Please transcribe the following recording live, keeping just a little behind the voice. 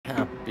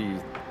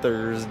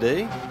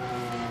Thursday.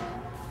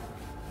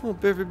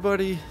 Hope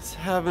everybody's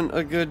having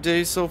a good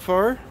day so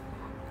far.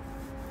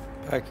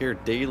 Back here,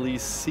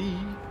 Dailies C.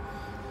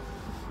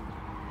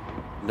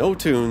 No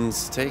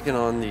tunes, taking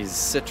on these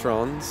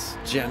Citrons,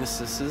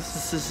 Genesises.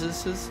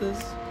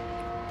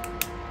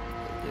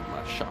 Get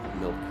my shot of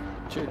milk.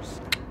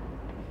 Cheers.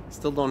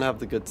 Still don't have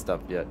the good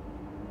stuff yet.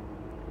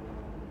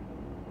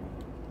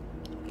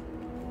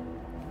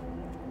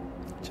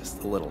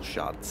 Just the little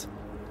shots.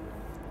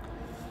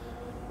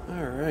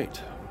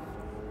 Alright.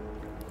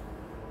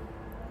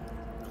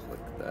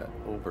 Click that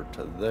over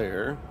to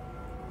there.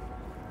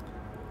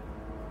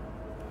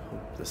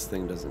 Hope this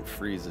thing doesn't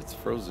freeze. It's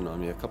frozen on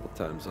me a couple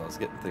times while I was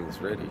getting things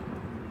ready.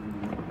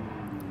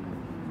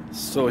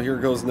 So here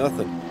goes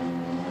nothing.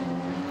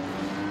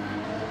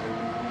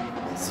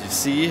 As you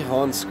see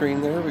on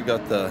screen there, we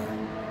got the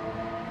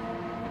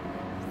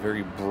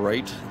very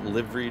bright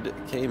liveried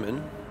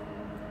Cayman.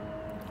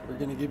 We're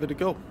gonna give it a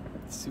go.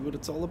 Let's see what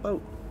it's all about.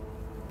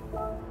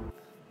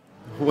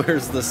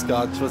 Where's the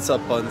scotch? What's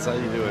up, Buns? How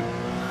you doing?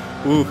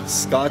 Ooh,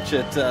 scotch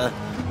at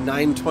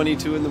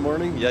 9:22 in the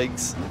morning?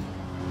 Yikes.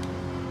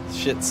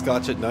 Shit,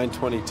 scotch at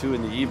 9:22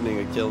 in the evening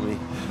would kill me.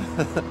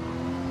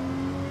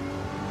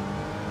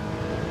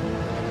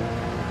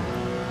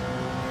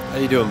 How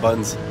you doing,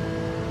 Buns?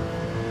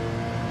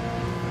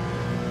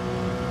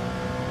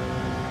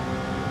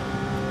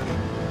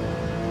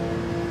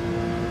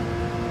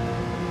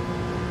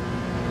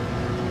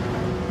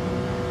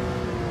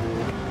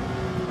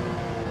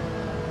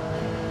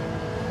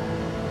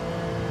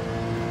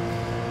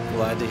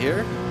 Glad to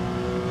hear.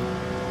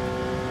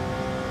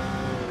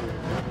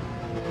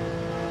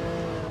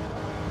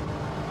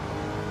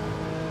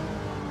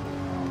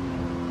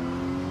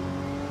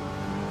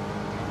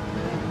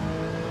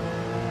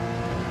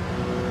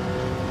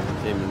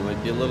 Cayman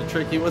might be a little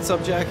tricky. What's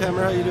up,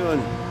 Jackhammer? How you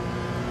doing?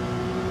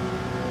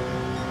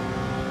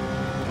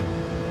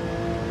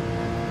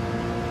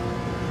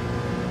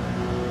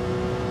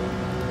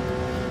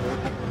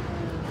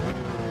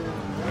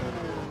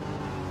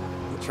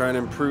 Trying to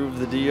improve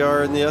the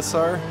DR and the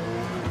SR?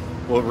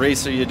 What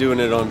race are you doing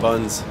it on,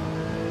 Buns?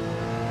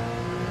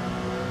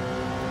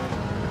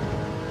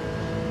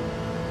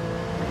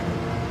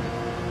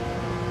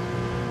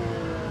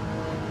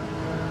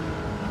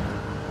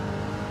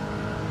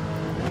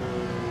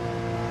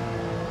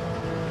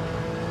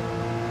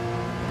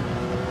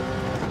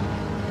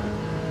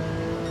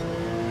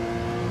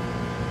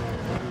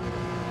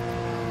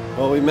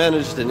 Well, we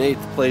managed an 8th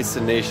place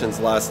in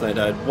Nations last night.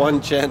 I had one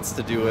chance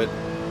to do it.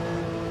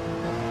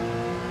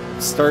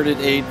 Started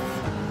 8th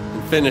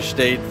and finished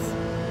 8th.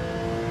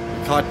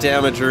 We caught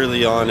damage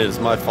early on. It was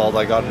my fault.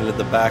 I got into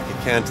the back of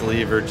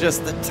cantilever.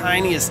 Just the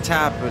tiniest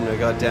tap and I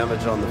got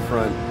damage on the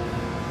front.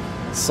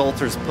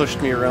 Salters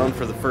pushed me around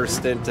for the first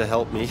stint to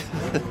help me.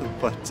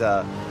 But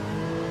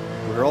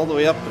we were all the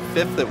way up to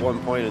 5th at one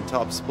point in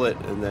top split.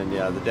 And then,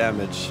 yeah, the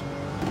damage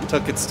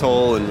took its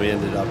toll and we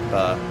ended up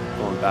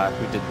going back.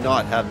 We did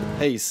not have the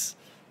pace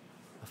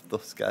of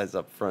those guys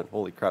up front.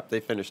 Holy crap. They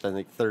finished, I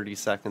think, 30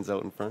 seconds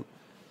out in front.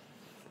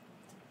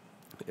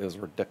 It was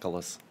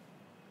ridiculous.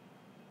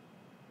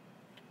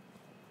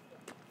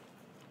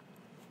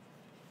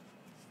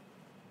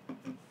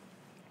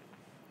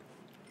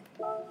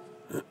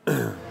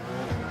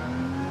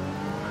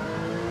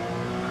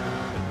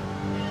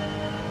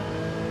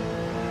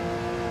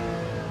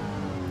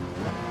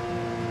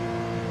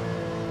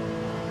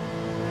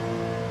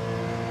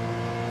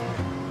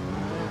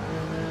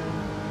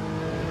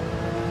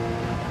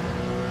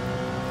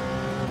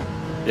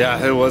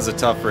 Yeah, it was a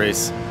tough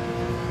race.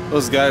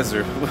 Those guys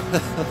are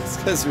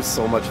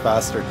so much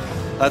faster.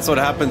 That's what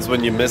happens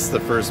when you miss the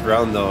first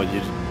round, though.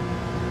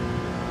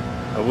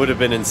 I would have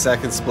been in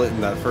second split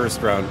in that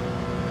first round,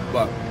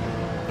 but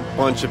a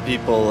bunch of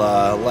people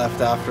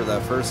left after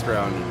that first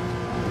round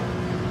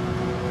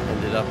and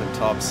ended up in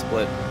top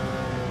split.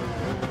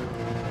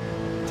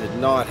 Did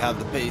not have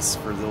the pace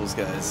for those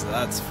guys.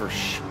 That's for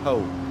sure.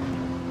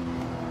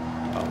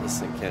 Oh, this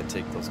thing can't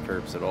take those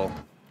curbs at all.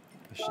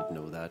 I should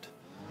know that.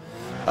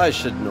 I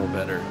should know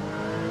better.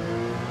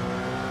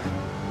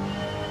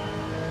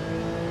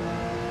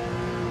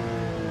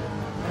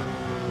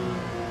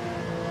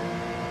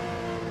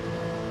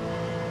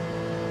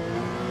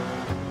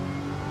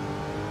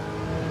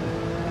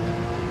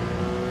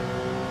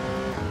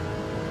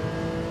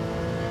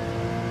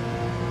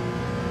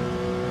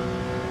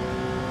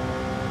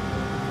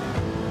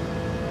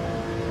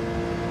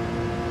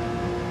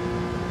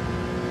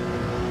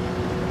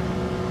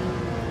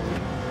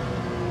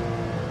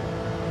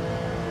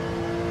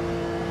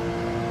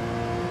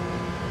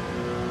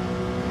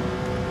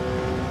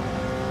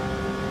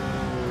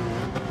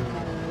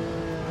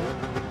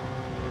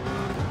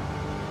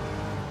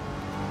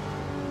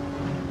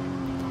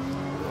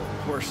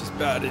 Is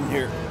bad in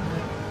here.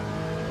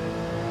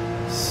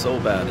 So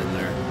bad in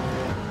there.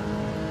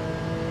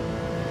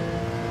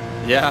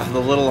 Yeah, the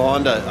little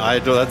Honda.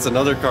 That's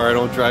another car I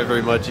don't drive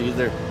very much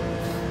either.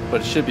 But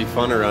it should be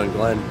fun around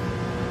Glen.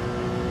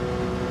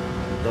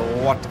 The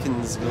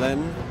Watkins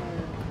Glen.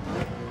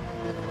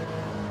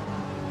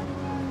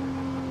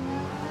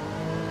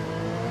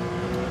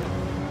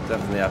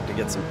 Definitely have to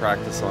get some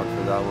practice on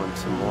for that one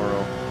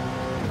tomorrow.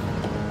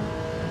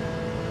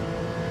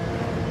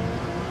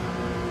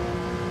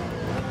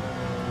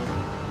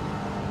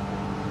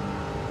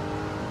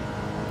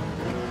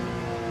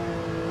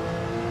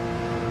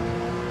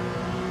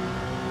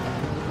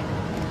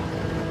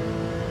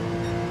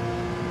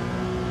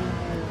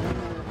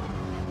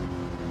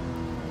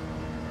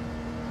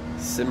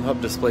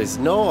 SimHub displays.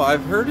 No,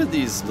 I've heard of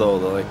these though,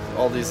 like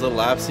all these little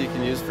apps you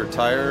can use for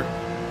tire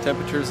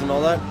temperatures and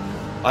all that.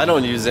 I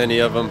don't use any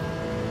of them.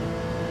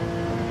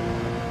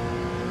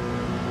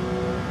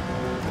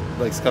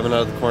 Likes coming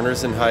out of the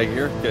corners in high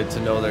gear. Good to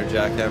know there,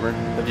 Jackhammer.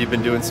 Have you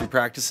been doing some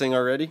practicing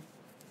already?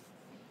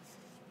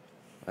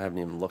 I haven't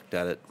even looked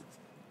at it.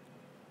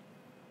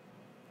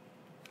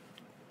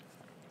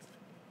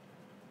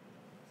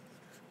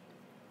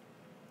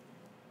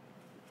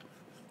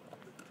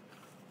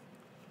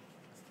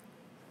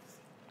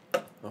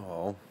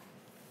 Oh,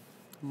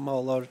 I'm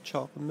all out of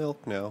chocolate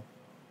milk now.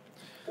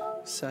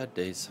 Sad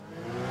days.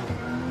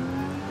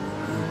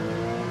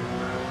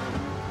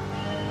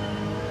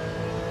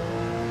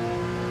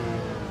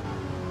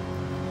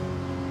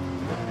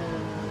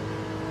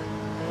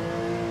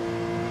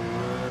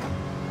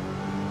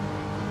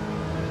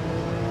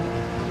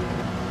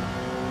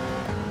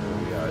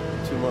 We got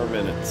 2 more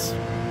minutes.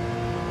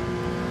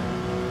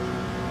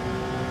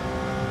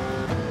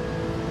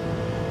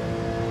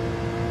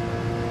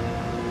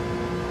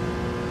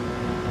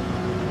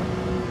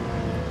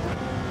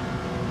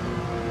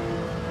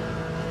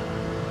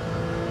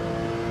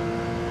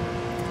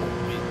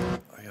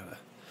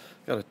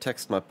 Gotta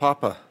text my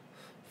papa.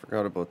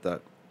 Forgot about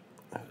that.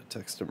 I gotta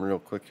text him real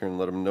quick here and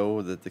let him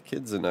know that the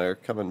kids and I are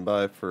coming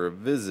by for a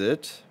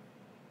visit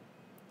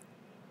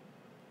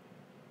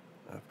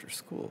after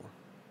school.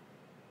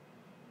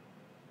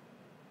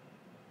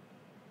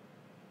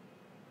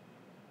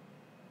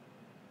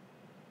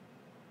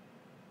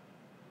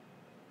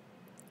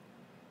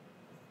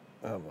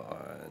 Come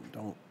on,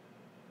 don't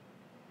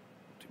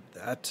do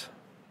that.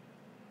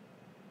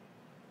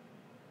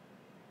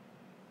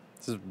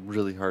 This is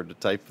really hard to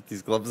type with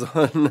these gloves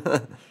on.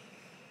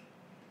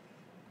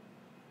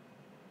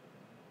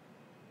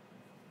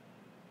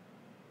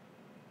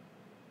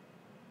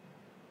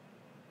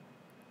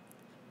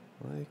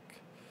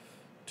 Like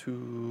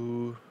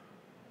to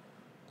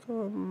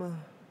come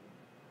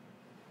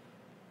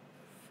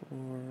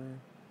for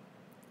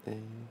a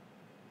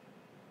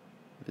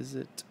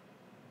visit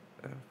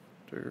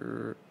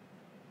after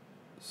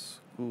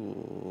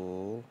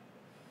school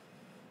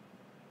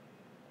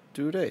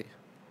today.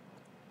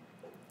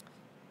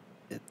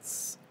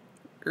 It's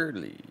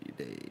early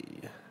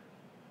day.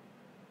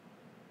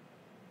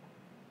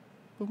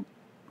 Boom.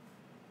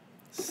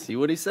 See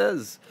what he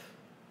says.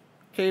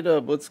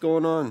 K-Dub, what's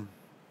going on?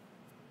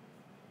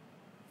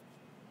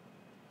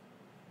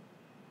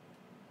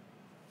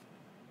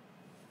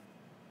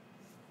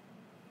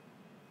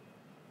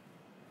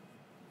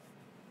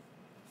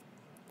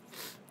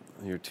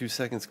 You're 2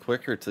 seconds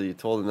quicker till you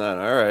told him that.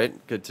 All right,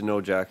 good to know,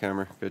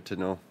 Jackhammer. Good to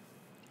know.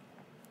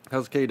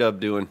 How's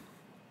K-Dub doing?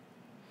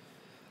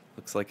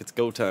 Looks like it's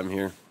go time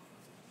here.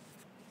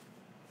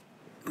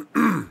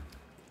 I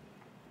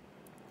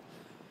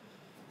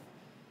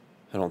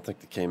don't think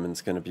the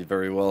Cayman's going to be do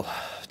very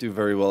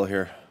well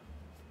here.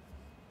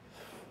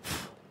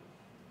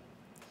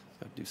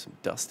 Got to do some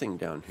dusting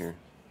down here.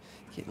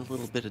 Getting a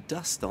little bit of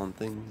dust on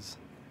things.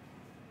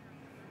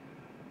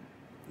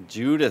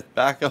 Judith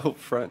back out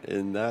front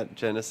in that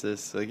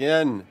Genesis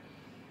again.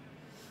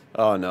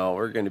 Oh no,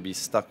 we're going to be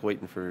stuck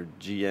waiting for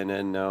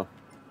GNN now.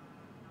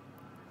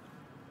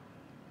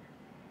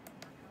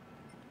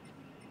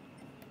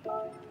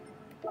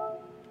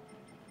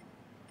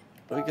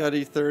 We got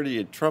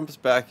E30. Trump's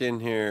back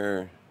in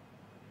here.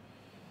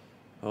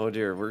 Oh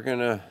dear, we're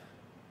gonna...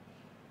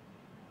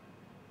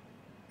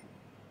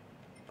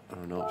 I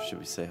don't know, should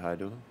we say hi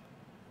to him?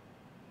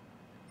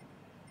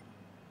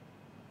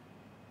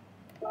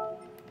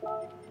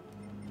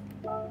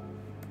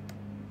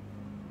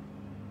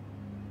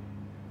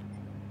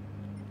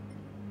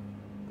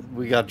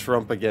 We got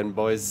Trump again,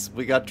 boys.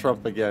 We got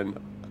Trump again.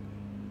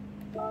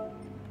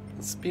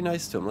 Let's be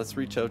nice to him. Let's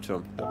reach out to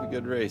him. Have a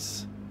good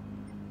race.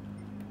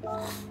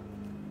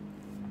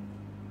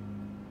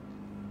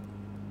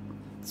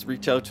 Let's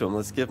reach out to him.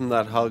 Let's give him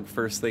that hug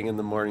first thing in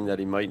the morning that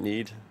he might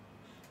need.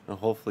 And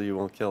hopefully he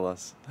won't kill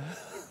us.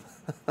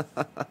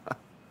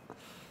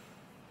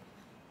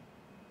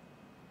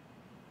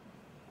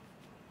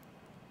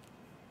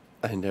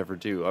 I never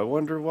do. I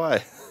wonder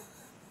why.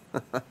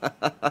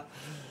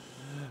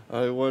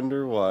 I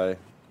wonder why.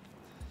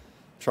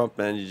 Trump,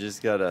 man, you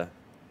just gotta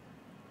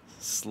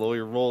slow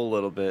your roll a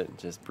little bit.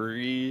 Just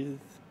breathe.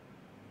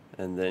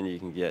 And then you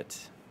can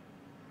get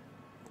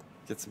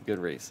some good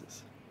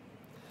races.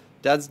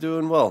 Dad's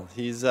doing well.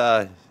 He's,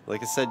 like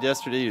I said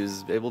yesterday, he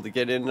was able to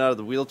get in and out of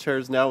the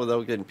wheelchairs now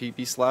without getting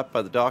pee-pee slapped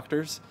by the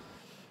doctors.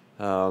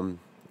 And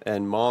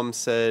Mom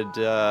said,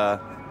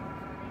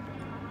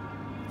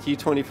 Key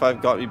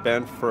 25 got me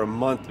banned for a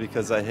month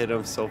because I hit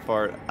him so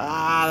far.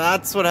 Ah,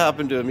 that's what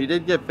happened to him. He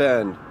did get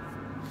banned.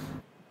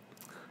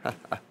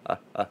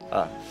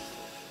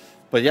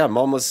 But yeah,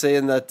 Mom was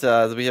saying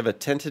that we have a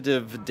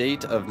tentative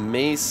date of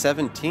May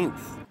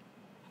 17th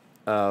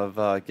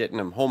of getting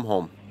him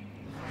home.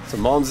 So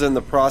Mom's in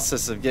the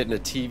process of getting a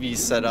TV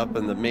set up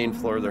in the main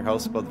floor of their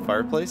house above the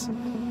fireplace.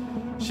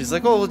 She's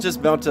like, oh, we'll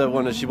just mount she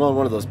wanted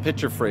one of those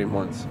picture frame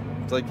ones.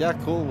 It's like, yeah,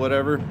 cool,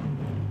 whatever.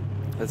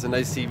 That's a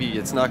nice TV.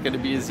 It's not going to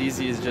be as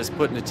easy as just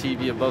putting a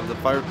TV above the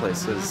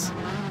fireplace because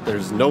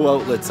there's no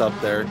outlets up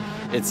there.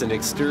 It's an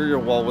exterior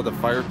wall with a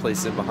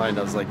fireplace in behind.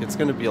 I was like, it's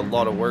going to be a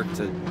lot of work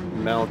to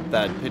mount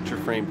that picture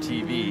frame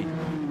TV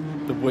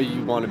the way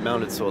you want it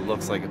mounted so it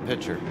looks like a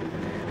picture.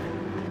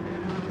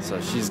 So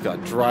she's got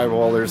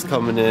drywallers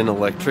coming in,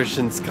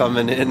 electricians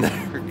coming in,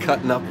 they're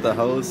cutting up the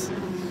house,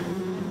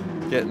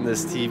 getting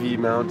this TV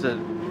mounted.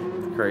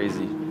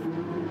 Crazy.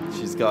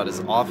 She's got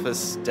his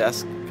office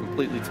desk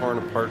completely torn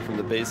apart from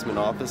the basement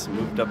office and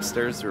moved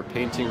upstairs to her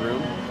painting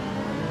room.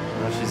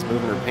 Now she's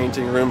moving her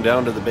painting room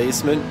down to the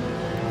basement.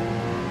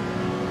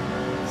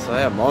 So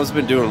yeah, Mom's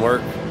been doing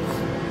work.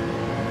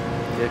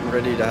 Getting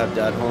ready to have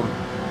Dad home.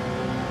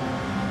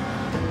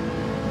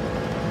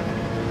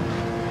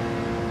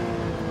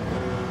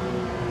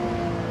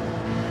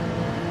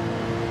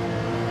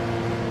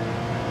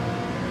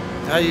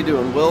 How you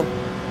doing, Will?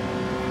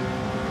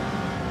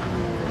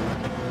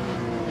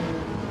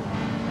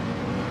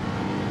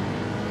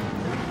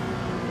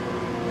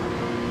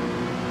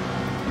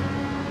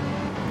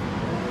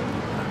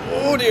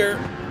 Oh dear.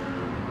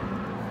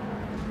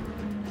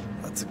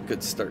 That's a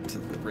good start to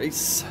the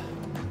race.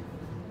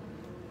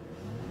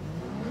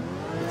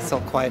 It's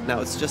all quiet now,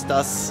 it's just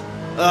us.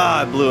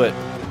 Ah, I blew it.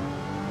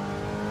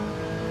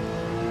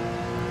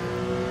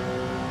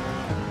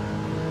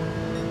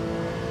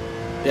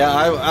 Yeah,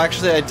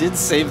 I did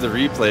save the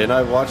replay and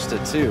I watched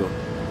it too.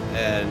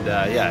 And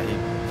yeah,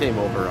 he came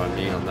over on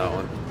me on that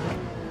one.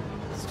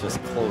 It's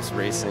just close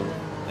racing.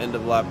 End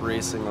of lap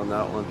racing on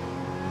that one.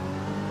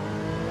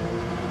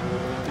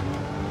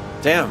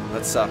 Damn,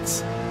 that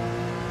sucks.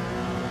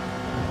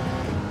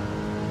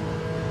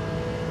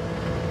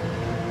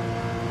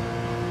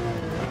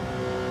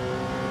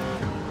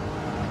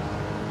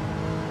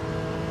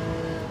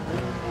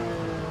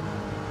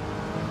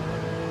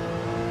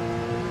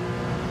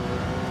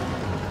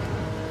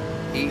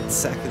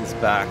 Seconds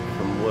back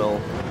from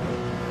Will,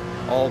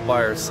 all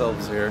by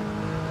ourselves here.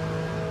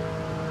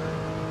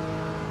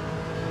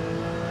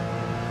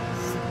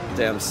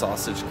 Damn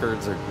sausage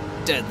curds are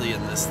deadly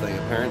in this thing,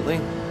 apparently.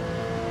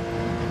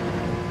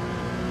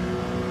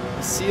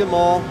 I see them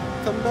all.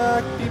 Come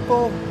back,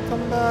 people.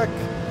 Come back.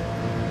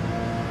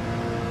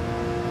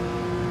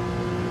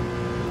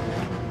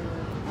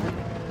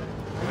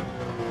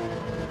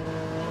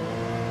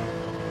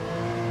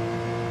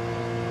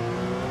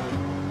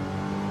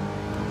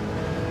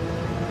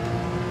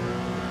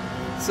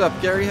 What's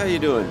up, Gary? How you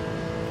doing?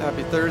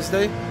 Happy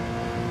Thursday.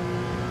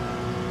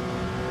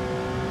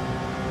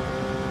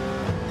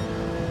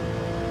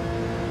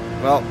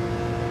 Well,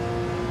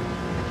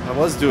 I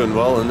was doing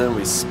well, and then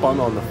we spun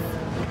on the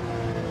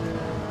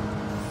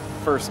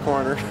first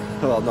corner.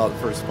 Well, not the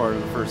first corner,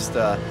 the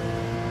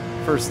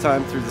first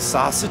time through the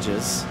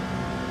sausages.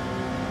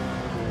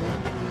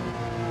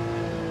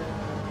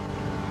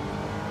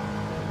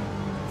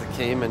 The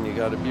Cayman, you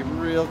got to be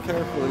real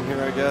careful in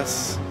here, I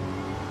guess.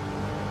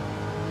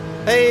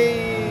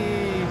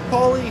 Hey,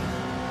 Paulie!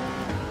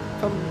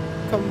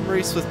 Come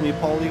race with me,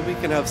 Paulie. We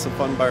can have some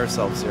fun by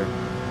ourselves here.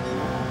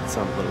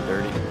 Sound a little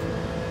dirty.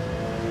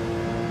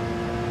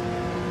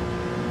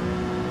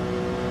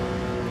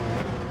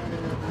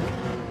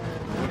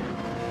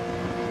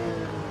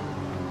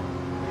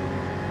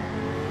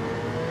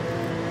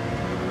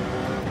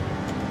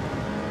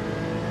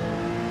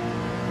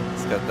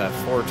 It's got that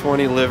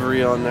 420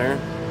 livery on there.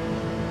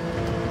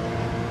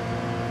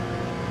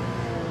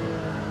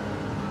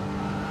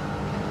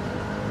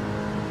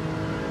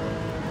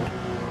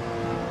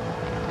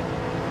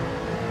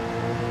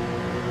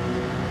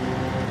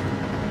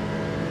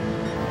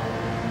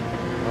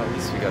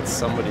 Got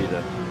somebody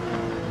to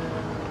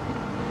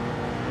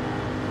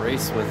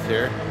race with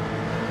here.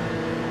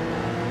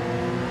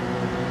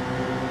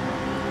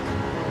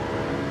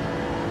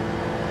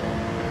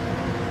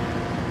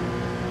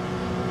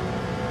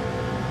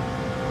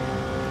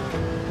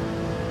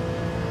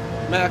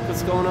 Mac,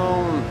 what's going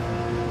on?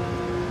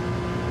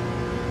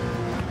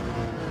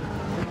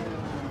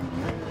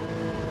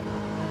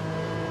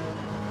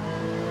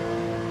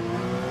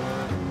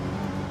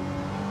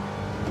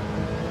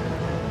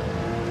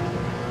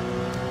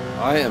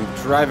 I am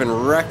driving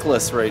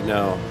reckless right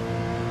now.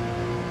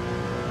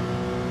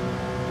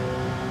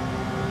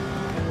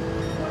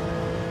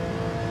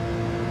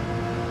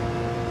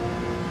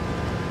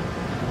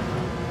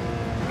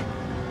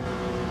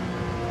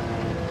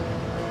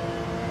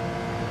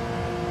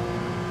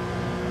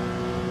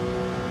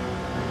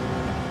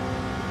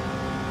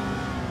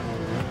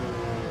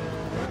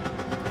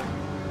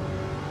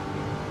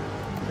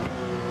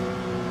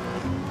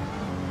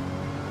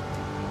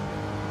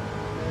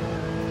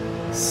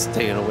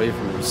 Staying away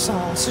from the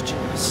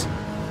sausages.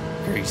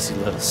 Greasy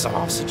little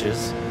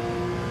sausages.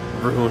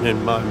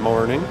 ruining my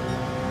morning.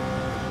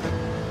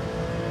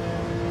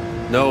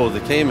 No, the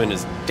Cayman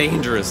is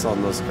dangerous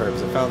on those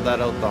curves. I found that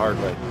out the hard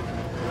way.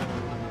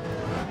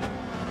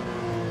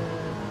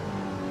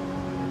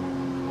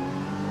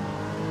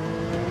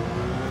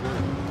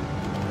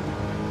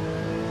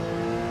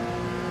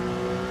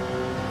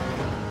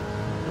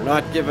 We're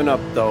not giving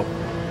up though.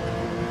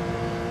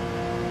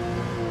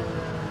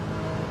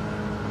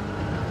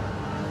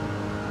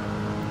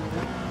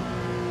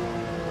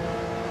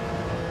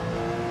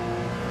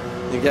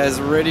 You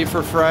guys ready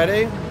for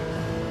Friday?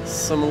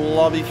 Some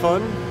lobby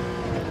fun?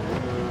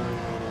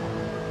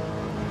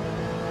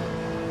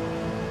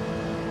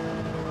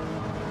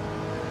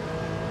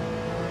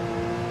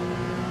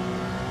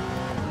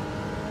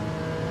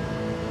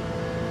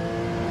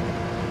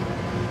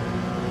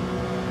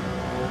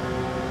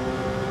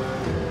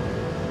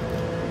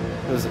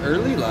 It was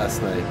early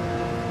last night.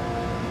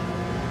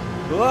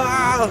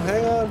 Wow,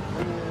 hang on.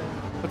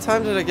 What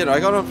time did I get?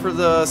 I got up for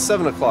the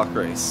 7 o'clock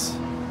race.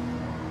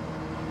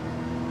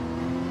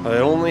 I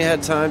only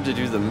had time to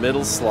do the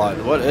middle slot.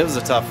 What? It was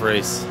a tough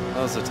race.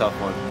 That was a tough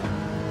one.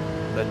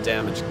 That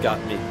damage got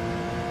me.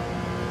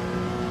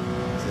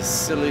 It's a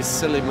silly,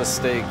 silly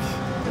mistake.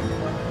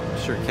 I'm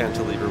sure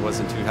Cantilever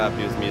wasn't too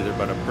happy with me either,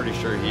 but I'm pretty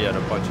sure he had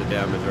a bunch of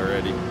damage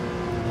already.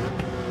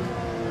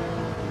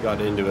 Got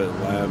into it,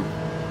 lamb.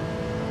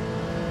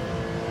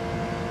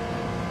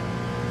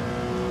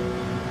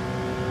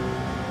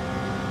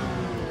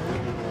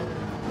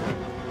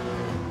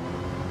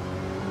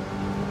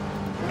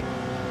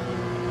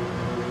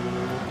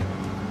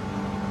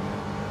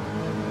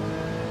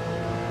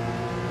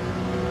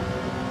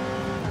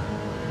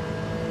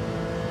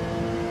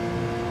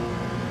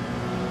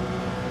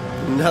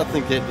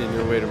 Nothing getting in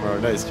your way tomorrow.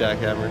 Nice,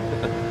 Jackhammer.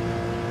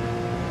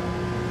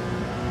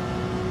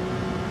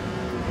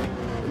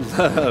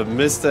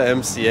 Mr.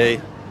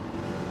 MCA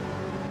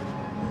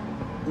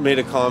made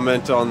a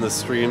comment on the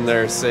stream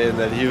there saying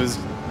that he was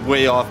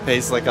way off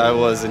pace like I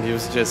was and he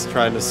was just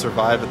trying to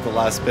survive at the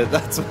last bit.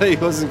 That's why he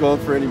wasn't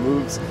going for any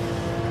moves.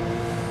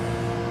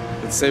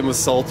 And same with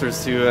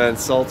Salters too. And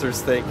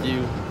Salters, thank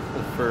you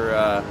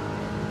for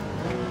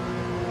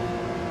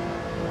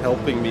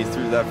helping me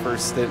through that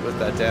first stint with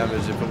that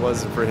damage. If it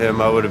wasn't for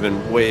him, I would have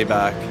been way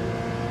back.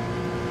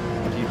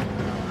 He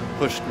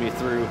pushed me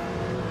through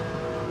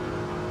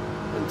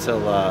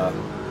until I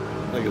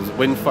think it was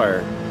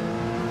Windfire.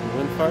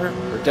 Windfire?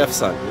 Or Deaf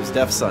Sun. It was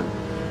Deaf Sun.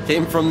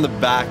 Came from the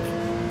back,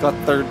 got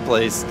third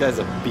place. This guy's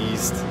a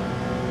beast.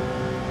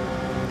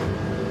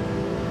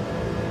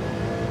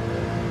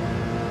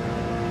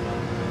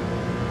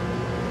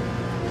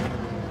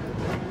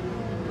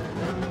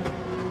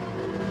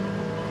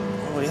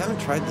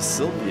 Tried the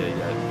Sylvia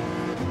yet.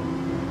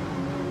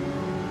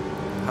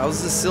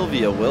 How's the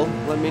Sylvia, Will?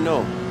 Let me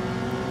know.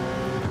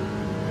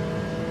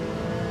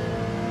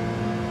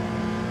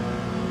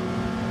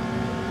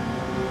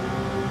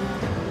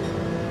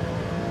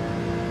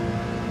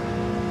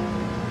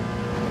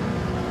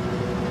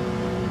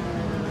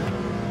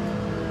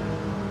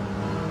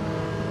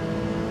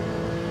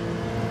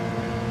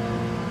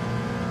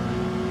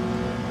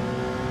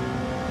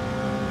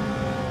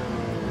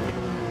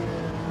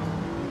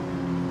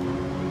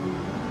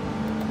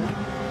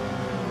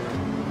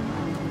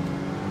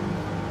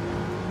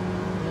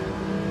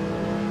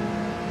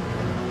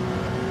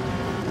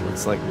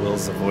 Looks like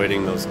Will's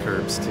avoiding those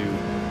curbs too.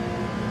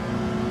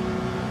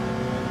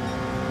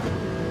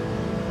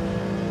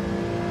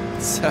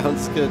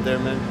 Sounds good there,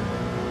 man.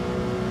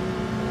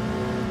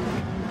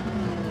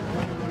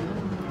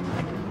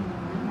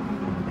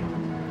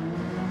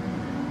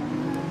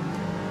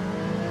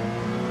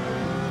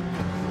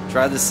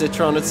 Try the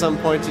Citron at some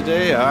point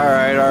today?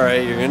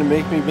 Alright. You're gonna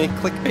make me make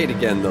clickbait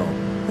again though.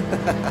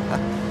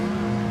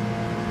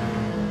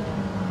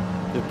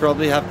 You'll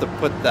probably have to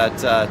put that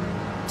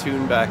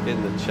tune back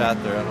in the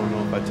chat there. I don't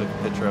know if I took a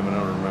picture of it, I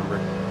don't remember.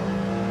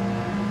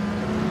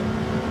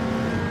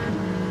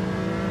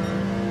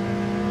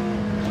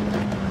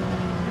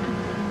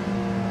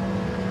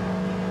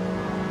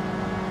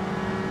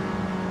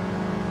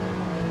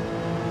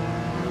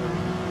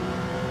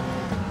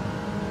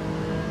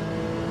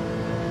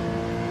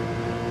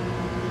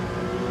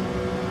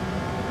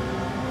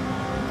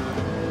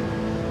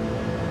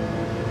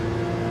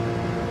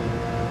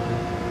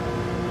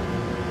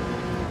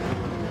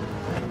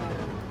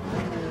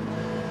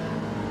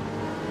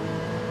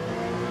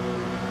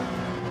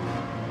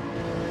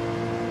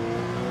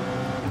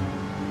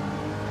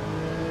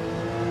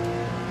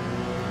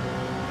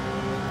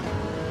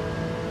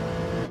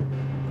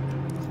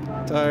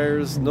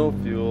 Tires, no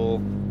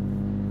fuel.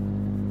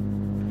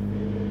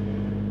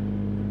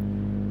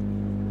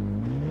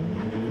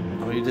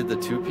 Oh, you did the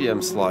 2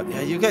 p.m. slot. Yeah,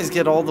 you guys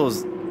get all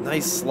those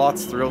nice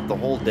slots throughout the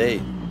whole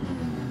day.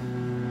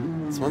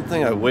 It's one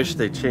thing I wish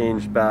they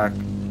changed back.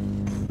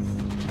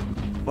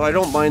 Well, I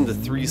don't mind the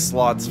 3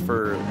 slots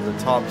for the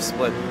top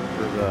split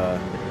for the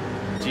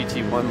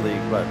GT1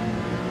 League, but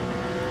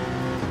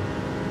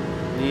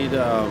need,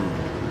 how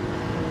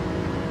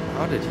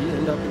did he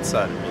end up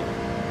inside of me?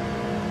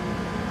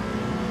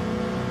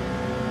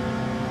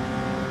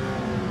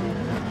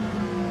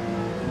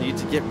 need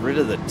to get rid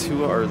of the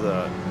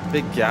the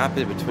big gap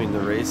in between the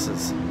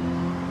races.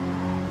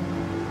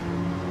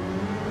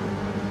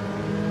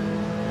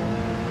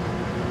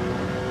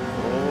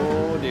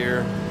 Oh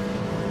dear.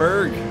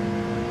 Berg.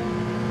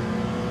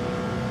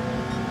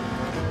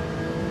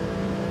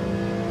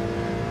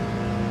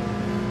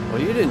 Well,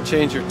 you didn't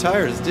change your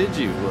tires, did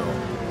you, Will?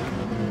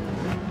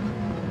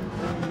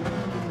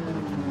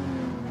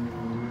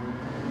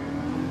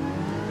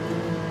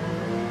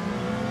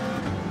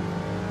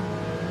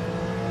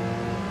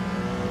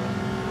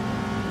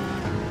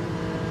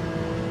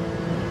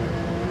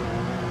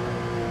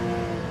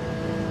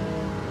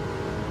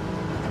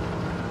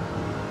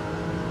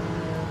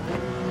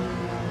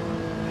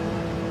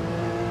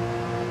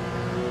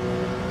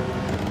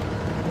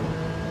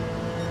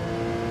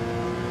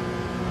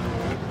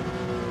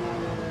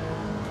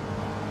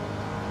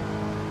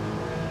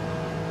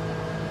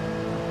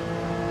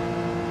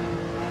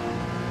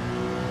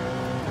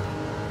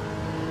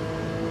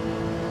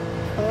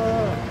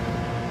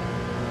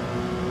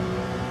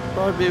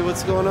 Barbie,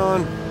 what's going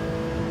on?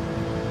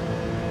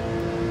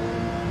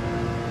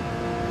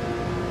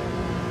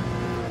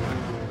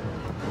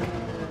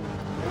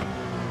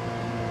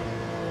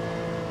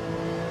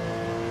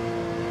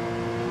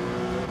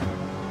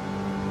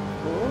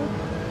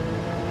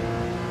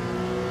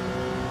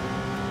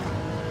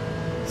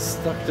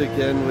 Stuck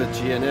again with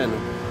GNN.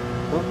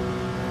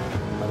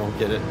 Oh, I don't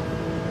get it.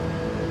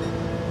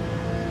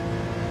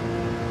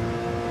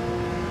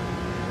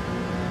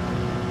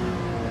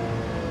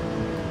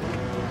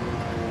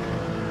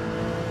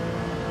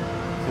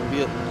 Can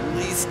we at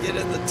least get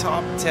in the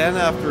top 10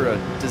 after a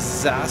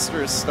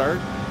disastrous start?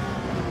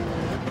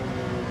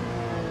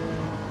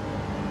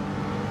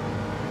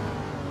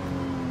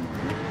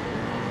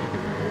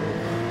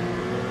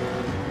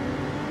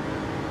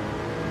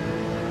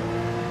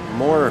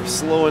 More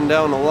slowing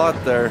down a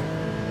lot there.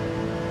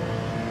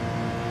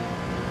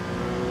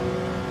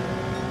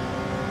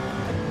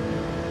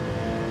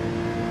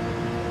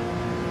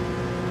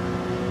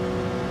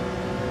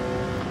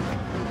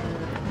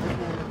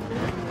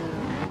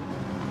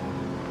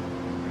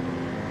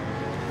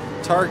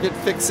 Target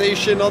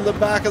fixation on the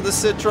back of the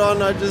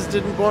Citroen. I just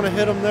didn't want to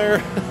hit him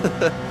there.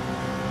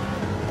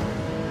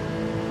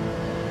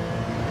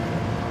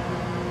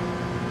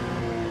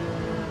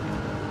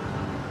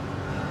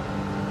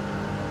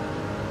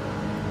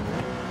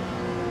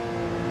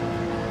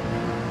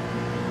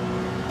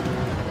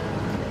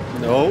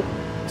 Nope,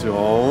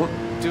 don't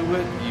do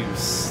it, you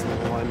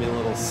slimy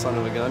little son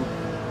of a gun.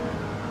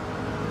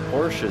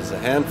 Porsche's a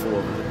handful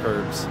over the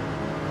curbs.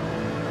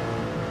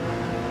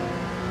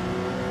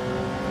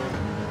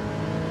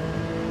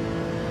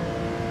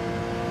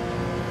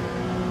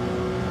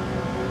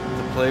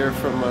 The player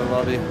from my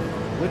lobby.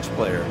 Which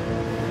player?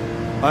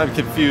 I'm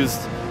confused.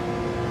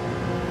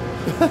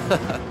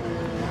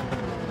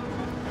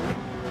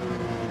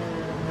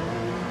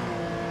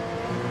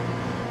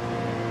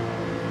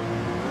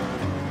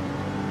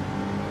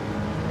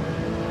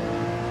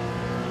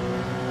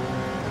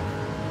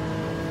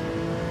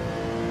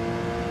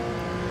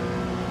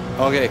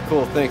 Okay,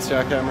 cool. Thanks,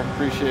 Jackhammer.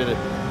 Appreciate it.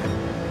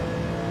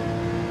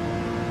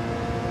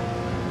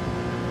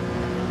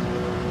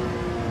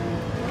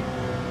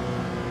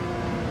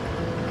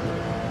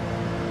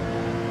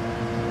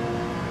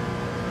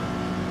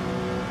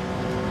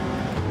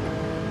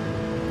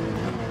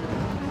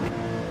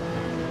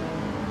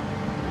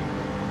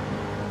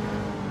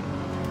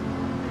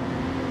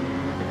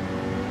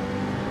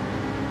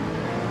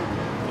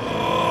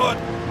 Oh,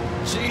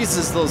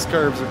 Jesus, those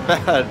curves are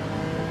bad.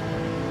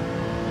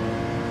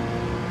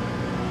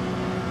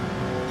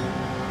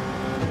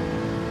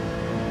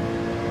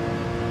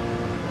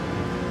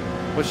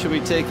 What should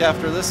we take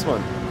after this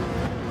one?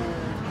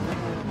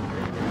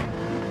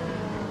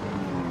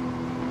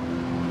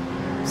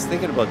 I was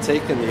thinking about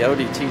taking the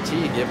Audi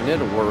TT, giving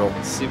it a whirl,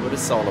 see what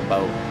it's all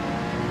about.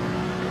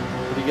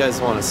 What do you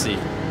guys want to see?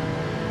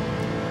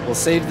 We'll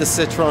save the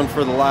Citroen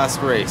for the last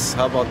race.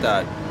 How about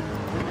that?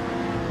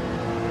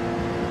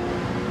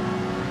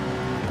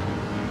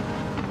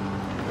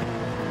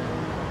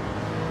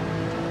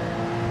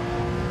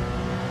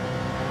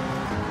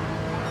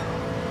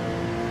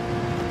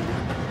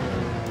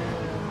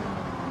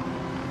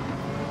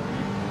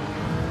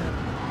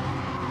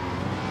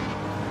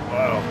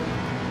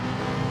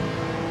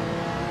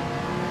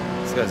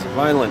 These guys are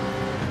violent.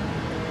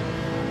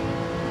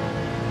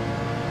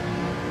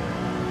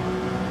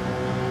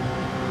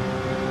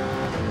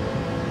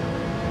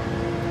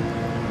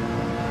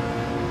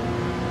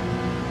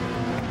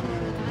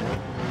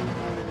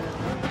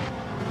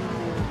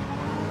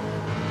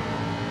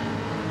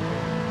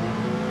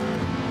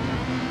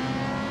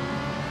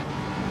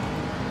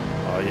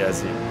 Oh, he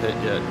hasn't even hit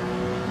yet.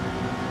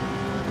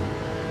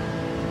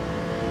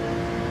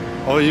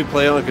 Oh, you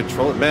play on a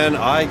controller? Man,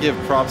 I give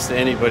props to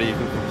anybody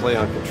who can play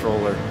on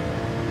controller.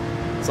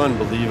 It's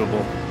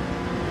unbelievable.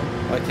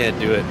 I can't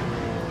do it.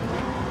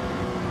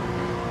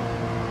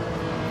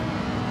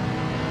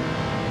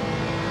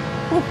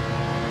 Whew.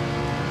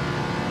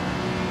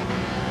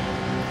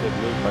 Good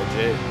move by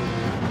Jay.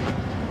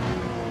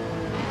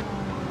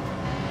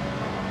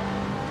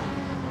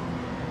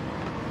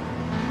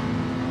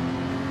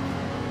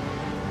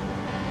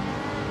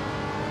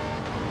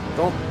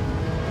 Don't.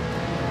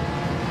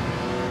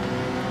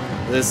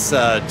 This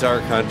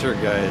Dark Hunter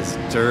guy is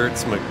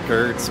dirts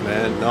McGurts,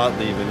 man. Not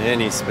leaving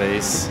any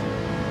space.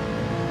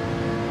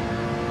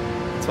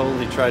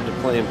 Totally tried to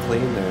play him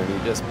clean there, and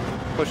he just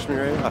pushed me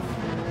right off.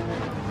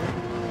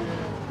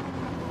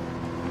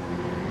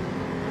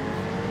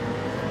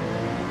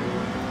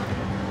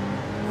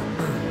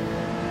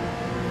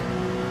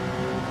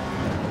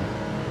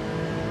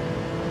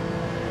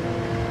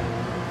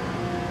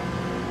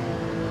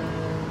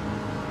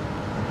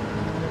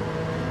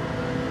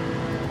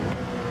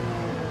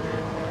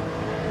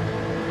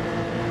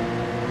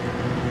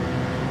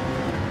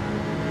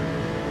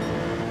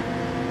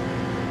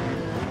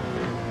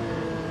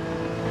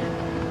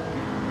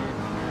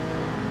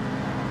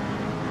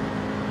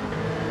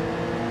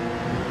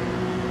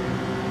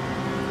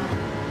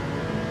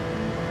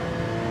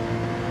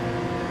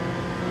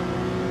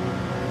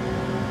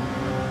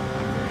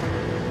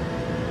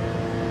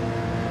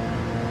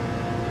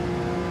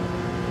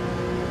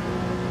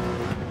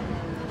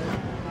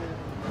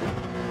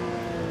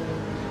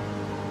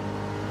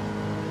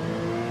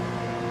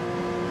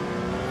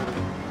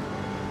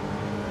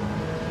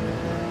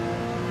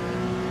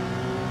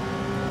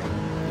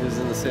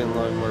 In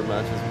line more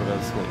matches, but I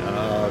was like,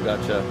 oh,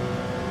 gotcha.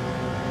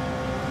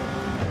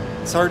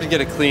 It's hard to get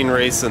a clean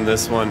race in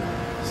this one.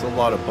 There's a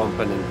lot of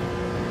bumping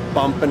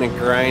and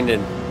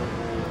grinding.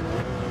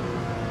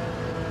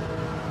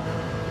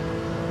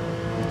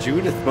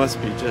 Judith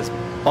must be just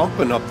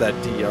bumping up that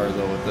DR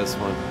though with this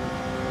one.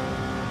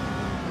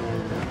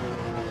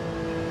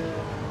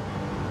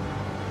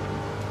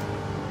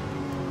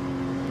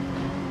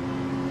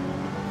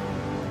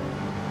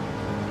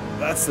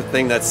 That's the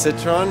thing, that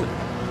Citron.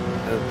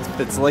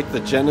 It's like the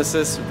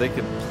Genesis, they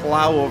could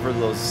plow over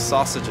those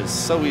sausages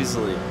so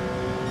easily.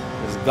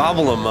 Just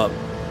gobble them up.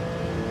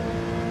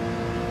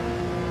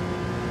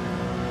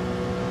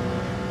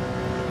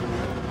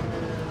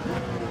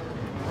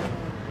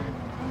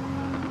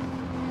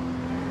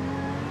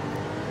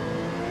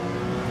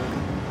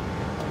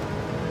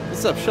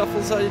 What's up,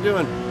 Shuffles? How you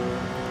doing?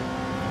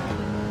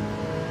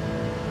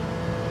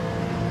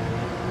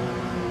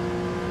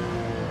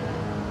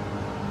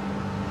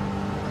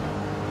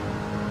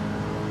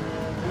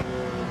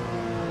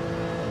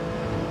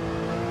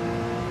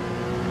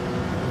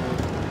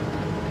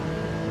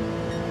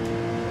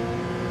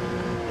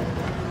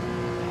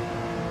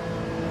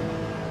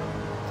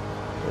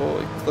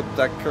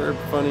 That curb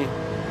funny.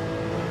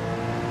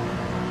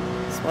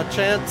 It's my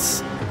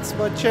chance. It's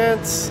my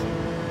chance.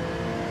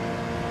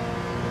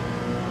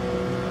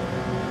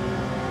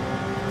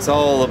 It's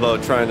all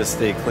about trying to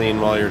stay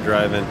clean while you're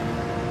driving.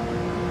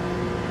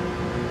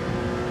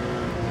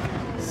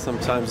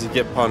 Sometimes you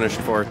get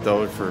punished for it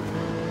though, for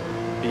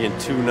being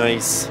too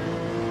nice.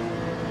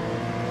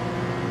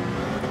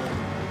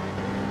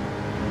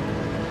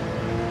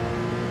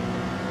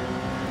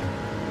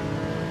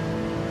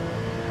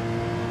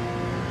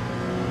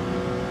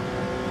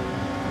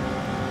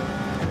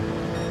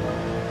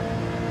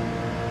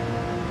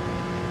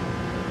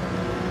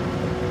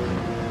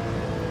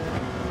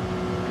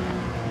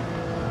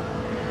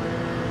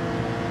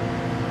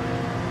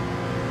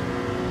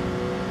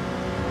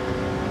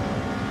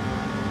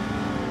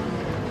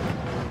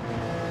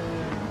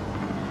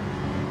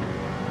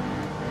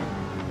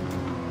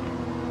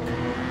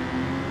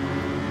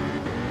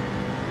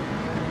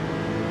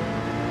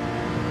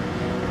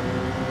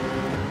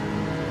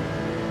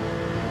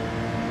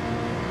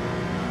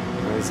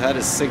 He's had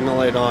his signal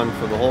light on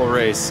for the whole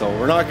race, so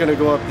we're not going to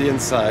go up the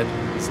inside.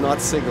 He's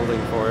not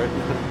signaling for it.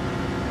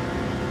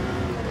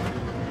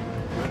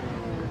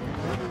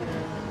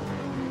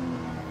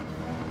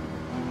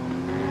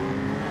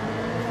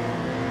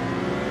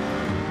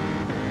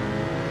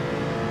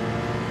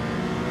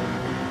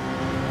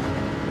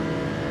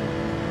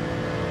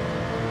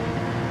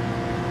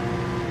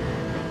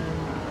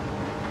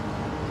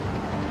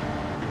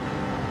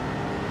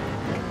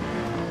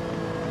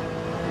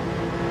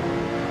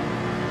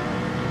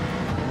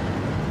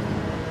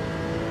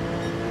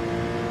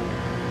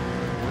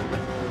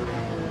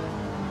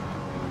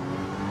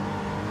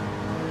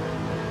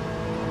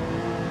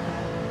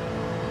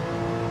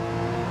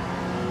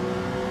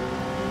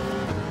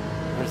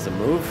 There's a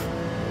move.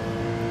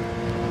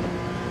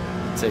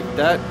 Take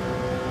that.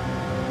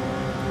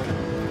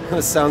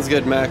 This sounds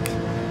good, Mac.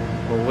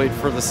 We'll wait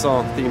for the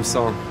song, theme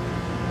song.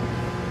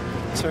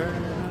 Turn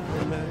on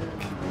the Mac.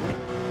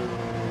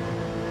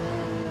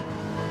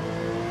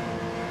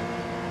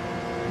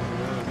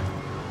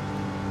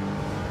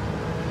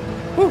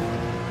 Whew.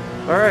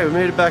 Alright, we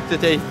made it back to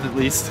 8th at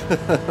least.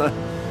 That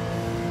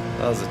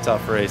was a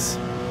tough race.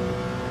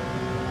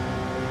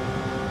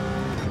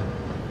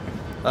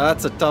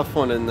 That's a tough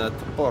one in that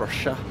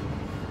Porsche.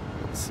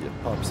 Let's see if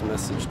Pop's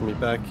messaged me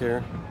back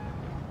here.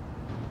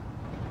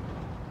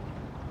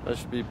 I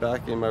should be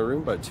back in my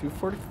room by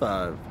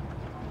 2:45.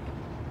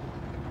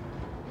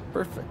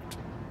 Perfect.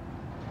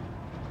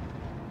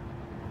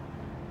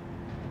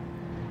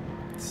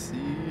 See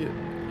you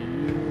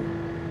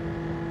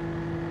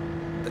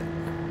there.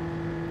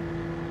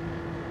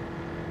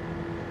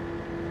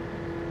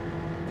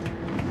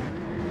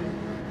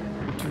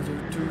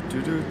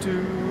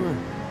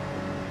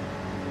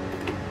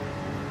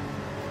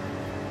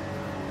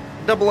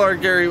 Double R,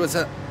 Gary, what's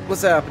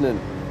happening?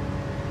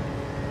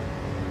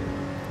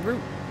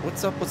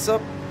 What's up? What's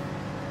up?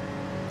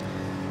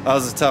 That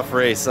was a tough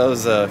race. That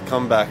was a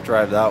comeback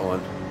drive, that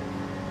one.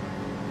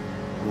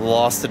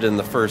 Lost it in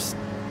the first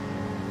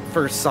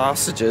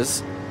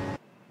sausages.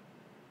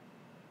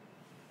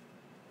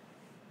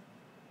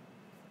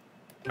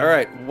 All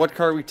right, what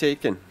car are we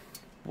taking?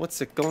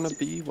 What's it gonna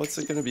be? What's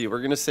it gonna be?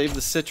 We're gonna save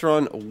the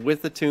Citroen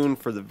with the tune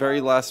for the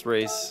very last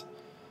race.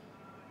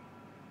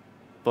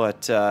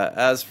 But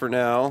as for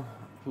now,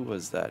 who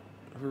was that?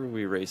 Who are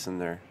we racing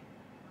there?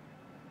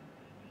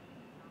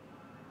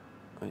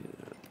 Oh,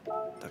 yeah,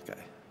 that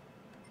guy.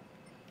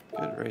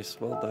 Good race,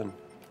 well done.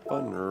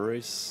 Fun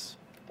race.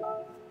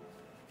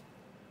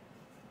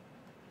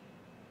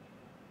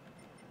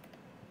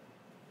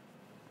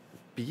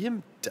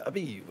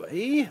 BMW,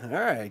 eh?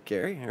 Alright,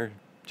 Gary, or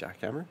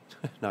Jackhammer,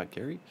 not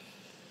Gary.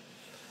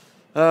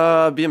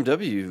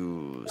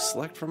 BMW,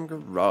 select from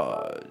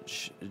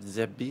garage.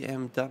 The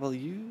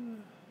BMW?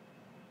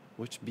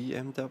 Which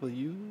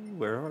BMW?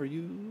 Where are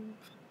you?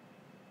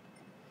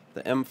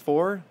 The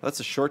M4? That's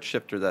a short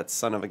shifter, that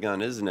son of a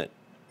gun, isn't it?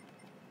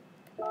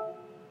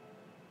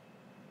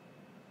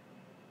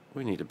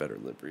 We need a better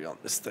livery on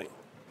this thing.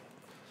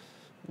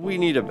 We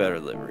need a better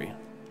livery.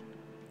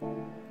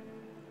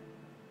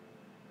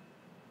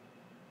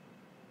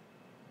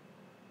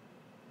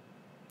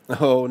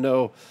 Oh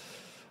no,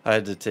 I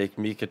had to take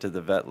Mika to the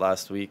vet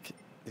last week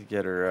to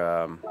get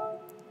her,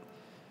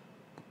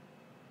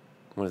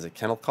 what is it,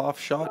 kennel cough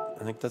shot?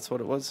 I think that's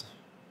what it was.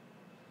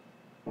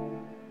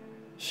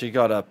 She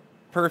got a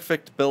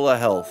perfect bill of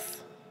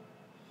health,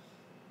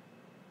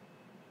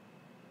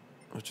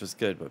 which was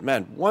good. But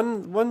man,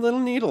 one little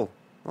needle,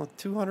 oh,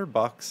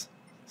 $200.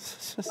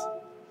 It's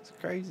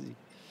crazy.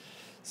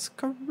 It's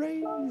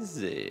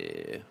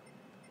crazy.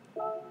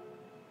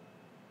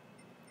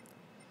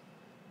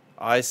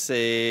 I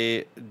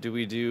say, do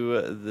we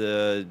do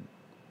the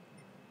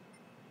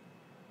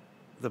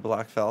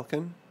Black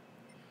Falcon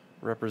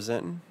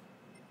representing?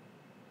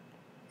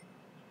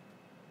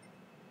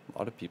 A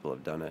lot of people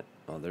have done it.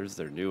 Oh, there's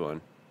their new one.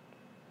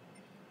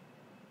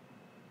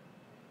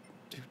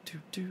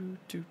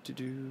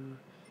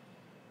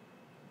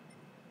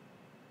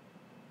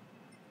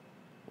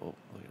 Oh,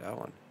 look at that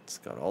one. It's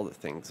got all the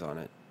things on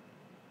it.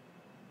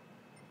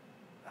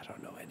 I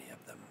don't know any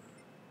of them.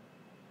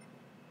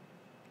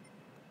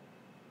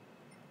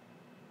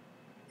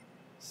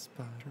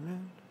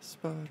 Spider-Man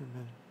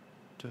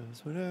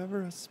does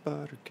whatever a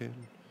spider can.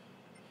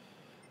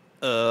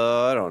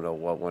 I don't know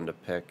what one to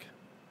pick.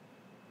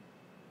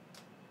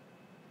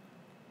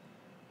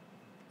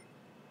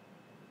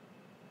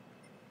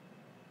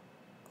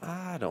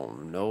 I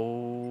don't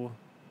know.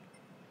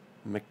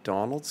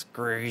 McDonald's?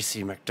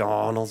 Greasy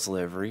McDonald's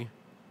livery.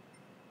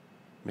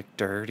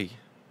 McDirty.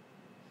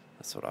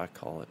 That's what I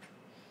call it.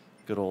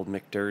 Good old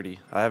McDirty.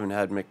 I haven't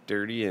had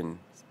McDirty in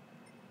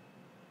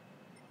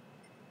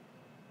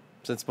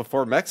since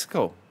before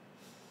Mexico.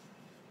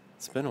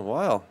 It's been a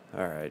while.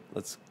 Alright,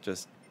 let's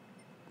just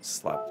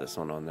slap this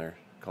one on there.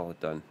 Call it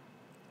done.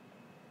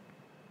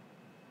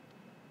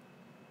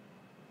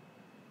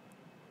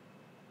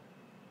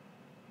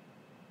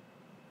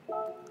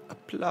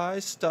 Apply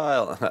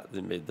style. They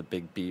made the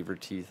big beaver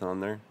teeth on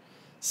there.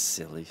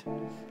 Silly.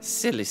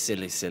 Silly,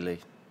 silly, silly.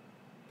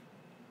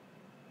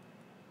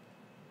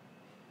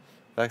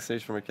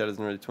 Vaccination for my cat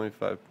isn't ready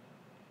 25.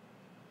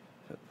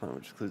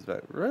 Which includes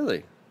back.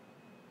 Really?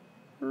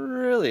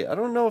 Really? I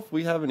don't know if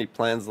we have any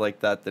plans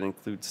like that that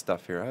include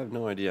stuff here. I have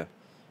no idea.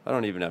 I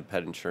don't even have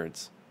pet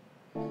insurance.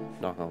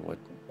 Knock on wood.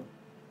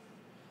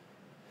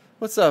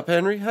 What's up,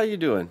 Henry? How you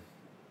doing?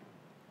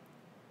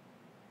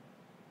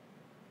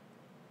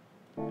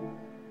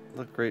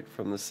 Looked great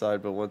from the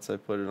side, but once I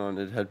put it on,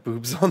 it had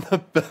boobs on the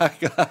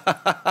back.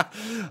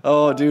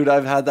 Oh, dude,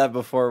 I've had that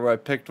before where I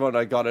picked one,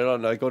 I got it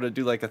on, I go to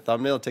do like a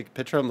thumbnail, take a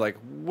picture, I'm like,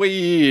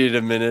 wait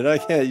a minute, I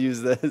can't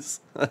use this.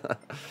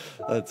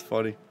 That's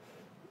funny.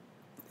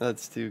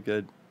 That's too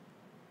good.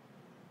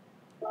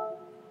 Oh,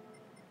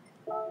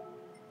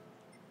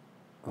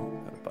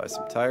 gotta buy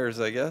some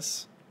tires, I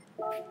guess.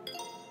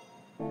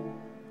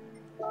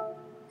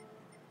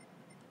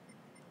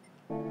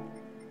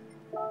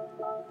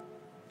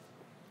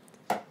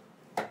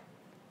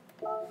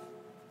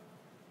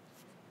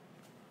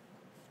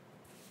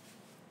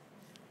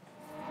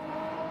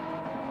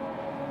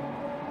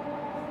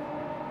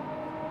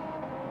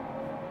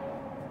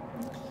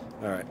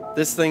 Alright,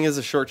 this thing is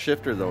a short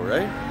shifter though,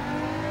 right?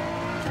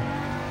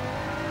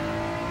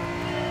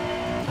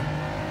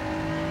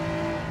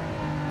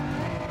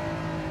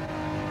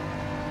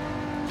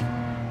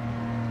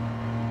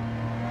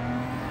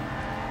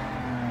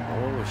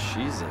 Oh,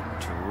 she's a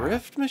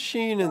drift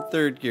machine in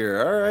third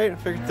gear. Alright, I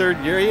figured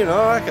third gear, you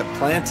know, I could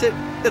plant it.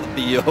 It'll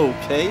be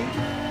okay.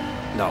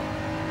 No,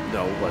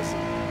 no, it wasn't.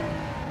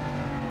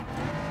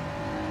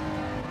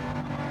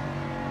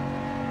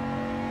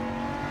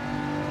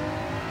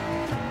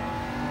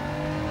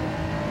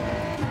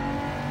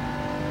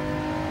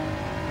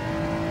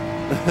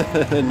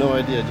 No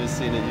idea, just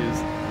seen it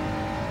used.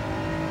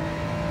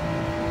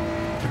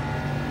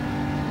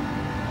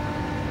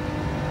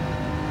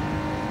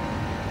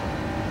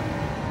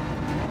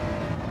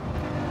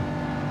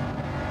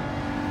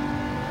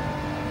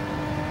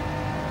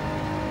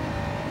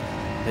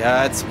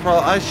 Yeah,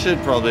 I should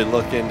probably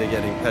look into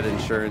getting pet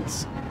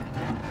insurance.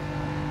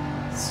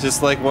 It's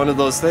just like one of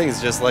those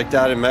things, just like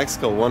Dad in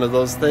Mexico, one of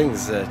those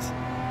things that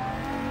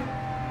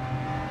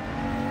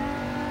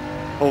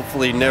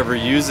hopefully never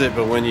use it,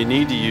 but when you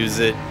need to use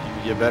it,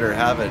 you better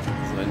have it.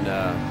 When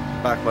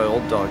back my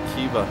old dog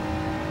Kiva,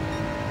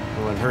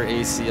 when her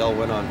ACL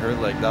went on her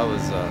leg, that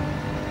was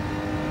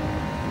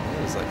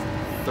it was like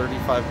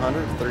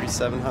 $3,500,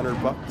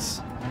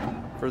 $3,700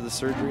 for the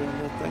surgery on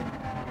that thing.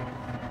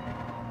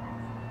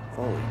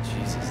 Holy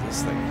Jesus,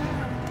 this thing.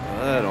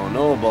 I don't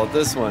know about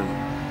this one.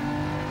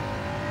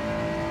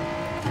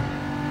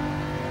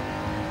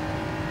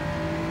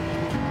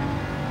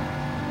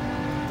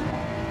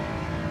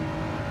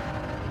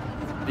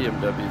 The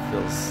BMW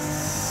feels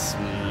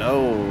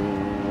slow.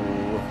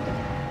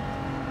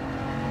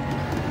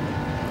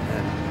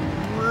 And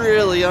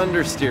really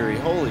understeery.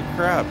 Holy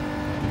crap.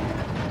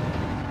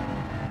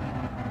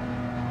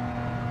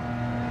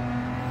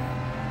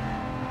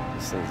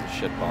 This thing's a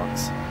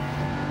shitbox.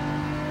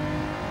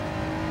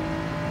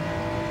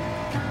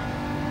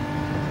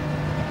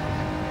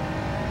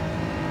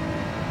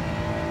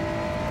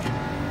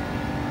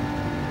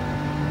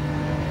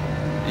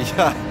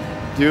 Yeah,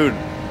 dude.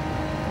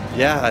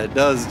 Yeah, it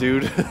does,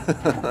 dude.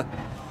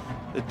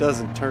 It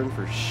doesn't turn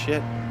for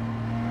shit.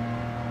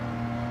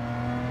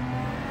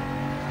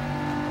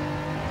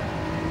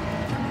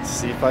 Let's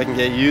see if I can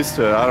get used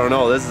to it. I don't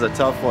know. This is a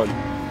tough one.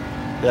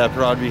 Yeah,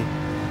 probably.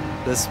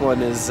 This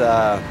one is,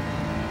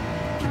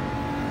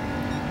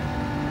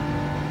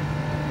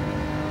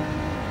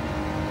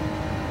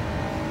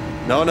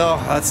 No,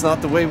 that's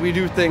not the way we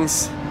do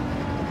things.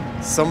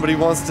 Somebody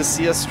wants to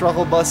see us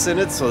struggle bus in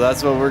it, so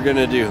that's what we're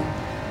gonna do.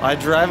 I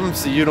drive them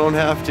so you don't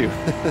have to.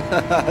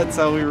 That's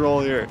how we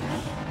roll here.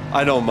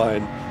 I don't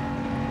mind.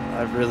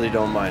 I really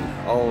don't mind.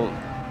 I'll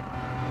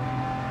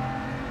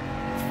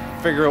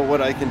figure out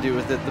what I can do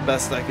with it, the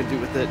best I can do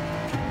with it.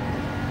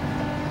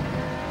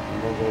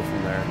 And we'll go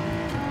from there.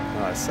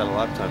 Oh, I set a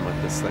lap time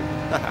with this thing.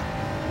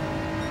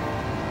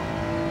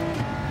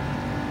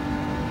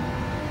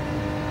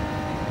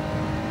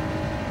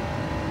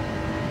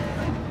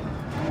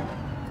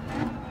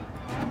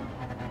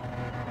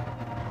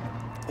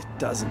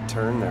 Doesn't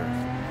turn there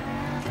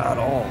at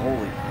all.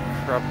 Holy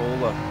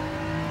crapola.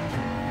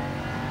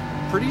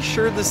 Pretty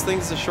sure this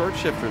thing's a short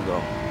shifter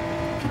though.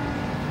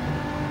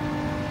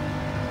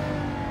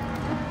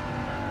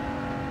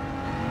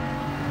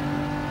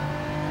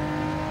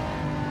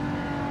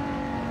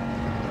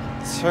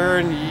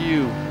 Turn,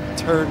 you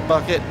turd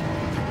bucket.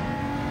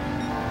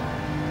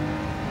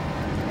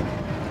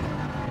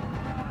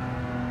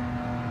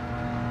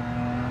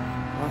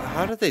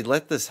 How did they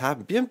let this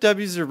happen?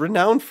 BMWs are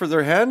renowned for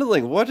their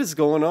handling. What is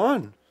going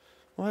on?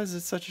 Why is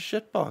it such a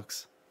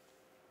shitbox?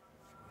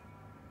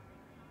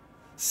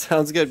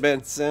 Sounds good,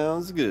 Ben.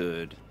 Sounds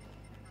good.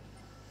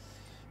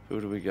 Who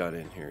do we got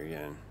in here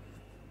again?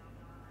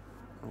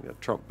 We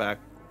got Trump back.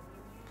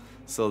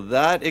 So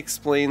that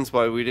explains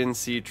why we didn't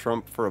see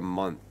Trump for a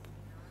month.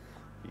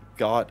 He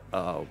got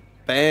a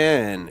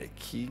ban.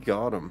 Key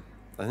got him.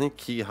 I think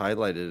Key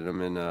highlighted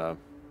him in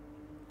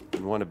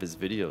one of his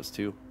videos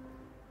too.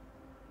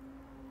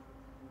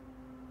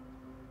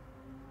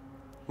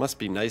 Must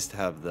be nice to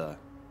have the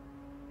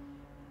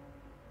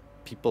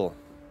people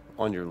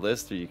on your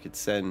list that you could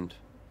send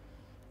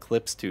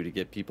clips to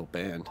get people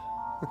banned.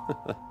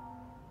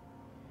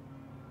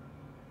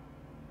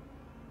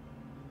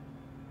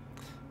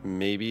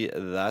 Maybe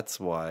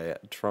that's why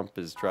Trump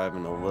is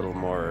driving a little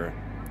more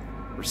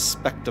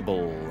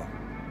respectable.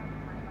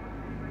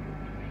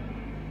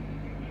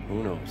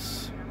 Who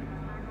knows?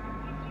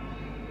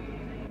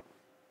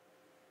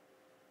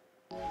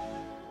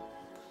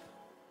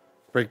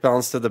 Brake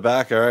balance to the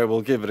back. All right,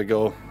 we'll give it a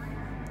go.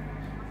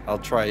 I'll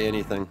try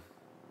anything.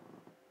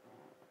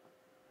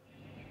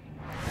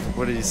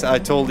 What did he say? I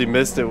totally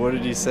missed it. What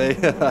did he say?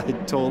 I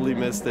totally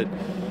missed it.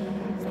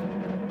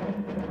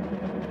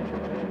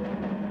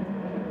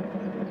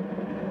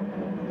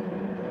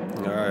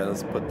 All right,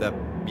 let's put that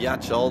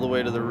biatch all the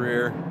way to the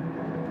rear.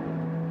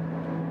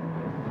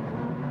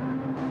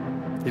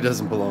 He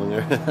doesn't belong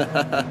there.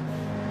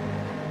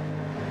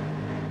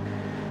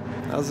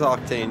 How's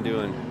Octane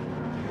doing?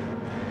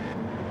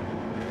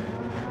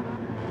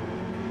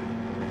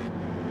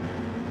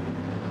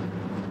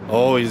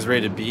 Oh, he's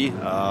rated B?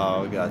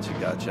 Oh,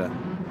 gotcha.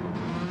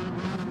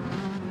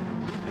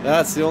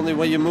 That's the only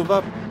way you move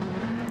up.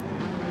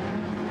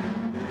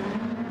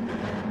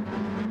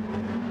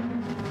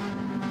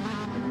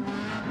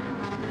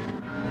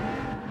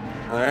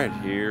 Alright,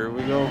 here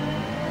we go.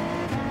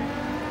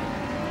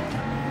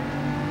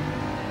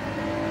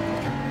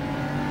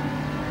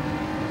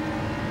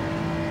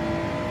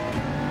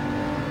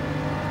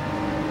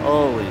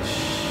 Holy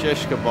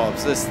shish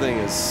kebabs, this thing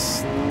is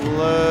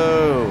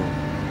slow.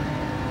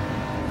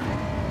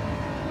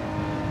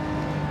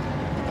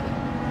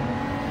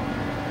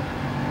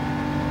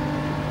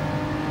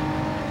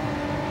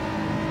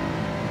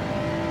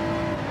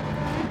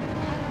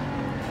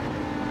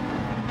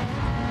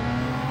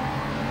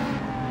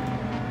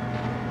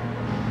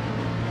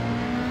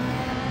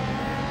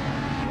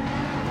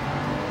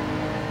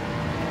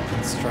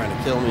 It's trying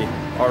to kill me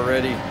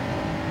already.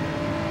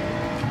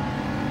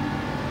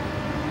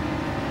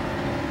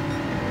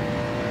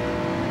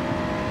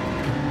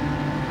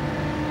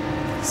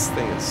 This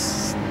thing is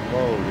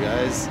slow,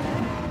 guys.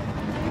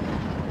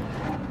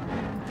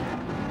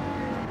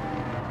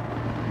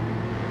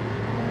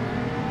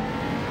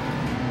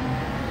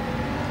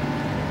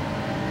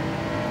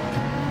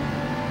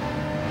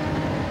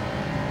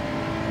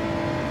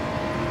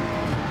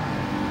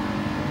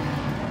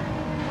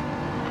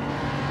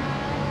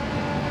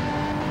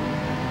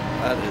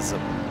 That is a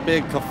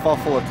big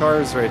kerfuffle of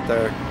cars right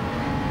there.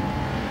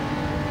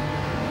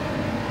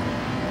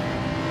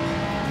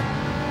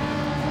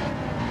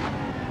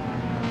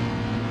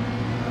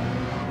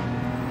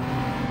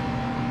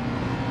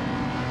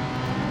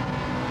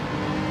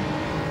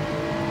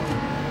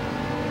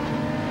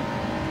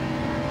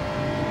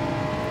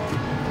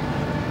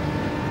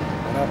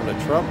 What happened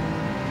to Trump?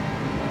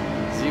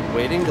 Is he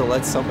waiting to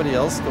let somebody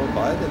else go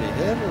by that he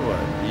hit or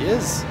what? He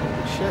is?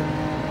 Holy shit.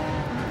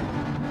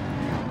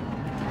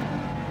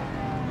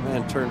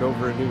 Man turned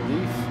over a new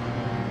leaf.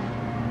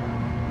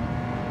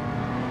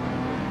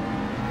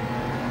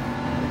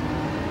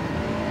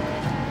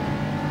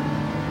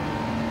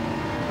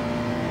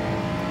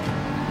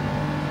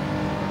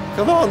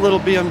 Come on, little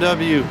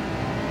BMW.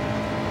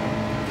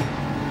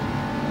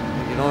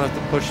 You don't have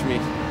to push me.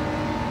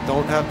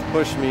 Don't have to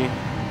push me.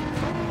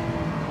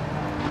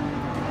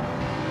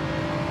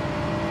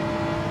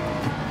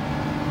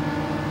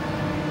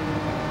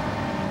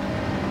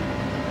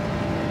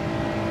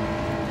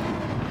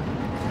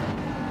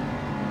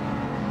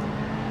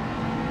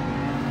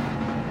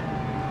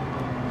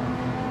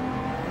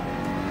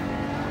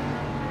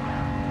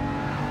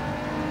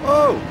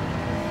 Oh!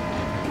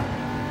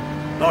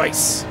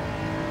 Nice!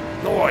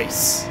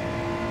 Nice!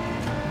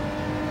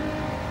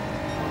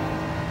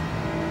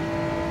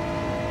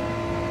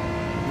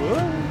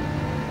 What?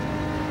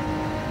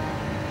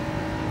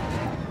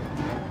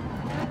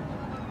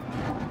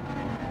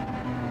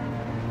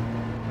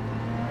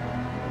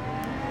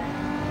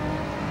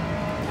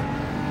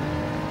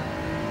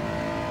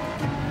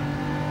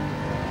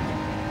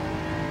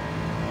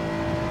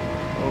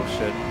 Oh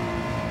shit.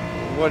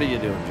 What are you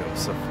doing,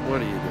 Joseph?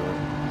 What are you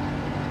doing?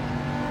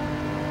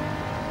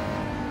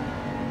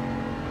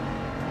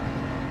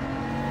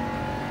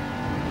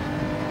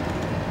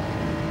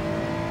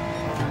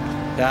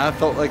 Yeah, it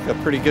felt like a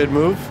pretty good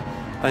move.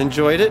 I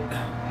enjoyed it.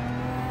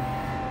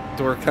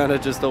 Door kind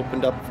of just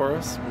opened up for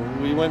us.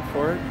 We went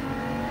for it.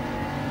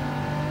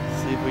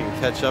 See if we can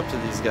catch up to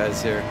these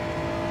guys here.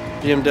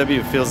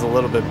 BMW feels a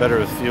little bit better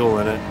with fuel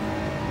in it.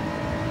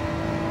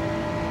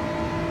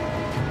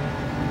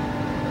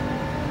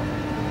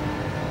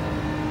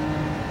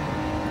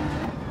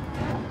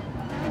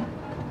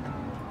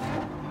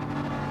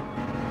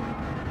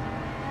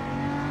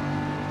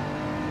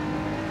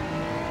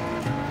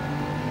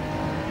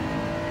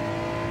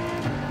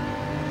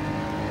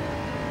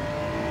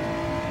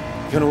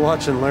 Gonna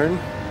watch and learn.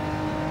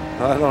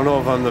 I don't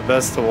know if I'm the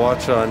best to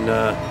watch on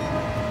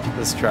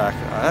this track.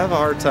 I have a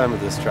hard time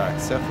with this track.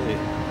 It's definitely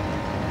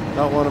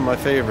not one of my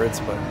favorites,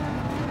 but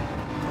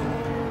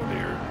oh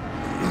dear.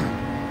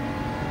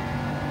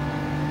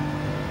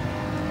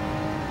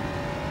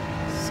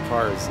 This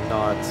car is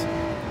not.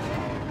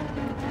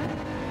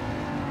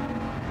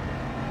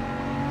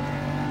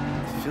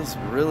 It feels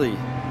really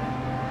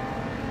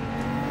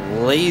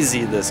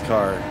lazy, this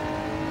car.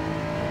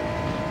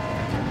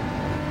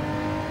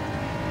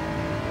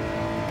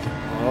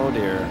 Oh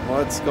dear,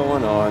 what's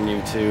going on, you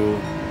two?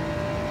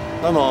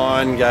 Come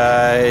on,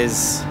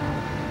 guys.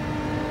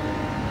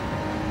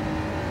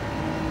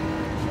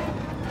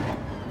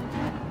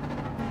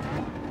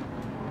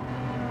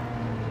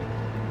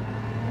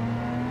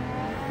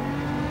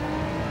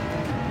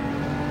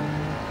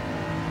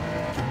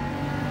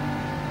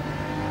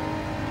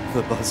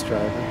 The bus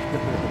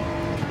driver.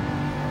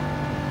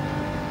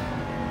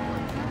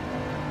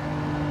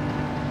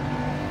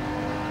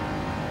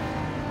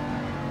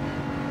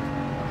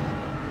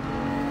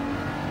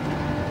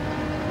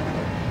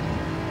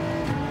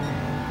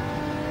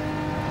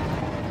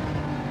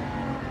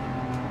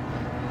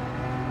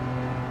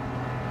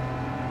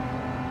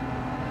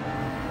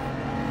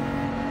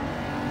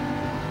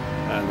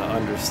 And the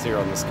understeer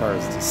on this car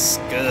is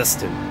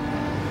disgusting.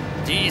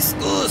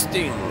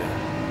 Disgusting!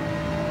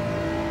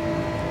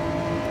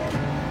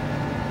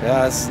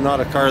 Yeah, this is not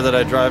a car that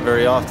I drive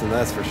very often,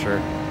 that's for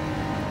sure.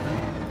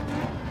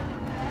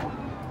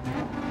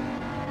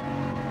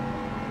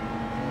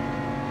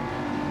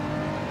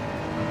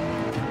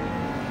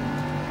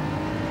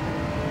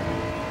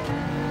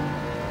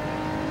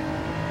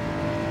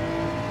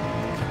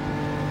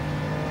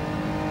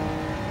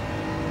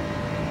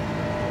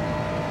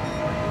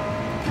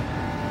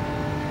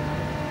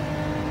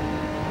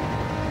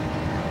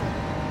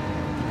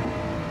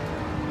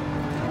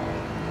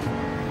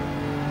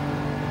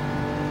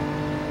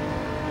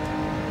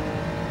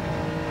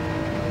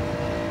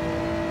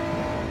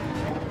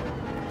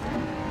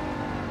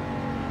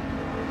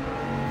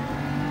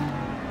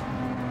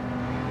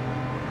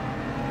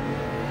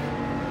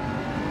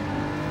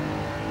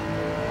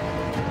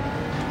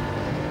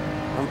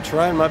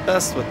 Trying my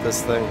best with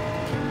this thing.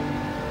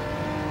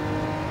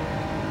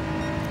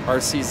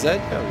 RCZ,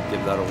 yeah, we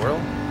give that a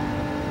whirl.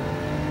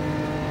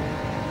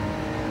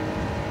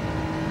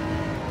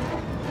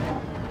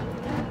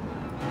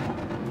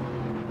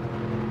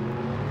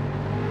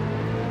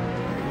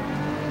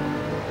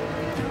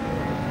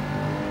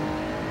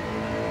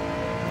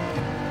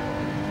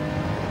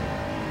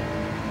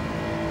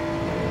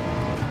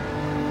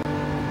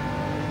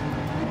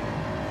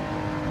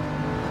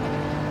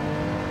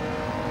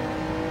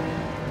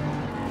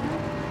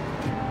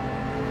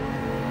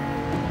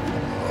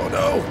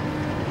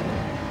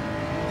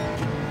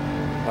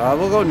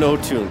 We'll go no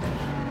tune.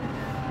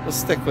 We'll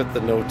stick with the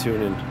no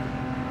tuning.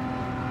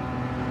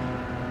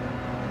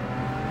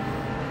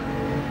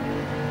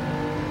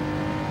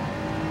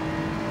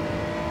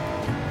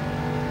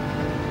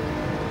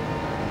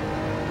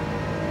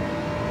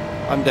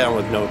 I'm down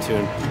with no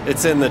tune.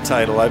 It's in the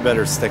title. I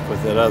better stick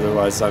with it.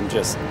 Otherwise, I'm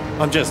just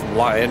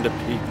lying to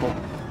people.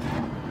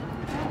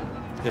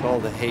 Get all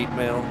the hate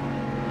mail.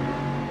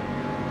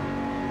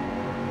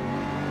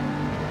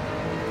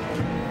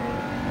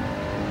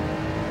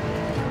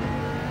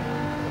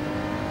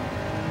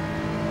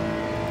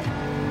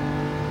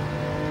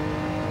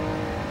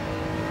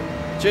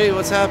 Jay,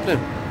 what's happening?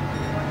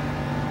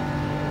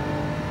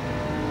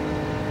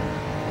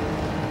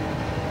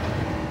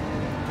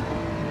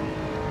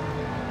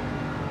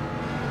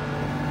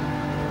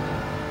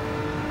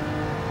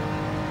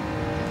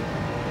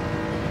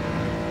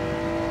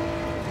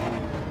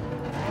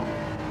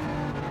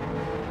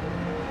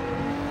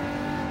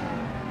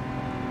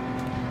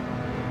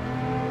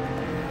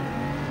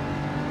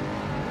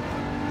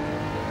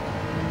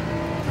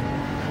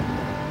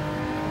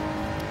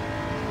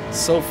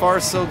 So far,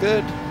 so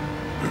good.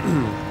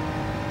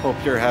 Hope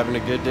you're having a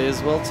good day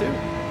as well, too.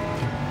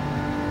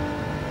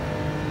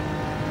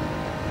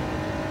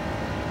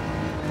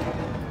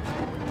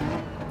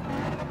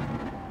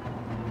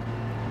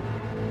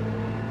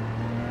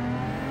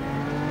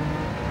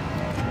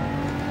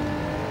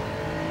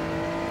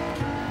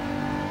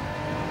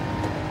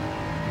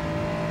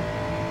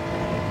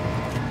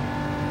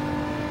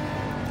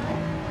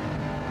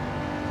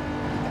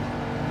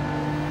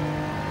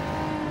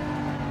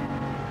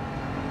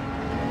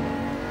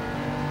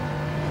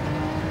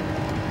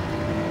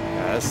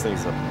 This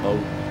thing's a boat.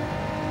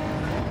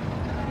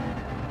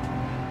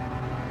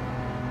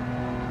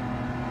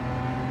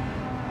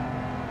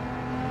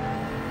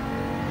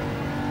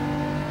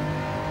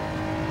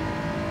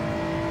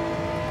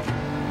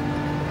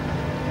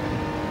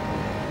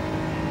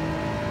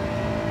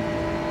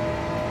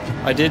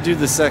 I did do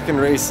the second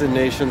race in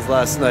Nations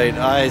last night.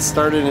 I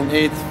started in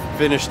 8th,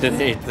 finished in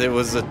 8th. It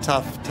was a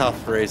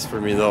tough race for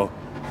me though.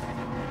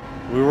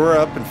 We were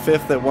up in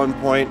 5th at one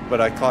point, but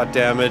I caught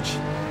damage.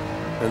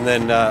 And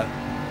then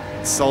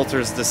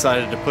Salters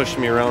decided to push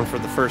me around for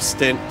the first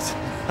stint.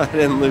 I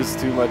didn't lose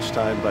too much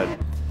time, but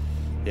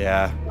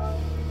yeah,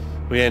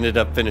 we ended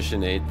up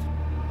finishing 8th.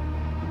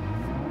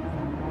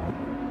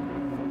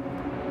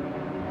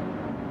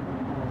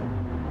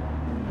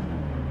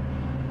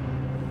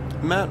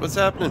 Matt, what's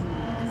happening?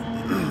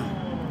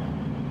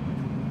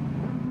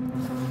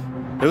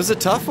 It was a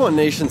tough one,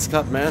 Nations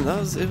Cup, man.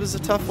 It was a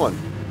tough one.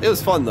 It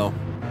was fun though.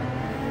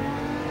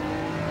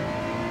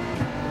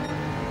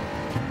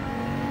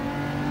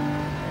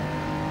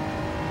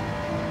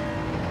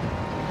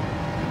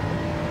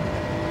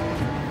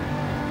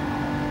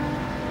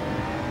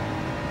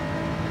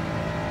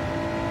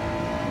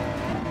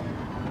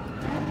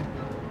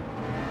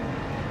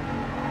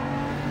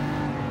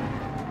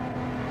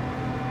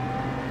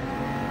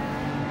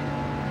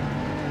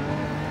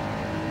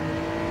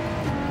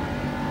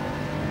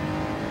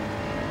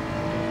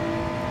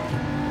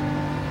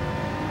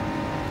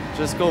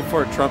 Just go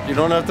for it, Trump. You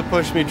don't have to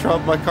push me,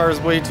 Trump. My car is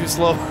way too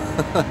slow.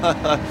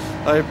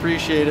 I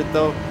appreciate it,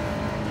 though.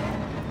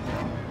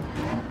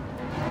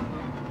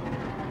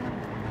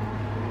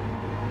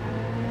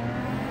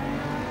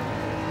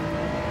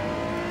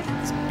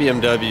 This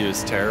BMW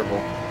is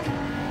terrible.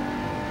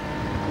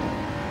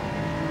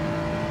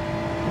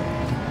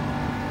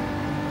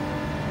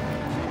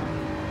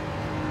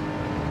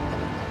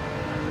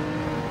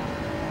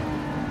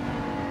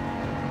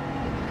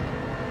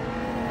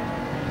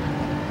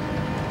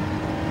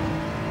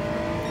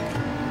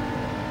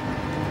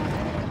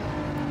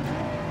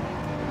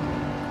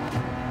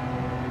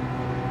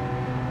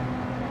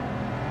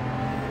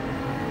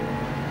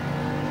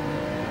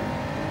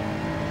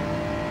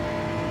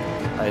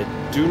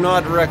 Do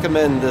not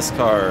recommend this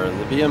car.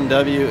 The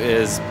BMW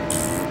is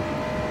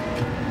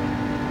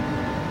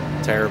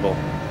terrible.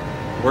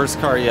 Worst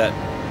car yet.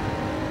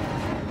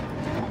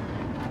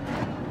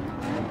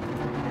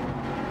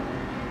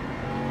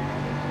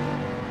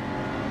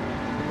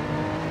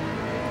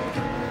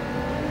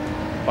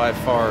 By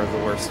far the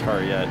worst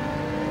car yet.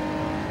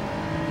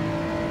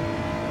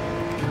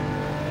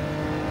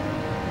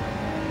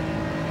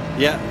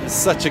 Yeah, it's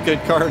such a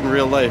good car in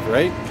real life,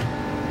 right?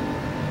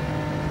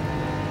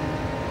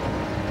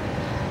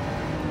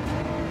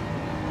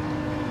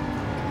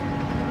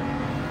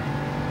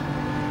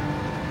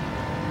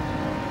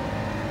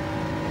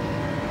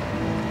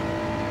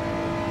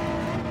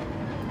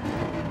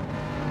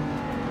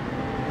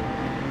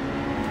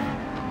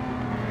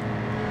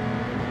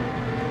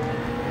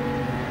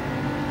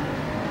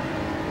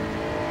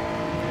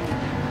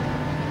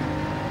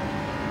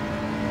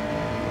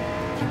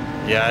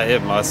 Yeah,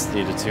 it must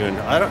need a tune.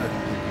 I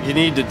don't. You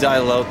need to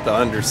dial out the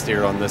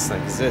understeer on this thing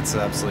because it's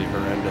absolutely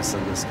horrendous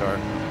in this car.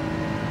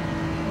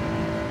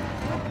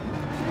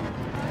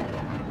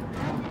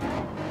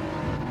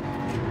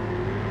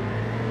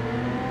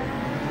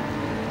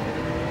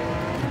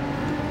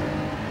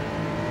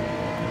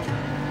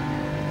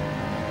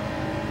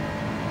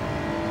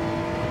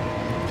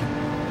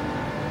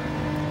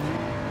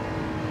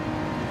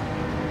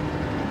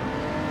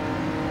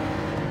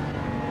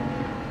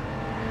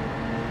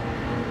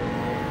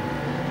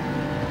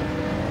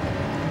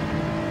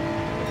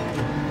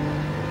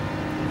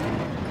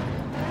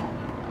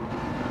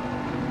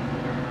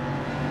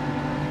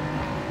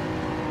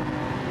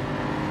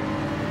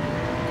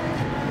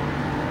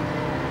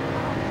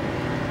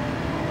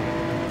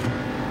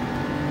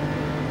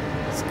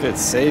 Good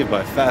save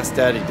by Fast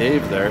Daddy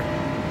Dave there.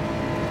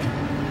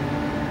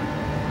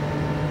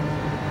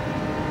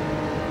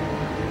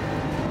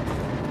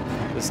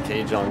 This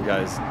cage on,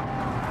 guys.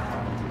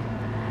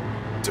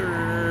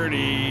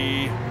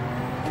 Dirty.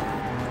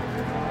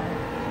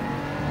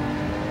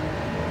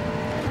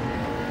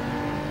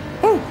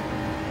 Woo!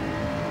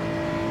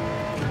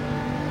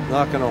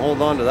 Not gonna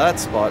hold on to that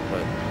spot,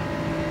 but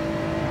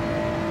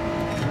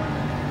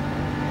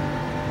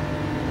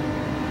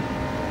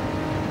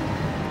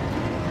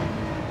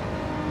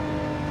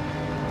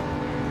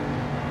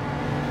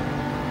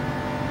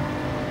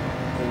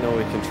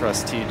we can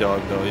trust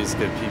T-Dog though, he's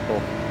good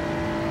people.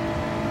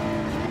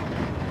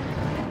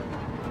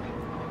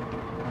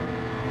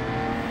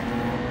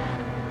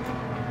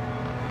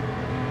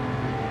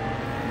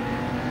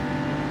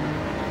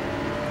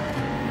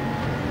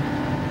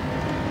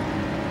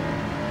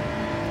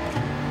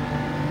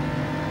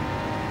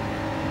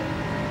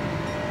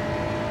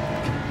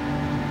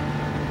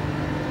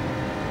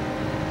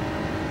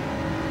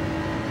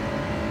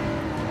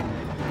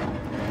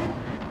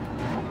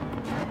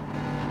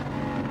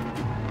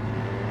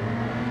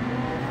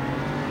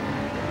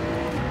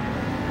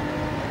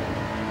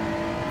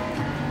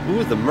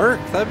 Ooh, the Merc.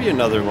 That'd be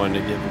another one to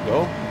give a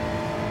go.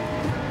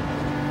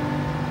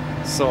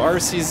 So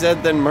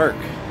RCZ then Merc.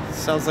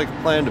 Sounds like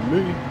a plan to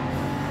me.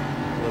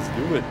 Let's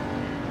do it.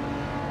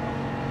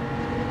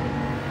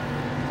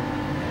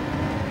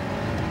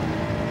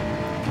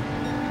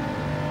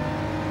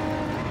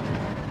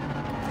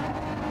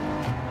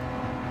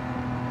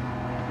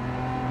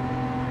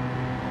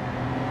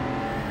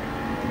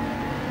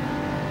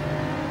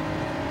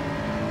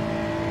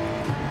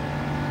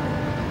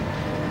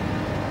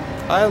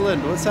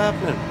 Island, what's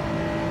happening?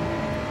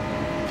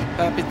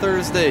 Happy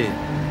Thursday.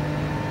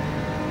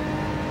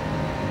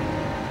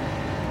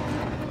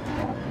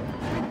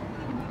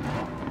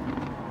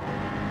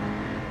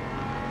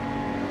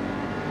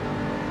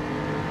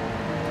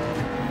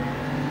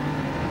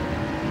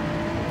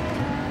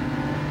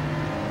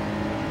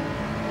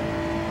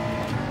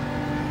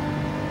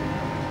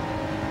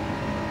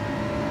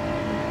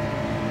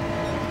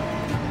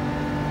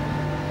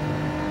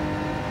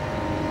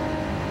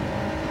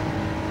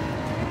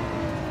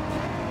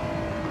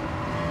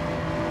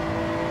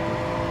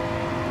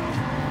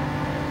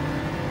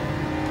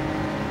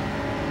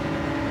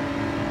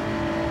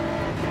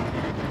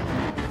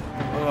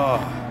 Oh,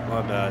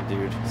 my bad,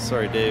 dude.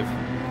 Sorry, Dave.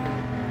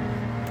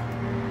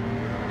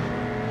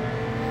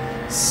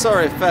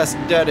 Sorry, Fast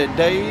Daddy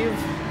Dave.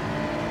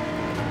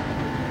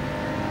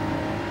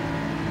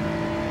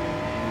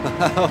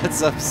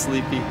 What's up,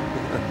 Sleepy?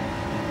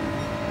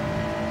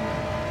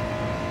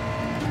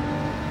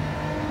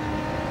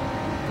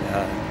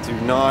 Yeah, do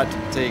not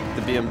take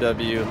the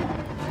BMW.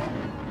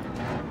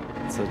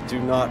 So do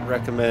not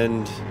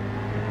recommend.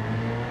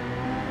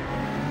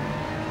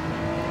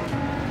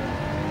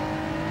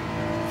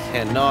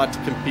 Cannot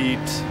compete.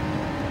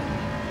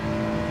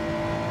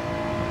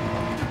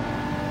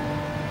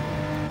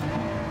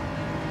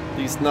 At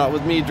least not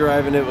with me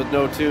driving it with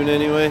no tune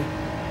anyway.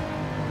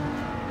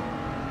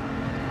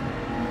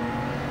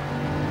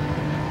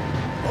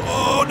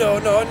 Oh no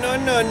no no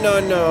no no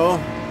no.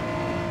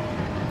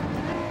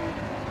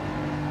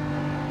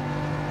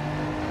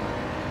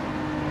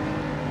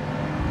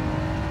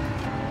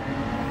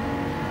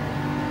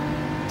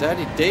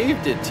 Daddy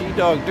Dave did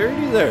T-Dog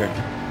dirty there.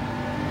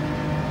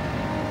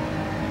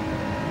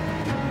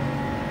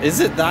 Is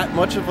it that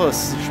much of a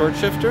short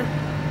shifter?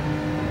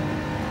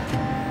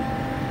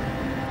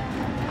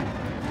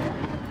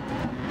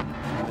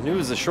 I knew it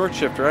was a short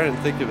shifter. I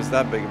didn't think it was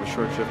that big of a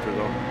short shifter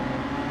though.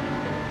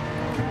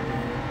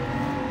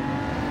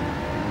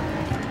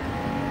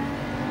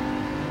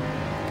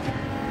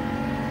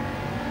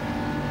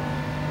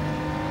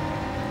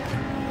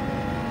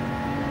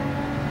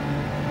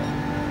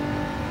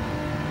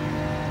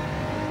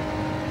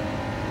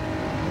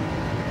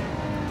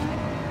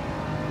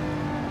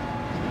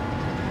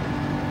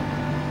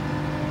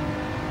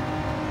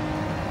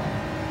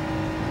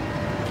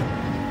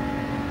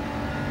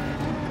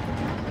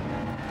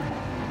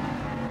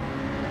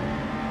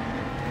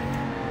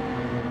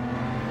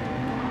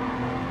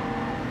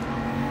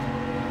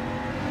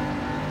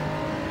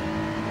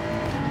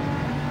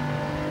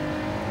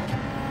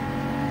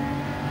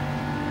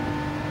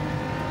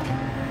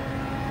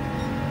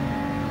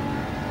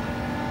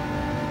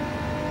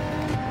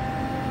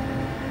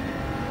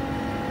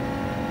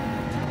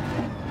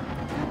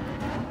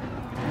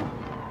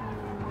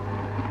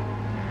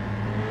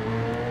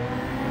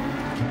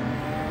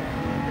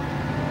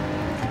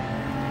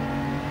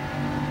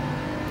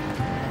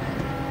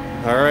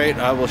 Alright,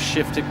 I will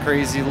shift it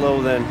crazy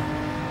low then.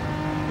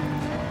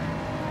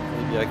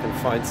 Maybe I can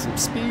find some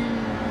speed.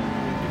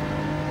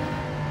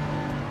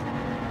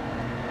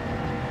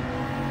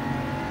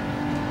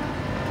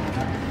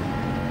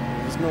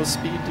 There's no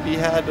speed to be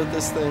had with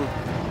this thing.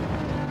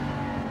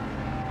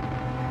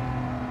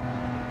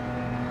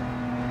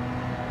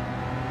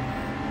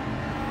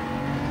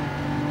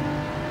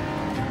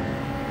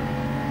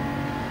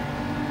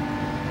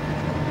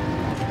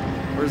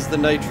 Where's the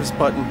nitrous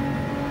button?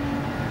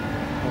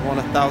 I want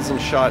 1,000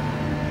 shot.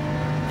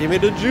 Give me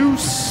the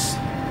juice.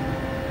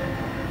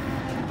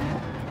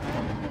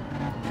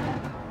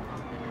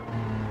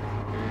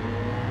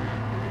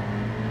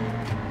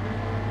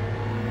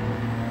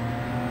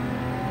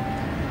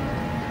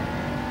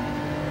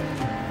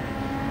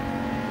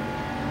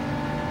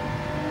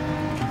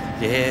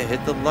 Yeah,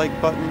 hit the like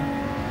button.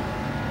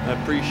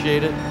 I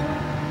appreciate it.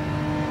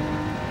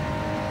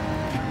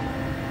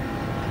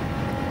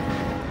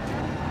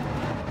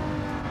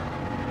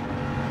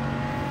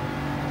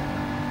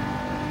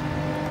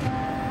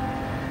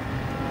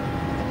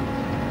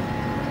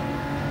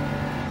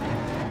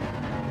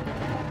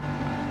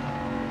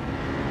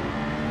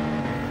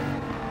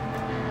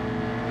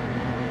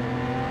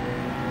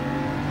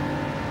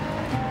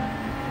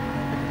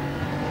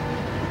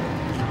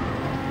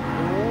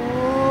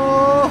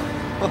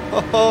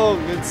 Oh,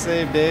 good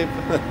save, Dave.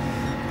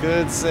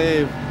 Good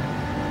save.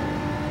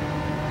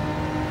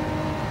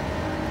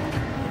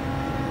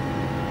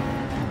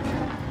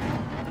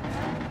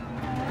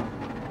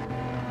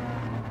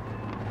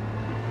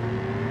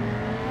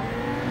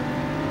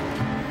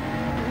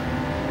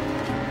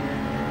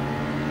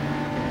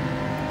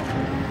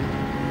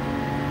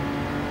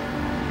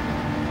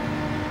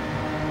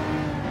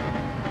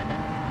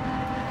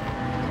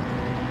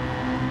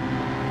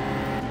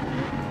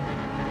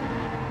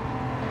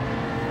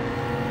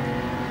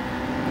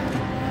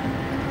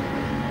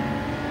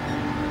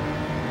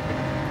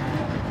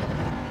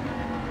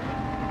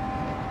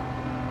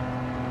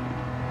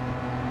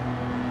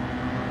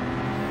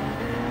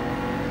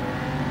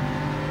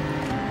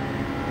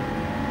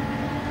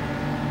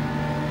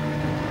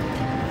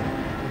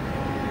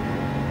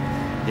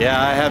 Yeah,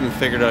 I haven't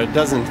figured out. It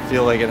doesn't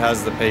feel like it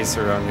has the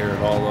pacer around here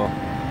at all, though.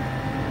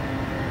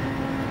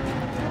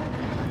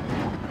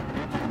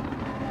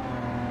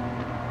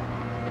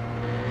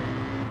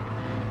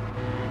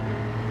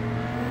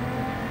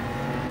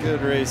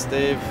 Good race,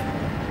 Dave.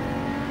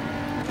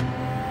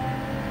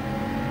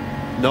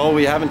 No,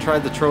 we haven't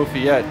tried the trophy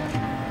yet.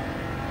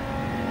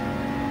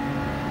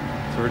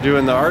 So we're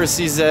doing the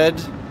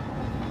RCZ.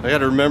 I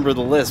gotta remember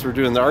the list. We're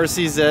doing the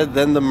RCZ,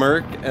 then the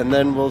Merc, and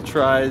then we'll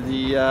try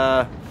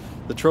the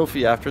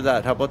trophy after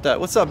that. How about that?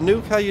 What's up,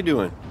 Nuke? How you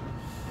doing?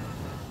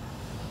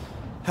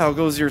 How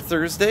goes your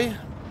Thursday?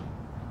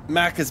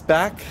 Mac is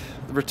back.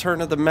 The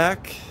return of the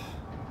Mac.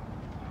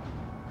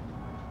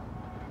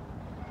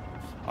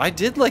 I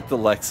did like the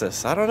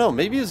Lexus. I don't know.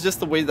 Maybe it was just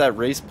the way that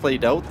race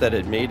played out that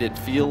it made it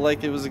feel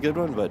like it was a good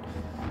one, but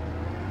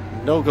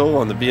no go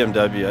on the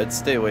BMW. I'd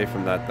stay away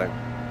from that thing.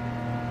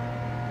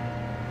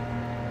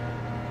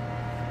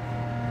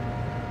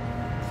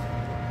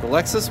 The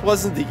Lexus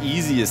wasn't the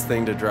easiest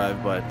thing to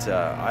drive, but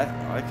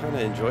I kind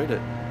of enjoyed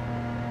it.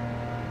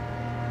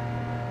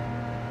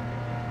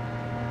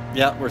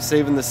 Yeah, we're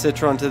saving the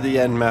Citroen to the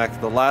end, Mac.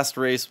 The last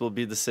race will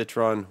be the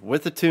Citroen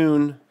with a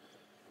tune.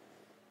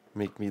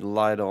 Make me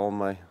lie to all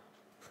my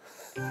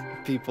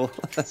people.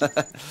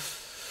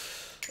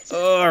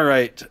 All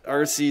right,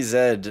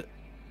 RCZ.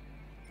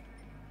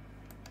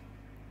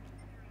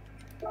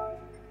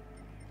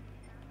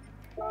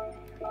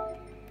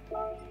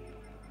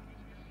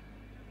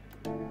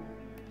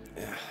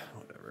 Yeah,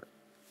 whatever.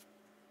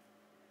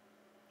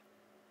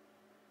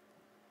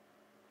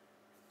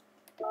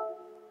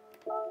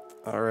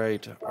 All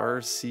right,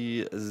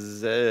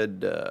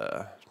 RCZ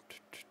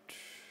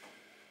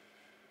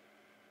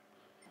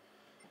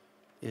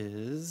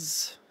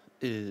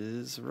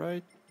is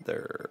right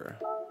there.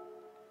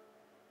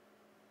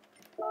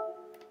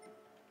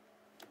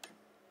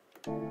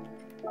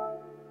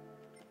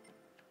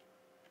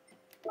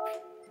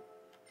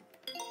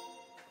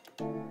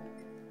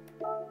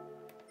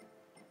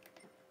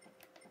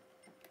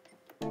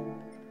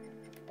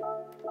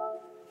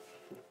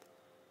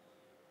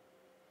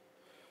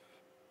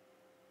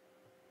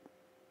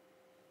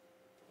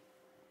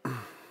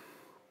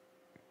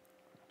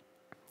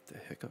 The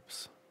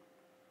hiccups.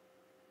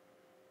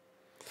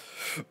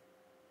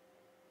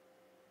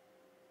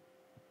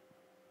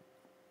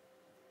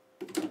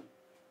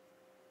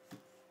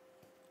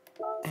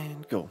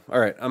 And go. All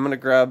right, I'm gonna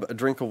grab a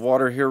drink of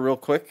water here real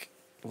quick.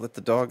 Let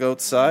the dog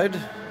outside.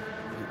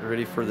 Get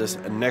ready for this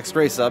next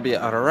race. I'll be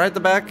out right at the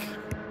back.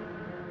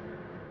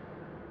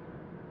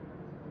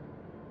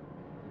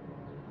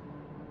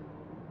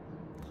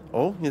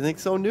 Oh, you think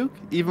so, Nuke?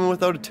 Even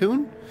without a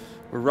tune?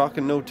 We're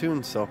rocking no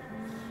tune, so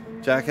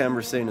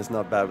Jackhammer's saying it's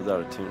not bad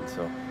without a tune,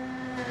 so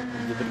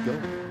we'll give it a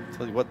go.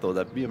 Tell you what though,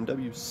 that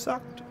BMW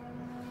sucked.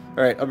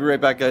 All right, I'll be right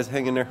back, guys.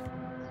 Hang in there.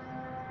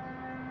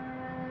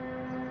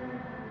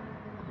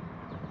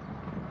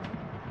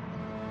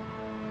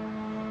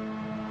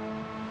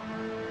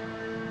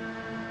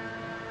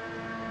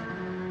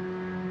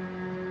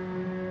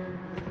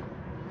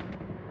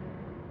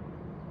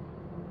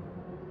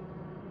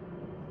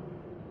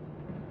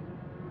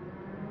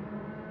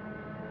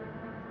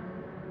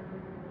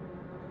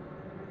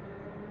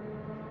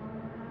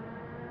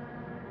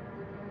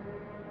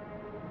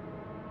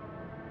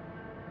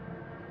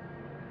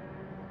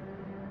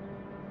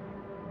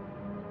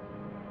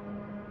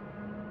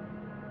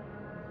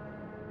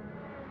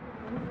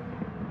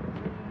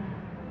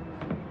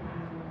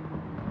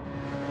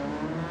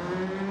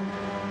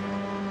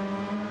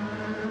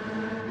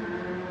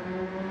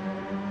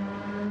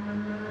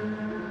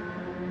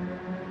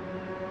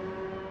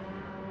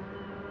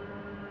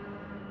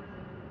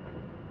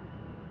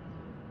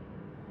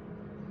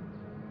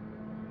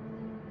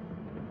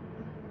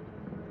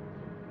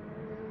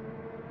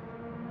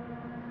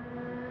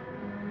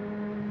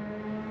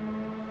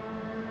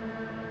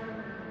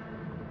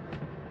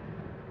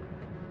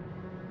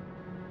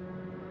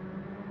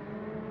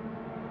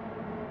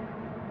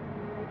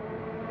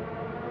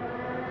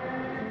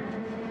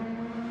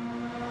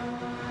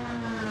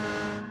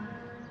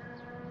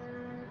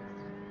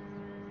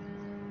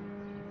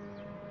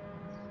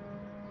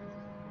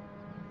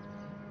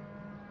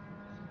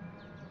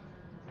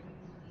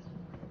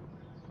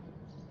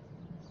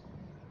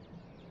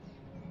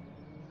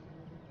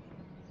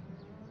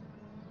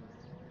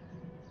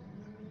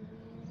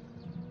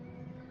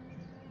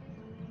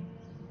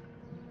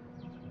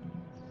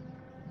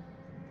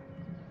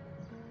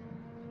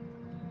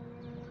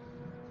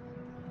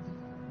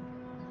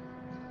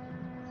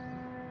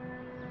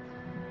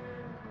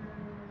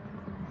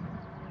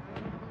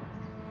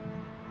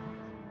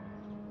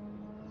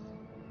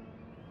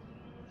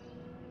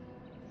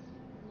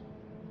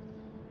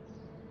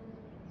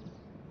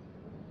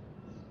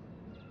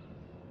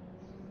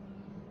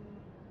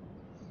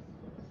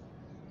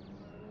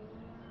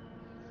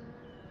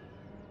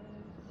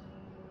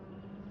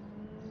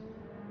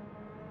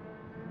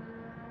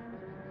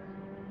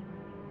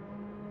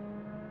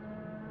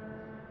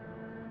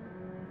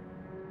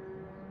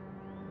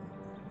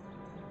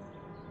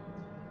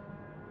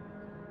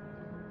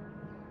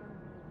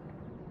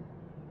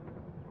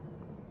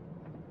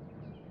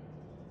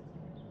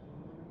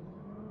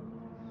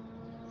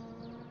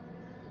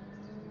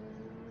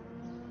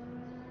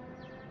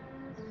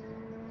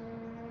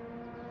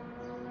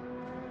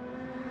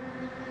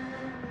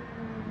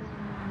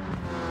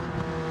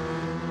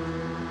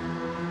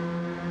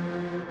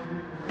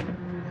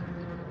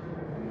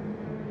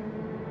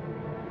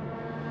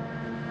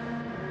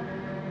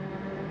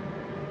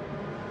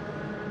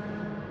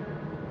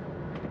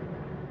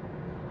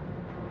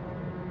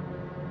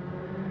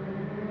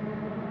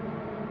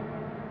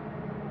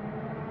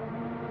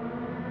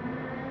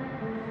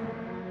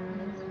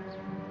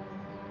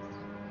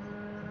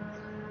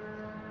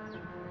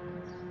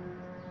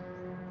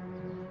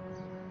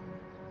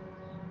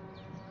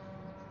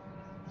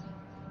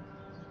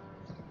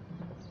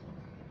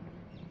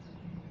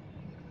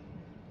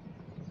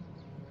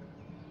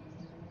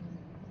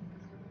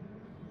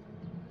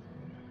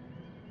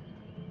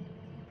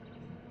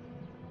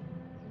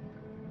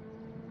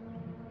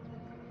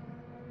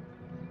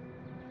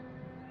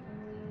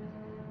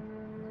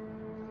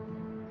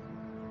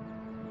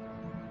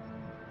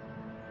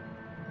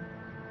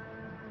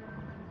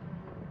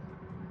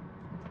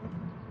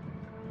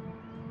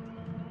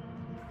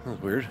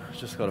 That's weird.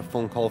 Just got a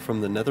phone call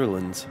from the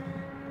Netherlands.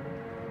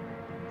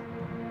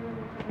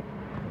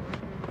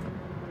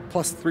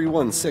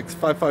 +316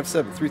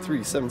 557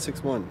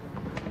 33761.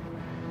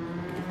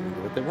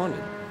 What they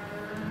wanted.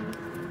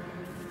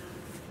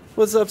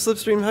 What's up,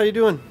 Slipstream? How you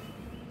doing?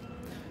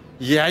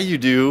 Yeah, you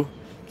do.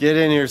 Get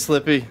in here,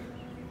 Slippy.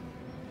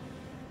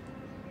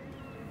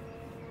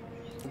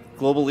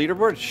 Global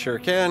leaderboard? Sure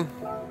can.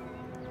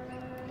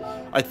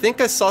 I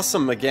think I saw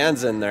some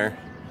Megans in there.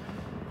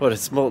 But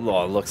it's, oh,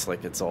 it looks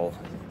like it's all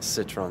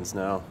Citrons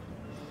now.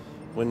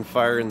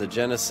 Windfire in the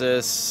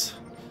Genesis.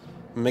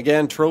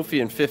 Megane Trophy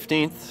in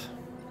 15th.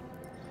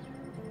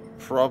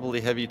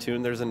 Probably heavy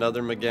tune. There's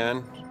another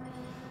Megane.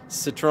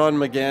 Citroen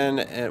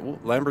Megane and ooh,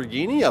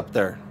 Lamborghini up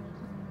there.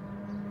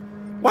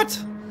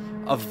 What?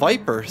 A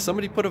Viper?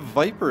 Somebody put a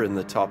Viper in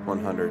the top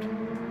 100.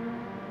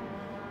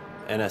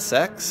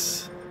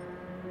 NSX.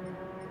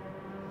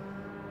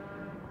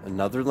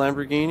 Another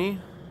Lamborghini.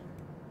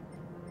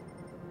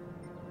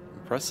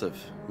 Impressive.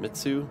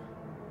 Mitsu.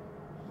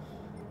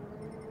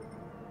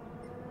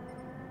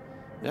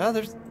 Yeah,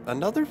 there's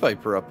another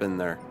Viper up in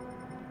there.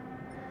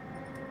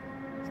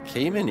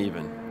 Cayman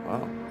even.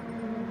 Wow.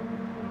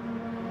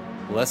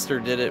 Lester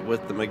did it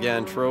with the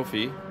Megane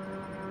Trophy.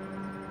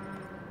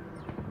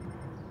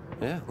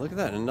 Yeah, look at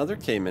that. Another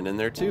Cayman in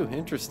there too.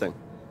 Interesting.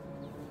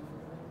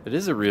 It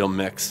is a real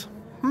mix.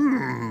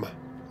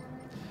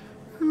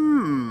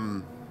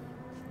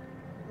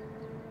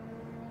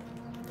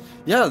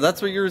 Yeah,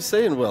 that's what you were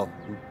saying, Will.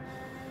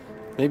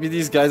 Maybe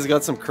these guys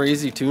got some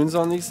crazy tunes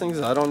on these things.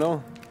 I don't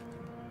know.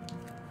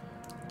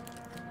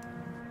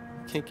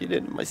 Can't get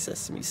into my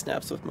sesame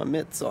snaps with my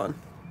mitts on.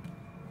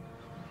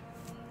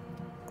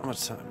 How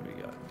much time do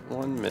we got?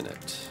 1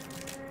 minute.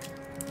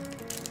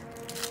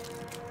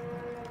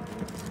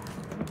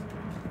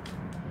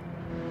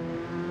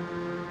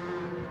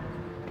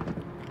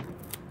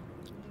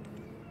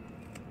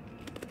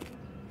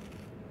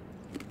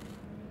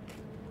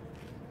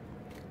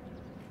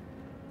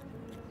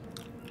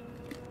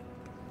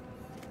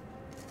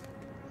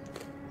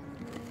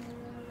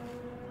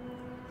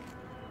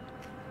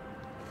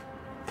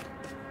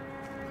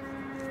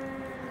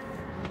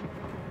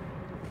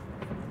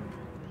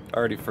 I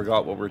already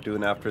forgot what we're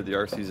doing after the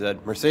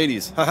RCZ.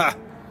 Mercedes, haha.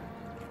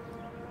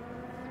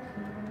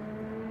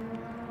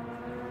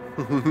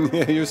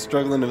 Yeah, you're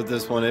struggling with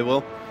this one, eh,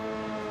 Will?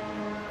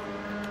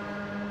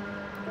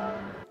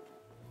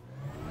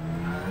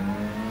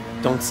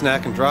 Don't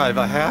snack and drive.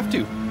 I have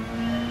to.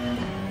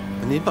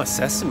 I need my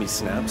sesame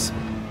snaps.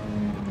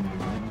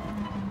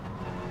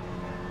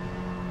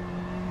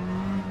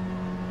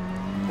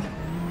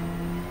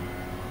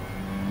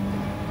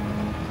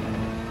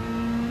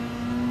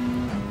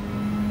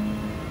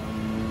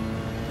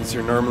 Is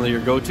your normally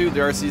your go-to, the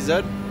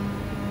RCZ?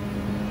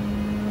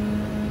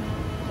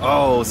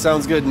 Oh,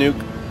 sounds good,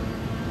 Nuke.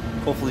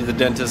 Hopefully the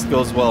dentist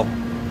goes well.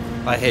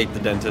 I hate the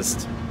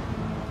dentist.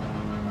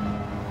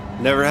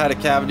 Never had a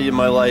cavity in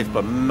my life,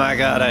 but my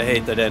god, I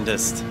hate the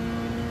dentist.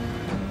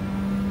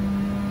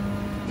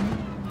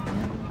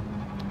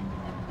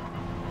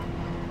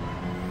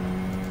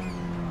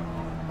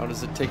 How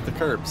does it take the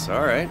curbs?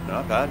 Alright,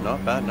 not bad,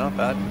 not bad, not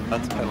bad.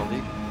 That's a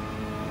penalty.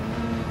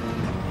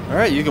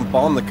 Alright, you can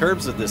bomb the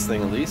curbs with this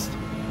thing at least.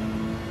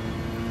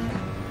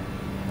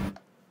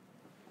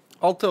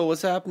 Alto,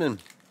 what's happening?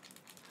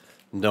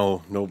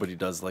 No, nobody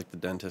does like the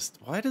dentist.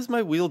 Why does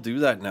my wheel do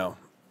that now?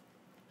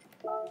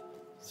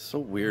 It's so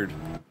weird.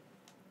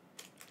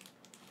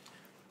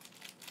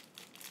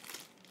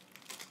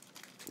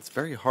 It's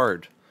very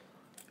hard.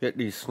 Get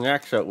these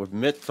snacks out with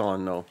mitts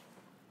on though.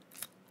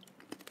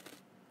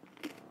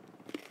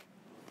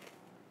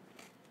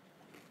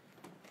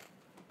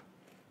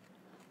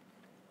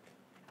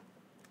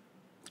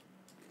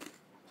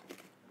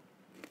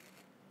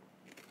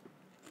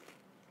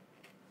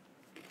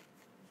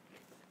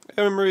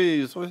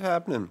 Memories, what's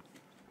happening?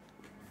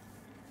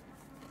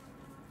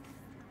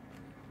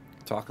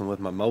 Talking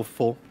with my mouth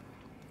full.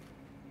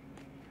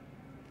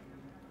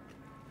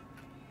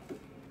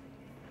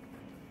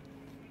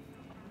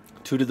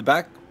 Two to the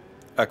back.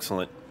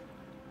 Excellent.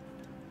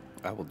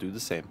 I will do the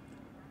same.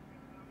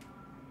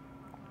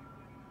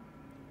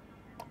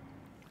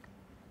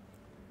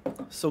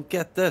 So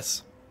get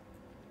this.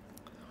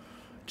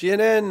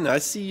 GNN, I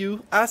see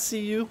you. I see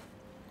you.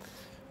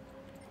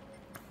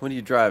 What are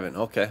you driving?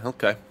 Okay,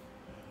 okay.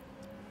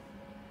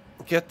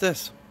 Get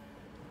this.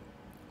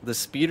 The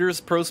Speeders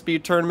Pro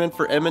Speed Tournament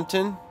for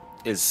Edmonton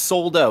is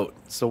sold out.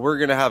 So we're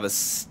going to have a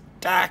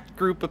stacked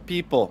group of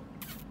people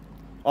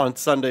on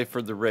Sunday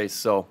for the race.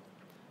 So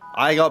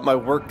I got my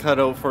work cut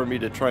out for me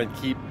to try and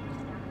keep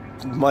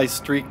my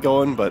streak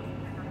going. But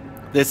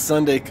this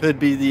Sunday could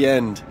be the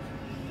end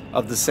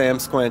of the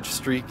SamSquanch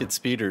streak at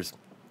Speeders.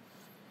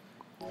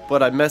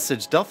 But I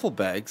messaged Duffel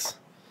Bags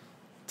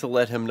to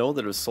let him know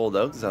that it was sold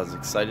out because I was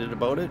excited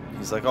about it.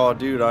 He's like, oh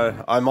dude,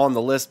 I'm on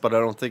the list, but I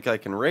don't think I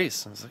can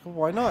race. I was like, well,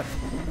 why not?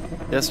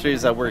 Yesterday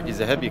he's at work. He's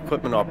a heavy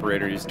equipment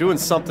operator. He's doing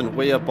something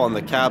way up on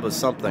the cab of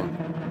something.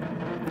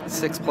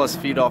 6+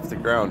 feet off the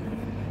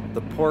ground.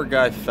 The poor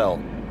guy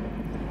fell.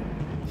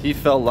 He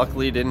fell.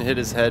 Luckily, he didn't hit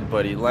his head,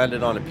 but he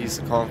landed on a piece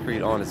of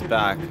concrete on his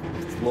back,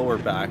 his lower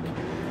back.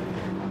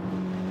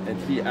 And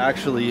he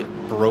actually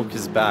broke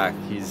his back.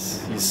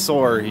 He's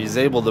sore. He's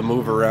able to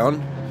move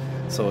around,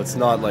 so it's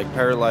not like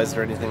paralyzed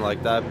or anything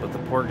like that. But the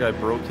poor guy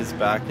broke his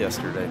back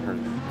yesterday or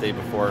the day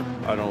before.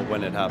 I don't know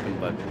when it happened,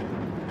 but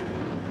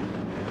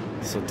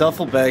so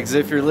duffel bags,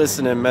 if you're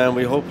listening, man,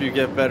 we hope you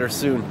get better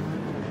soon.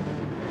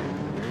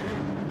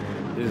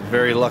 He was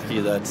very lucky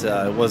that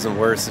it wasn't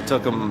worse. It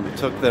took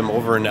them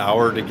over an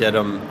hour to get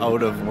him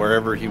out of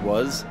wherever he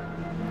was,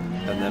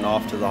 and then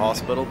off to the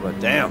hospital. But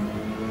damn.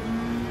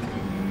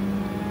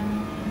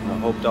 I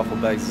hope duffel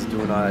bags is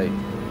doing alright.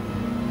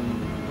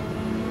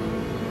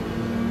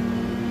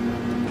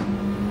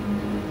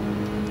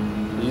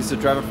 You used to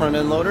drive a front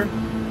end loader?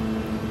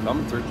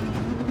 Coming through.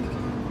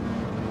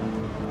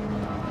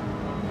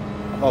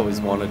 I've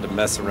always wanted to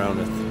mess around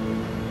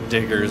with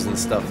diggers and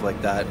stuff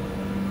like that.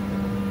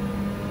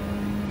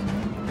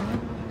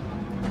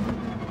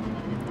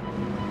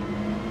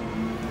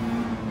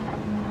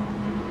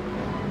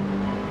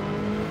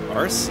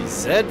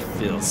 RCZ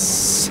feels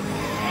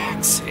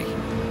sexy.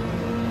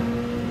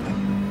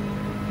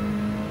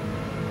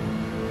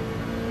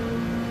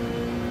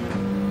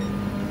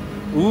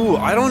 Ooh,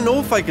 I don't know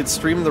if I could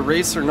stream the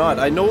race or not.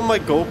 I know my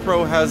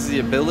GoPro has the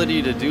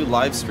ability to do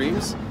live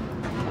streams,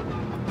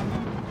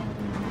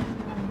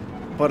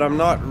 but I'm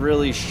not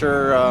really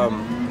sure.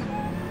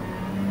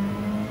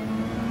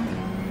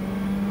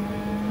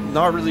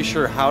 Not really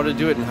sure how to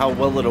do it and how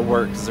well it'll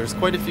work, because there's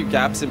quite a few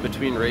gaps in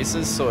between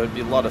races, so it'd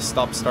be a lot of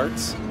stop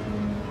starts.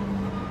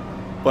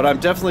 But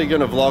I'm definitely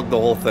gonna vlog the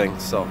whole thing,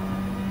 so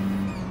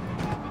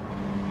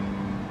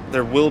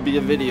there will be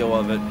a video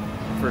of it.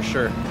 For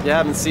sure. If you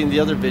haven't seen the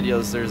other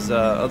videos, there's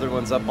other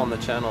ones up on the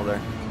channel there.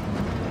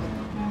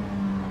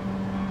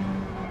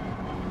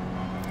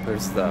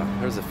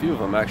 There's a few of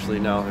them actually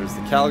now. There's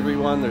the Calgary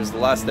one, there's the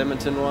last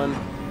Edmonton one.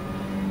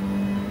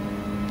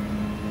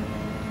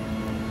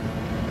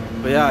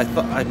 But yeah, I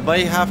thought I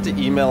might have to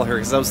email her,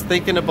 because I was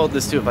thinking about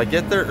this too. If I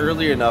get there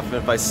early enough and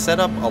if I set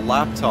up a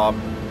laptop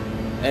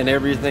and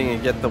everything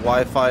and get the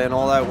Wi-Fi and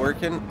all that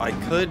working, I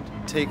could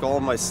take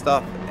all my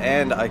stuff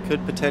and I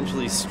could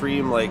potentially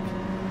stream like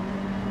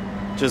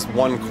just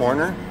one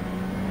corner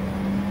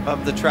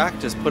of the track,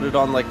 just put it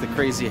on like the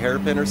crazy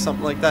hairpin or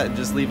something like that, and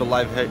just leave a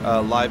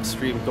live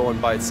stream going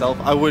by itself.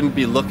 I wouldn't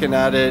be looking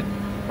at it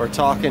or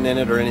talking in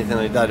it or anything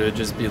like that. It would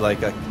just be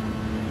like a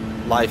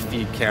live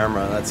feed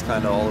camera. That's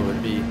kind of all it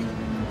would be.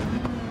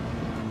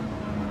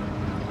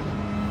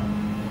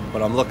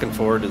 But I'm looking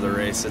forward to the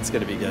race. It's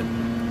gonna be good.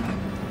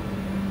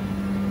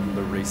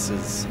 The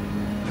races.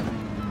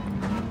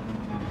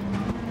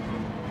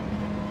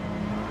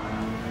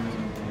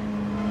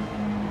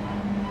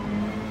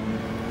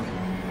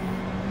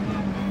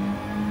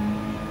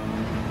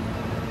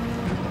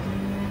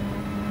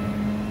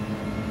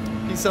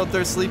 Peace out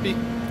there, Sleepy.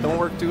 Don't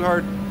work too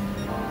hard.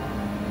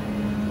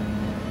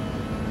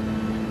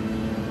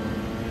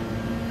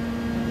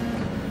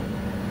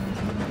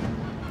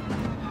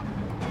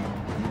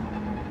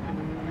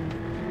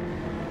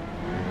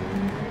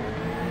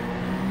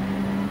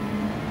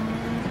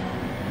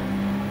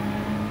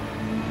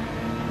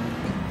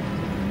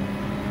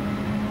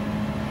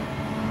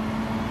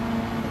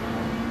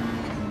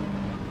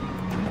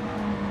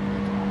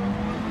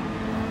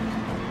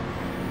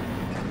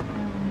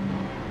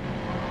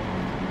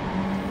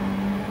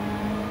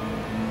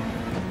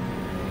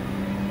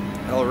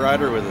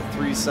 Rider with a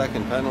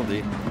 3-second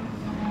penalty.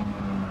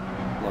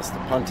 Must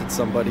have punted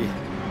somebody.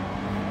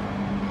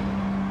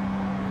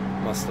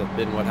 Must have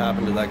been what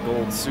happened to that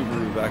gold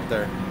Subaru back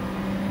there.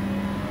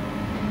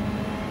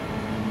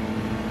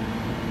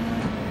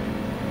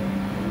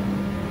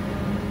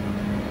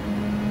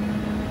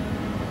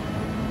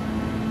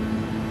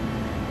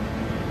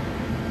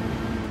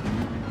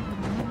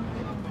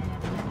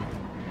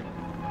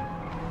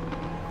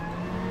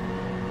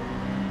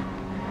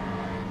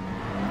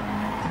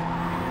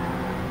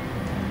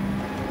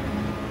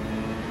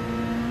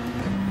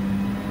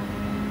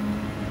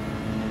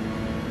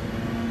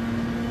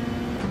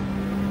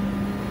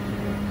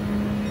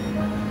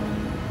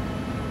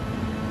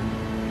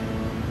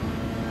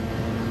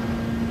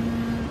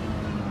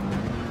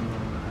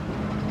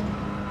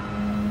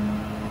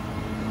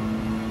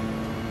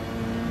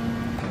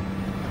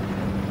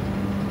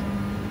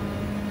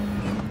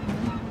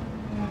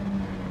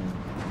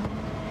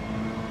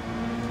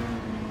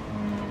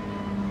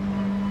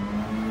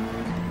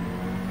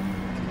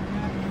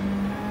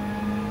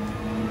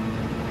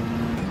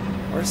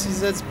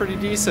 RCZ's pretty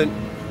decent.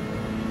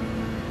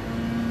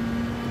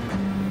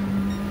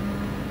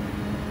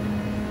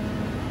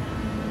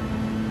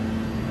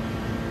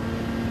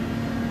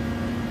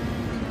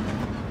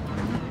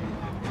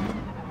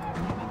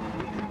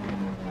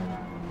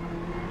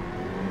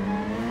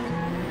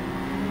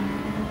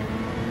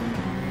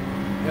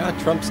 Yeah,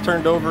 Trump's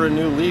turned over a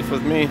new leaf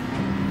with me.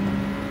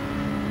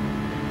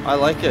 I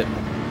like it.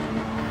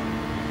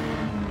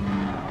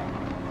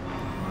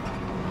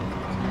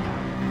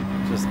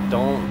 Just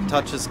don't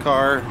touch his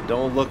car.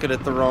 Don't look at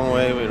it the wrong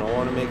way. We don't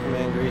want to make him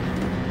angry.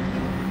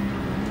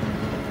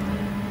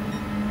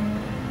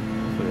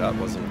 Hopefully that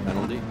wasn't a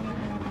penalty.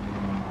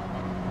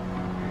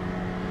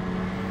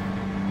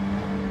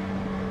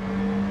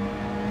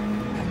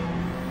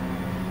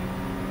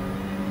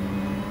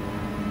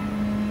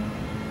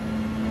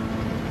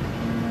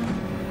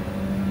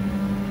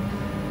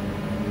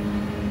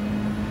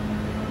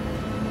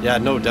 Yeah,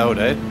 no doubt,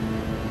 eh?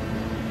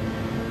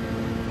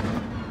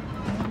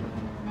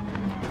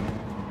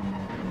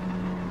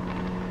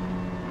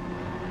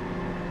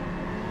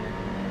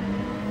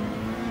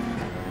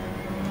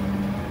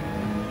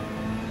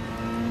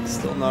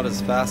 Still not as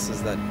fast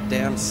as that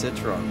damn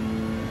Citron. I'm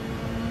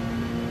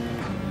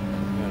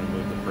gonna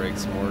move the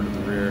brakes more to the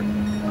rear.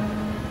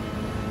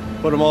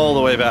 Put them all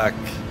the way back.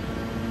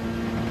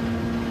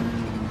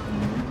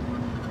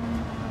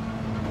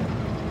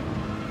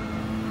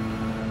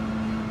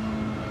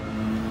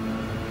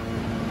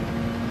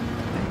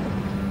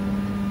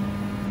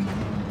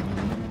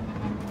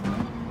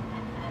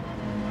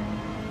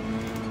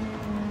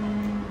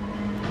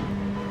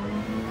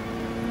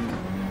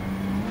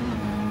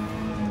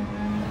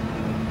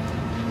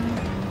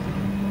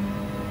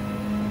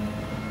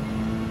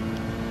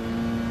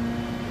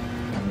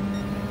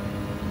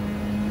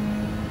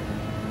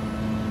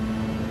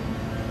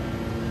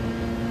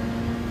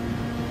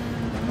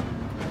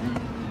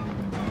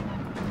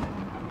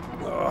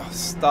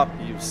 Stop,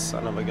 you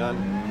son of a gun.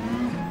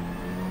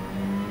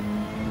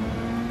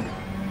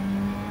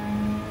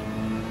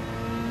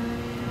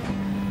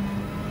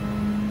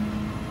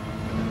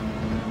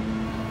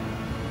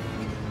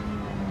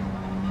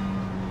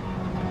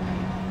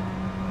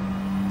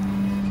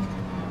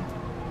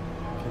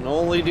 Can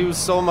only do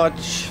so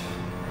much.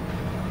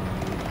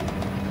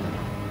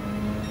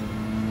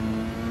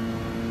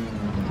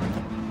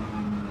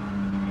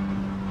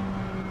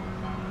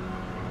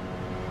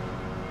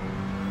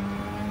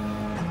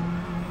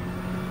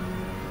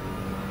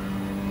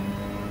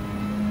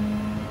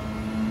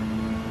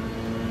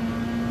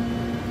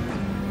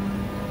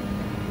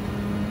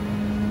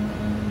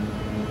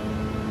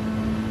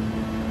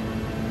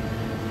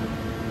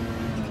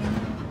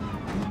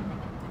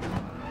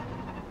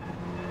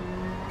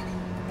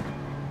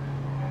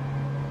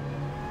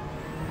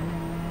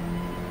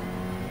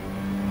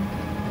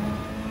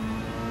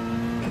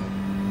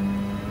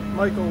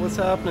 Michael, what's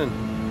happening?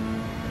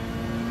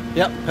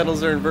 Yep,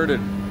 pedals are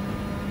inverted.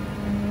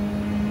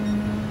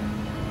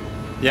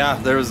 Yeah,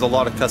 there was a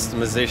lot of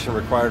customization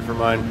required for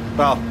mine.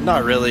 Well,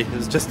 not really. It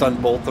was just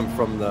unbolt them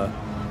from the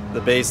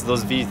base.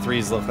 Those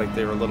V3s look like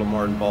they were a little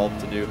more involved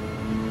to do.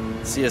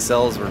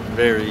 CSLs were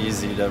very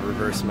easy to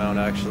reverse mount,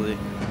 actually.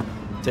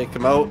 Take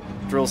them out,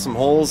 drill some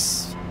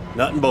holes,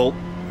 nut and bolt,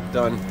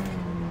 done.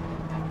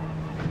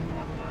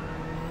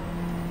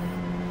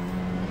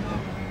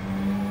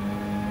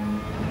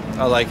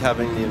 I like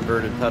having the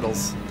inverted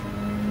pedals.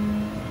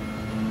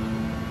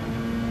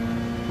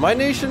 My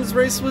nation's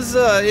race was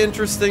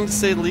interesting to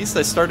say the least.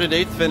 I started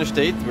 8th, finished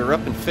 8th. We were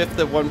up in 5th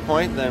at one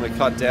point, then we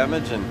caught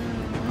damage and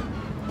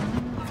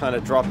kind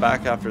of dropped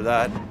back after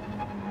that.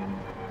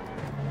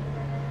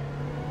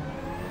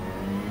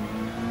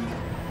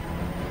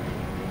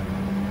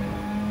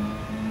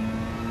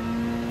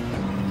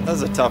 That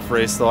was a tough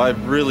race though. I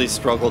really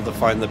struggled to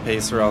find the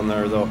pace around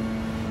there though.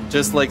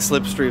 Just like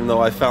Slipstream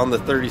though, I found the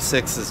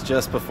 36s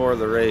just before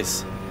the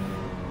race.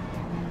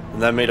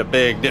 And that made a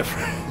big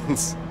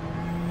difference.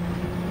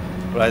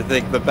 But I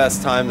think the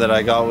best time that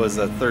I got was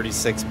a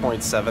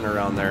 36.7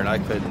 around there, and I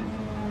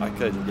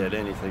couldn't get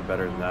anything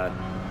better than that.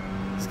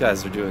 These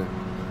guys are doing,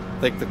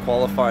 I think the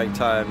qualifying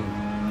time,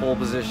 pole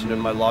position in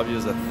my lobby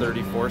was a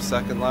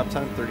 34-second lap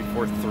time,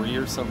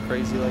 34.3 or something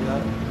crazy like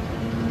that.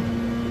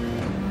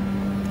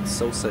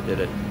 Sosa did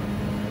it.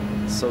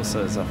 Sosa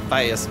is a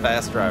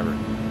fast driver.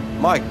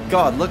 My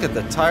God, look at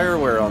the tire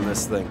wear on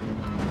this thing.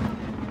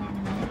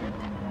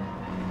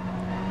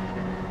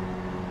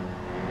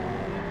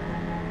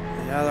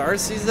 Yeah, the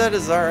RCZ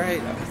is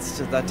alright. It's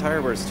just that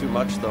tire wear is too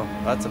much though.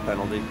 That's a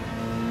penalty.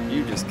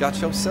 You just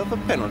got yourself a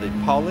penalty,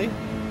 Paulie.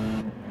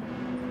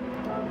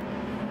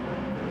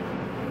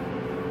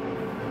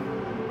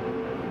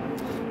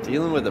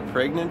 Dealing with a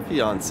pregnant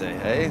fiance,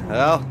 hey?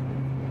 Well,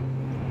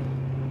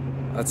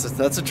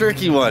 that's a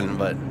tricky one,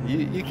 but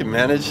you can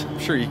manage. I'm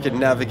sure you can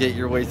navigate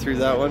your way through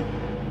that one.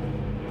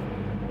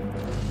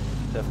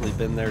 Definitely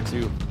been there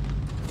too.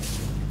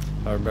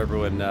 I remember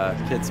when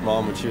Kit's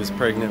mom, when she was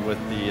pregnant with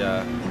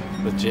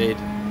Jade,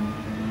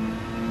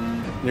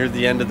 near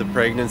the end of the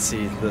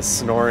pregnancy, the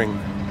snoring,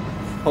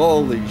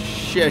 holy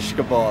shish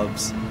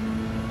kebabs.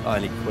 Oh,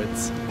 and he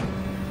quits.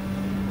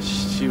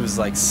 She was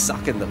like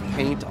sucking the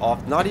paint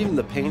off, not even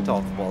the paint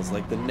off the walls,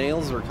 like the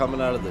nails were coming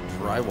out of the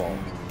drywall.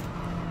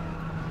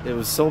 It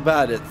was so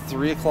bad. At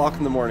 3 o'clock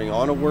in the morning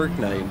on a work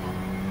night,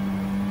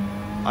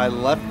 I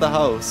left the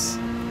house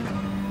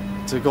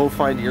to go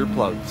find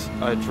earplugs.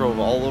 I drove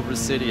all over the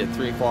city at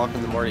 3 o'clock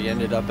in the morning,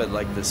 ended up at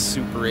like the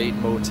Super 8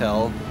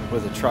 motel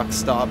with a truck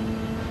stop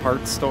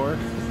parts store.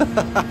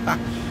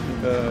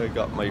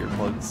 Got my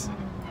earplugs.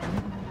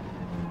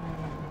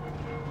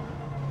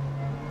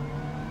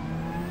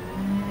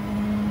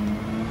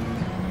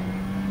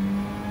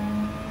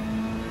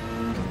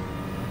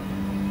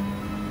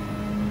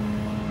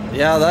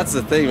 Yeah, that's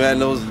the thing, man.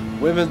 Those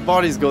women's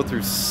bodies go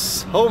through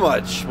so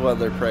much when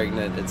they're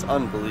pregnant. It's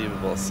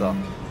unbelievable. So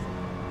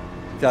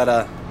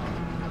gotta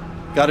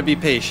be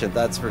patient,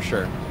 that's for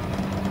sure.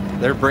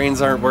 Their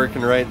brains aren't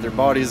working right. Their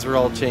bodies are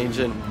all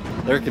changing.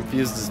 They're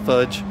confused as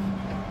fudge.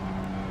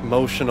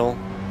 Emotional.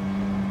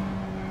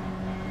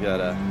 You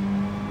gotta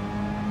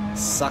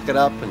suck it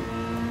up and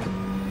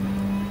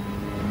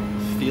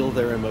feel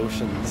their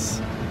emotions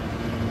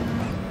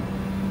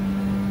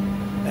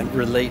and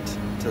relate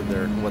to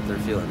what they're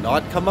feeling.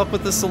 Not come up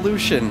with a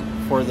solution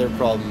for their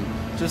problem.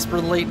 Just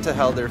relate to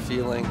how they're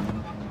feeling,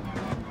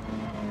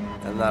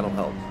 and that'll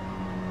help.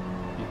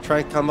 You try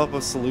and come up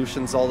with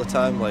solutions all the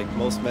time like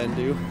most men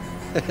do.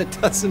 It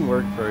doesn't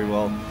work very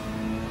well.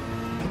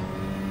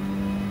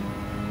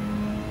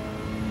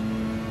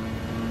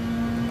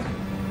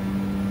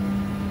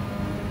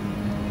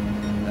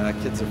 Nah,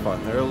 kids are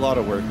fun. They're a lot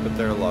of work, but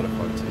they're a lot of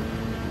fun too.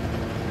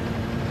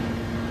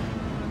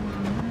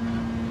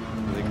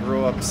 They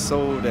grow up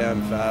so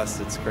damn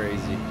fast, it's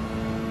crazy.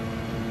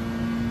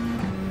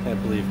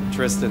 Can't believe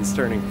Tristan's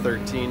turning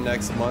 13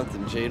 next month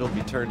and Jade will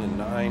be turning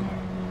 9.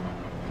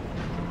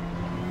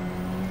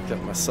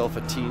 Got myself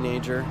a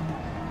teenager.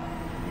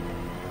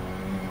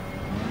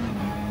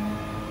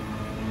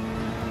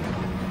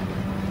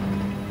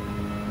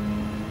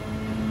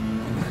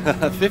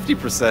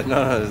 $50%,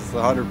 no, it's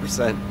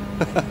 100%.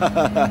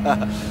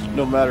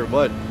 No matter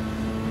what.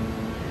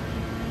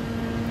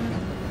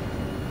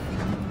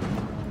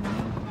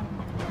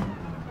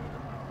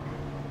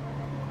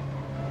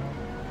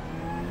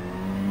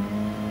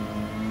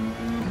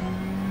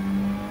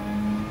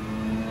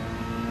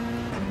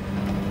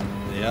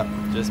 Yeah,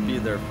 just be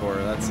there for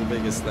her. That's the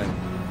biggest thing.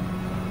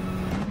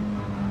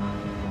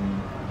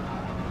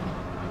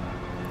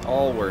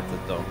 All worth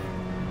it though.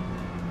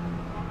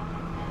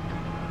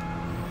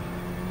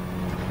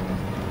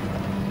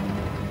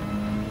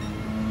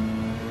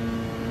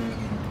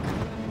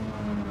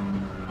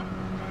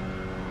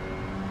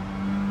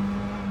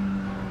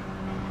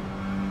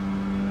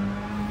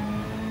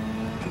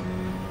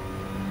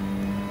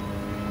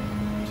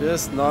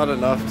 Just not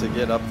enough to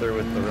get up there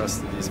with the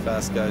rest of these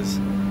fast guys.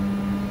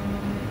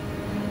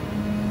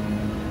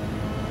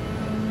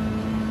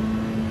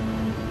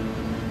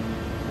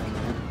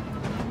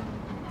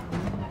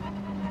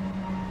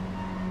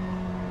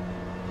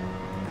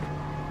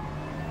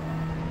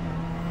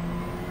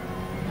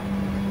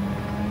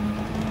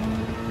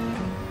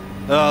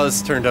 Oh,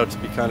 this turned out to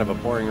be kind of a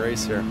boring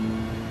race here.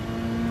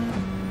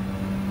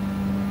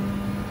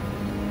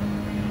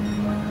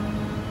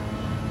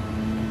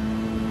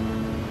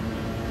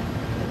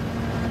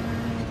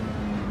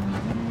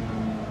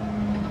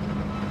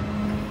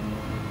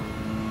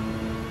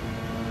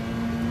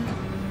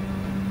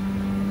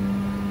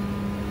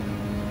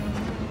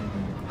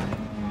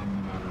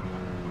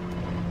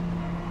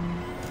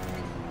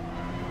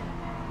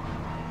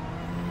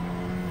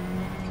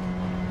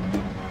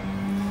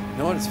 You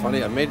know what, it's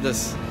funny, I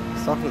was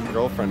talking with a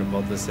girlfriend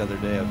about this the other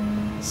day.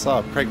 I saw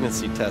a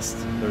pregnancy test.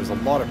 There was a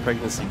lot of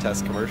pregnancy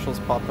test commercials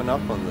popping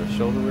up on the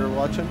show that we were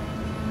watching.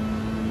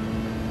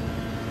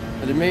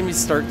 And it made me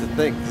start to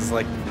think, because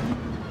like,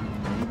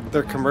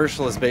 their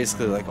commercial is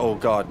basically like, oh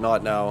God,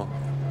 not now,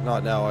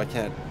 I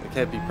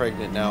can't be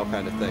pregnant now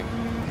kind of thing.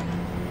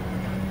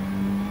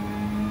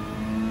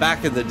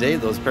 Back in the day,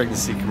 those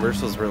pregnancy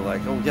commercials were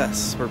like, oh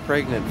yes, we're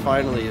pregnant,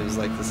 finally. It was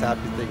like this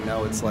happy thing.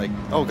 Now it's like,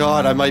 oh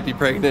God, I might be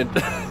pregnant.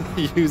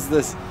 Use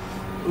this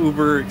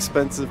uber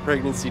expensive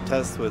pregnancy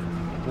test with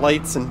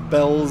lights and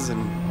bells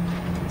and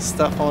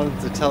stuff on it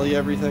to tell you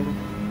everything.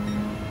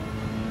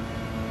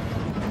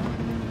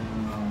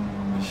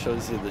 It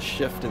shows you the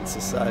shift in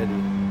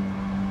society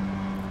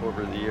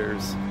over the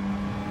years.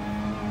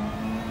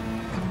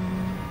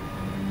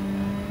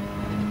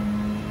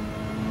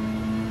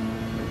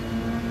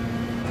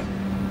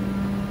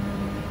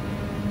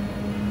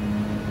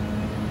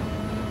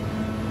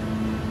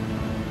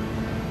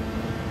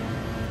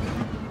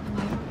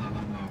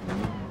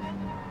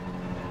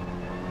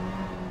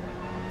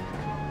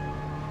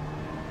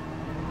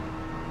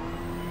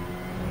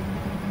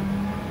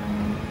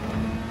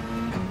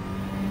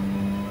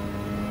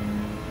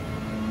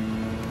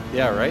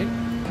 Yeah, right?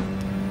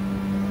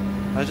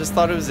 I just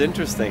thought it was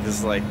interesting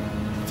because like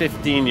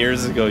 15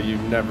 years ago you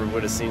never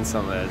would have seen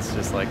something that's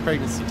just like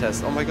pregnancy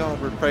test. Oh my God,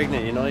 we're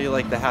pregnant. You know, you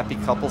like the happy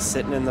couple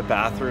sitting in the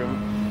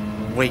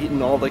bathroom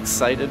waiting all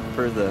excited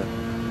for the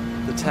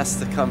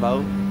test to come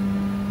out.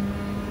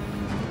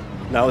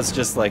 Now it's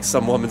just like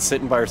some woman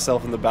sitting by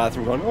herself in the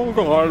bathroom going, oh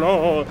God,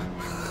 oh.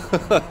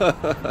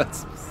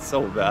 That's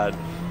so bad.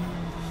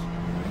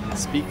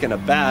 Speaking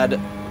of bad,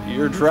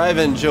 you're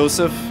driving,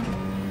 Joseph.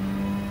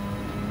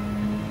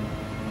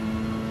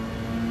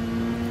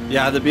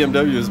 Yeah, the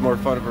BMW is more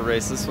fun of a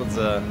race. This one's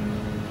a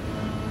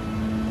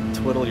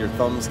twiddle your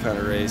thumbs kind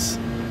of race.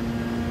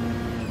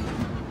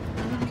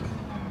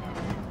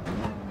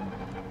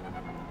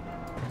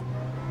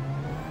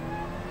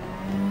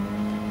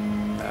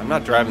 I'm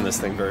not driving this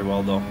thing very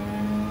well though.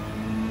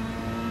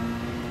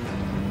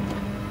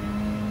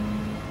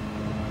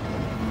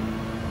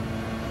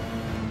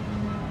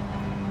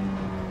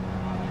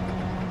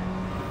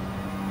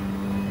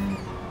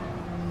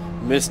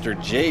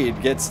 Mr.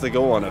 Jade gets to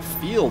go on a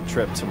field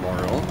trip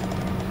tomorrow.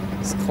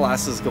 His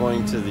class is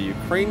going to the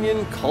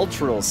Ukrainian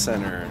Cultural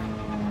Center.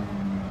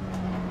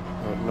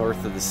 Out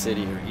north of the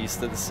city, or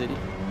east of the city.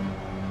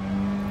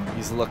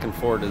 He's looking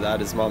forward to that.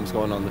 His mom's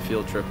going on the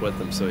field trip with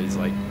him, so he's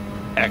like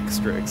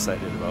extra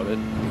excited about it.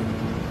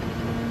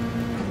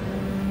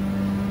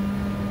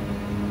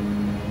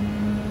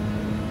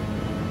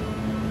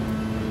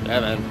 Yeah,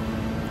 man.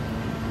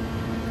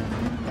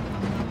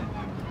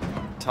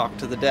 Talk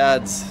to the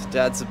dads.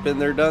 Dads have been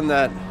there, done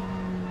that.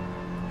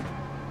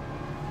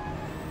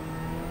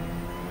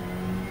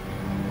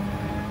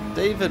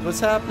 David, what's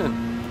happening?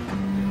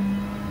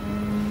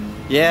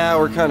 Yeah,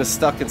 we're kind of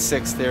stuck in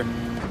 6th here.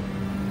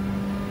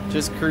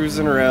 Just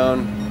cruising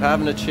around,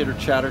 having a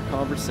chitter-chatter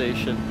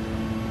conversation.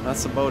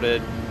 That's about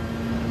it.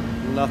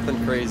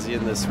 Nothing crazy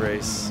in this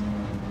race.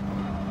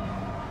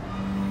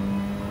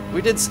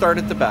 We did start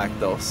at the back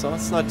though, so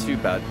it's not too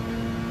bad.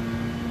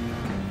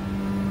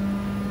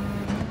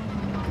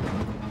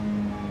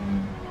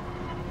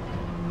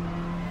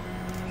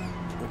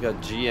 We got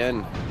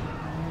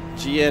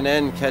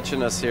GNN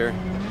catching us here.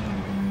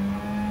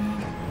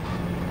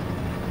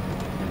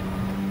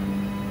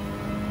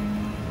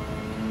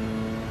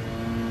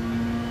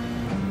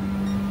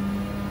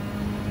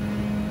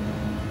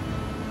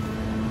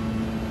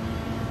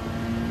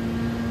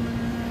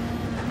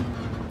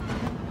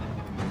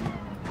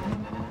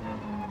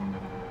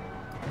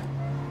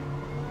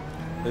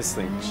 This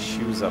thing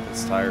chews up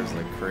its tires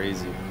like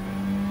crazy.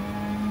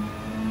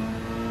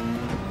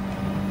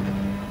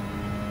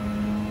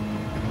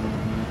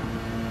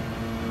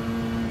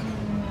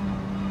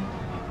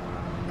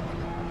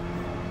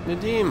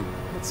 Nadim,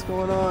 what's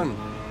going on?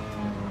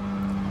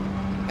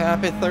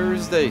 Happy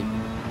Thursday.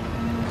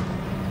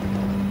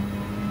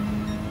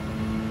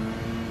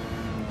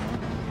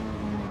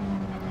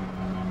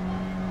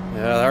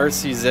 Yeah, the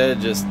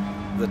RCZ just,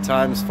 the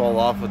times fall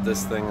off with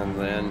this thing in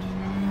the end.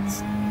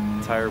 It's,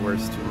 tire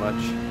wears too much.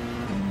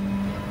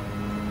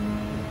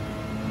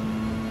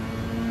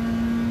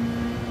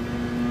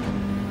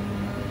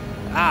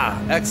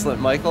 Ah, excellent,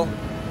 Michael.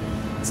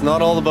 It's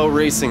not all about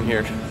racing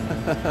here.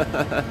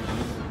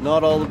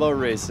 Not all about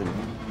racing.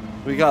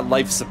 We got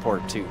life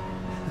support too.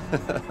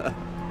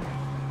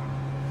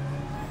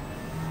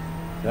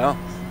 Yeah,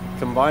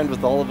 combined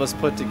with all of us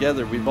put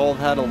together, we've all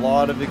had a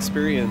lot of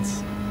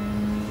experience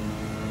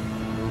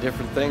in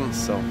different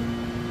things, so.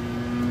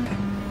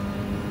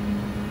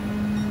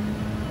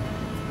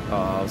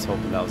 Oh, I was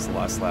hoping that was the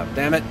last lap.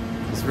 Damn it!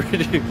 I was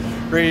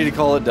ready to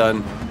call it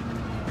done.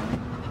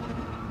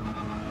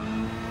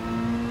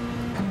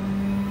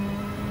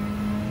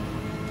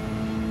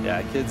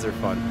 Yeah, kids are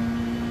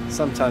fun.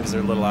 Sometimes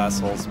they're little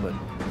assholes, but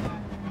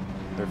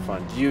they're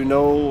fun. Do you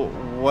know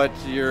what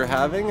you're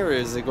having, or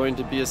is it going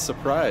to be a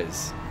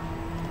surprise?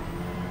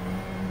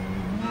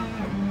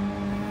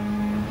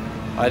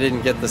 I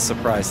didn't get the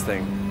surprise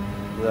thing.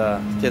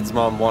 The kid's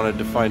mom wanted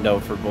to find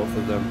out for both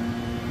of them.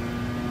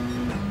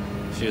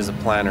 She was a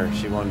planner.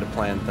 She wanted to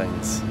plan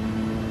things.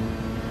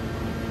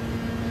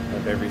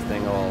 Have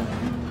everything all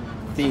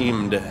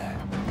themed.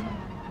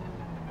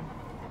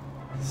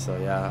 So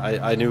yeah,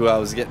 I knew I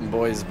was getting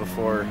boys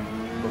before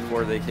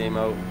they came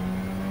out.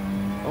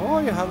 Oh,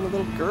 you're having a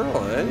little girl,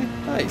 eh?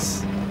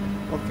 Nice.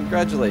 Well,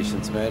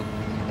 congratulations, man.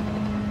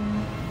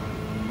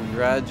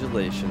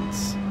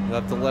 Congratulations. You'll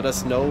have to let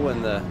us know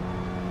when the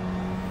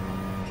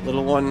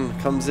little one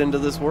comes into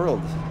this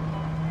world.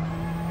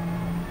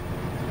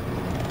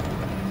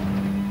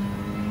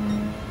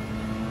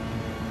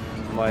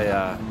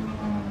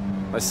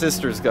 My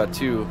sister's got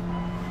two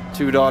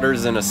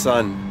daughters and a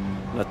son.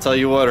 And I'll tell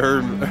you what,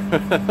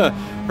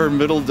 her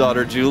middle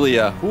daughter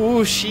Julia,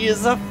 ooh, she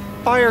is a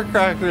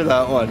firecracker,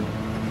 that one.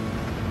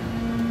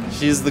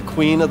 She's the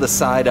queen of the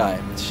side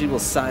eye. She will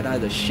side eye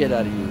the shit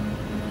out of you.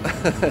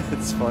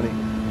 It's funny.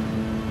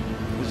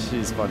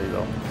 She's funny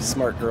though.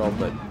 Smart girl,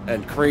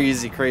 and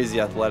crazy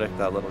athletic,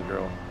 that little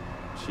girl.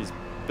 She's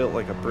built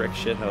like a brick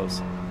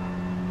shithouse.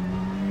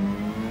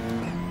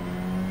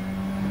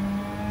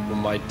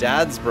 My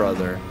dad's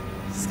brother,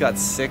 he's got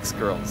 6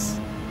 girls.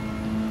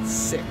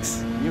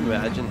 6. Can you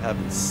imagine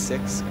having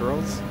 6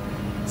 girls?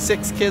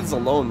 6 kids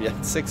alone,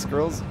 yet 6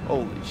 girls?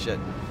 Holy shit.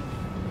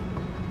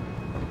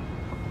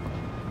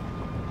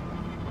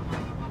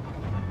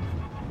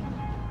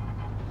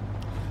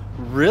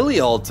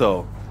 Really,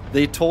 Alto?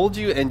 They told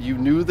you and you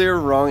knew they were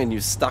wrong and you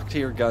stuck to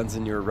your guns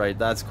and you were right.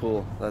 That's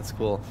cool. That's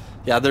cool.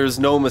 Yeah, there's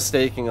no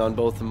mistaking on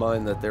both of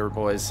mine that they were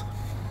boys.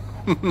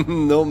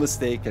 No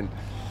mistaking.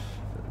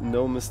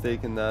 No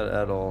mistaking that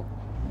at all.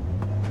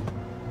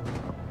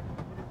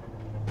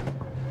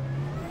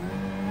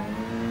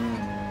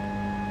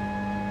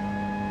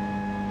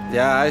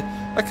 Yeah,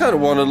 I kind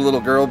of wanted a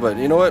little girl, but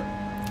you know what?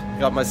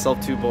 Got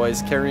myself 2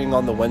 boys, carrying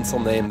on the Wenzel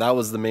name. That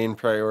was the main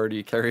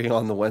priority, carrying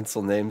on the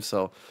Wenzel name.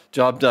 So,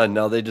 job done.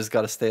 Now they just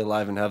got to stay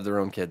alive and have their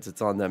own kids.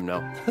 It's on them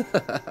now.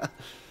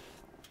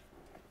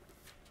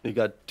 You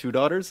got 2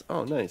 daughters?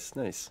 Oh, nice,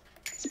 nice.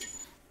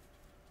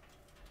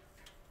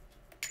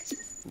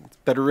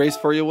 Better race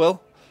for you,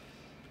 Will?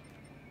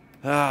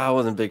 I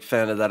wasn't a big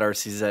fan of that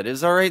RCZ. It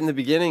was all right in the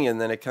beginning, and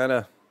then it kind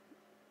of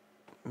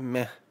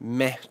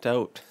mehed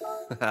out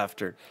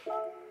after.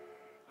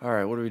 All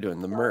right, what are we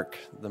doing? The Merc.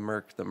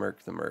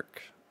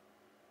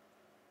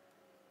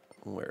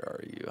 Where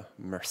are you?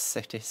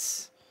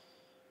 Mercedes.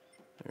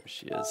 There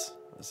she is.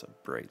 There's a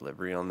bright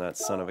livery on that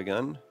son of a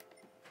gun.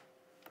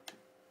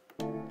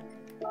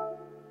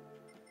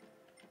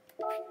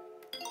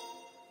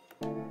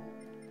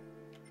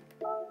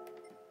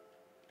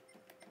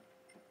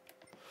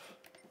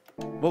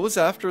 What was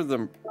after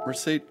the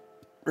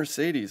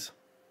Mercedes?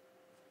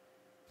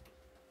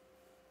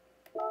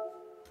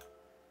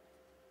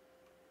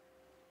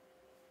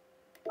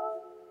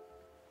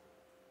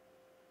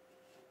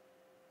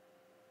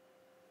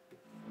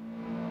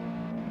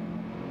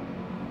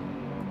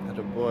 Had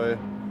a boy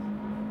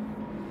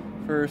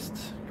first,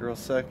 girl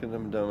second.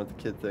 I'm done with the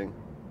kid thing.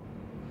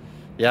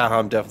 Yeah,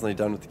 I'm definitely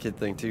done with the kid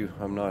thing too.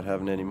 I'm not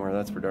having any more,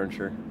 that's for darn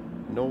sure.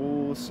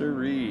 No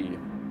siree.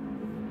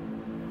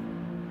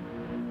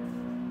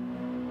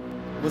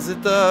 Was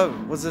it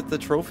the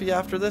trophy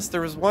after this?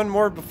 There was one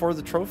more before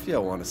the trophy, I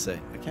want to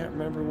say. I can't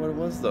remember what it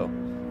was though.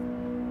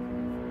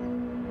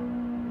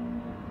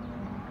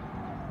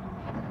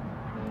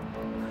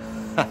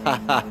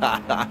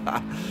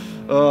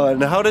 Oh,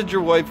 and how did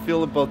your wife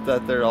feel about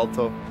that there,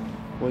 Alto?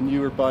 When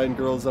you were buying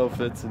girls'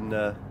 outfits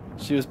and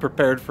she was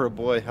prepared for a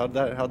boy. How'd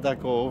that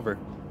go over?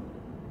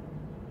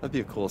 That'd be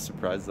a cool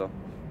surprise though.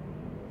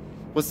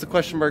 What's the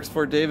question marks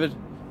for, David?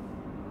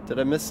 Did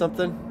I miss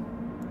something?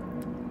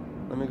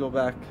 Let me go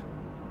back.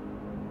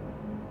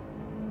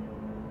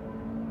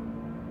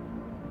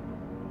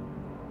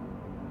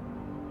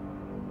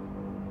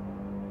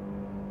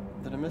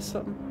 Did I miss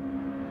something?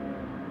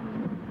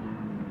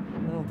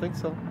 I don't think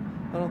so.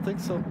 I don't think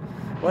so.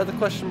 Why the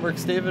question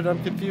marks, David?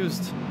 I'm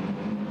confused.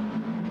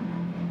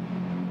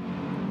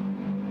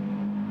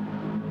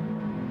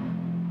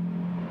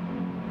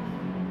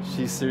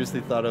 She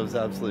seriously thought I was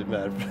absolutely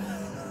mad.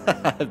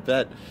 I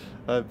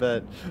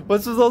bet.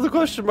 What's with all the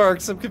question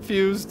marks? I'm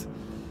confused.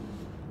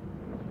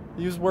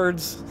 Use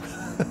words.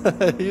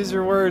 Use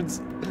your words.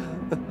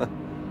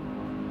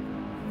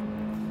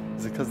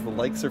 Is it because the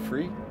likes are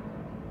free?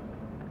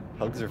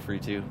 Hugs are free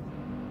too.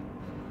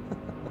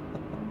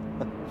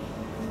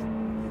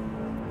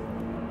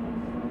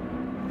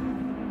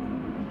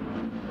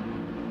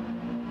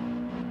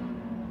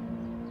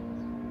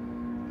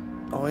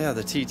 Oh yeah,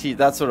 the TT.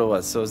 That's what it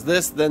was. So it's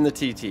this, then the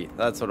TT.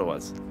 That's what it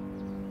was.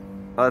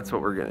 That's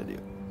what we're gonna do.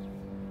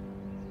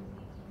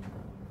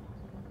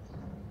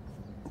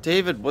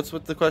 David, what's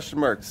with the question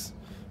marks?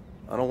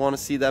 I don't want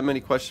to see that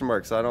many question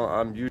marks.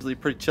 I'm usually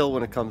pretty chill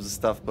when it comes to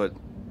stuff, but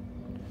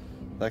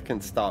that can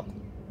stop.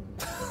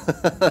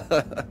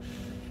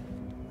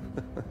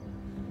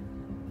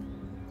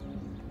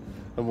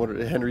 I'm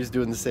wondering, Henry's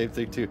doing the same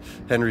thing too.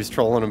 Henry's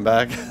trolling him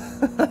back.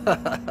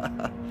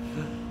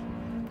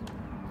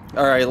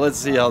 All right, let's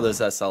see how this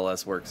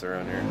SLS works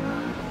around here.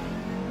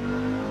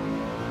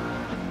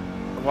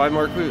 Why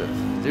Mark?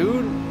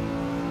 Dude,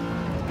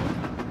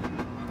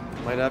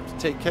 might have to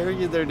take care of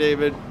you there,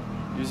 David.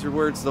 Use your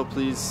words though,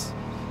 please.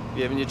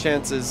 Giving you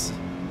chances.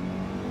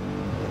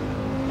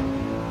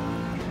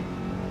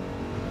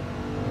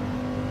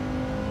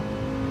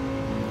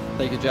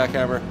 Thank you,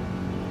 Jackhammer.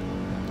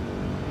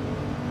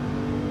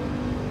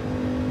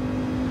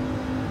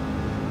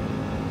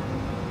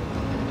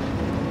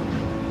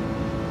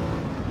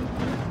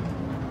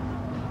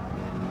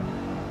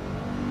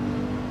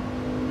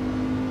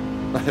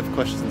 I have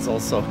questions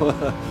also.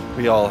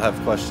 We all have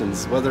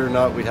questions. Whether or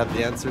not we have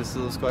the answers to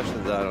those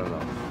questions, I don't know.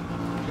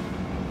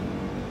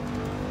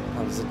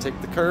 How does it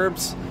take the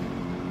curbs?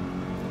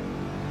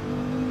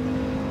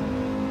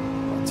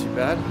 Not too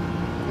bad.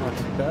 Not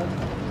too bad.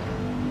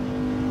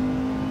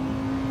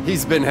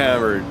 He's been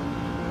hammered.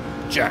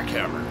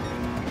 Jackhammer.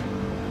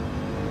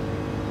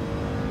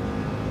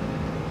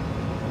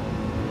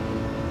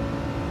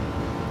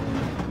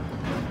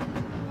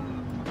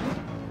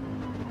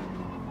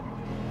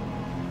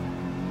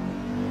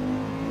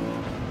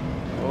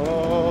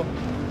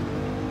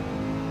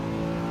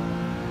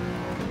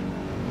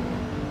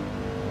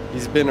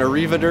 He's been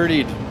Arriva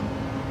dirtied.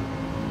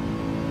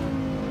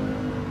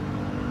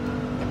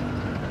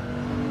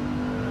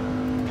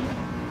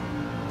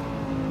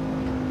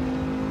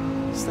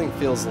 This thing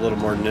feels a little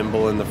more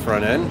nimble in the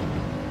front end.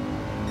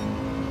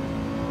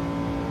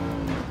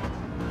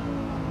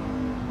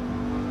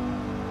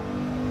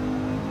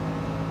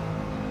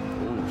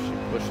 Ooh, she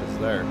pushes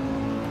there.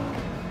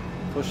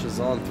 Pushes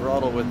on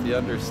throttle with the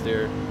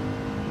understeer.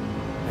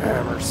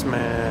 Hammer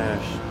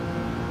smash.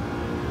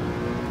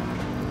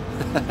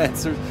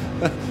 Answers,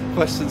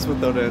 questions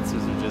without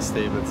answers are just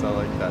statements. I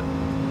like that. I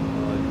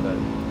like that.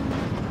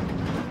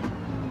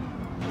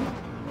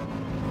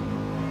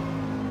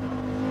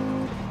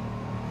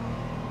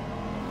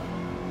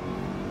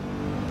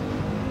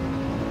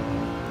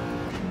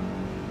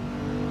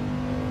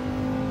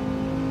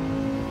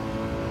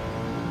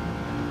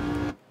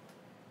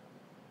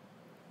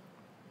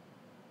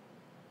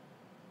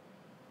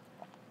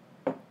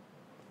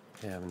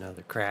 Have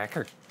another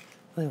cracker.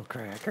 Little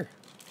cracker.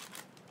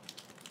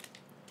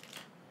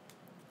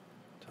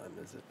 What time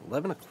is it?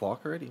 11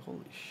 o'clock already? Holy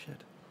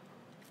shit.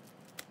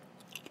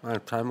 Man,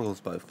 time goes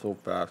by so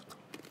fast.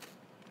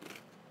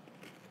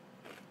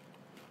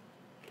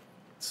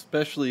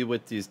 Especially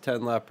with these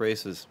 10-lap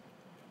races.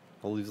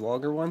 All these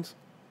longer ones.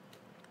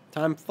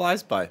 Time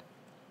flies by.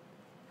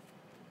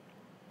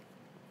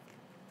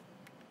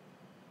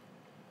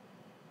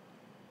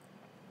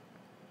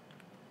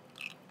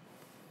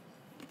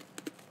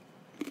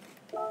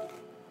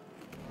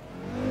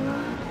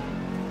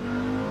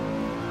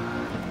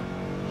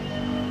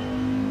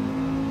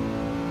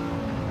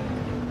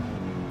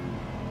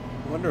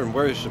 Wondering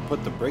where you should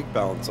put the brake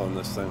balance on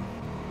this thing.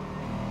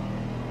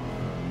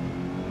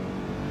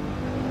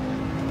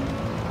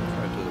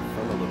 Try to the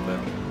front a little bit.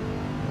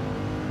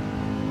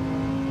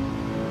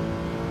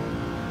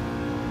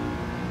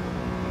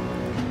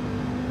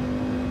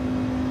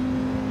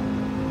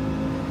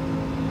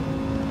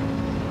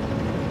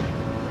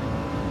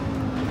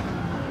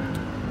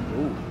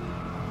 Ooh,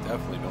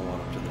 definitely don't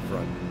want him to the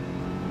front.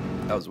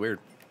 That was weird.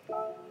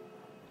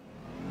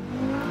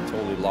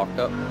 Totally locked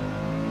up.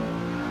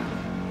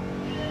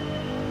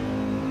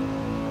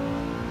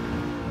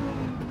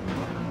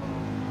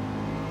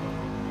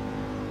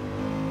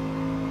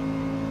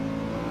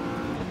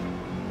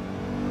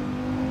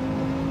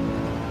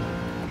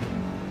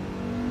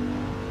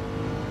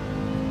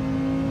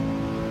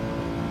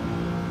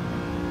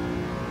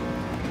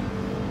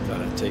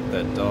 Take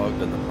that dog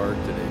to the park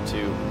today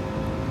too.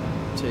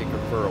 Take her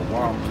for a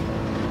walk.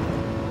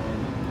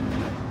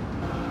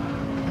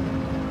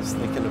 I was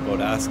thinking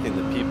about asking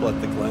the people at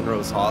the Glen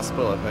Rose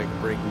Hospital if I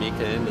could bring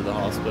Mika into the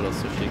hospital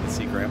so she can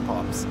see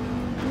grandpops.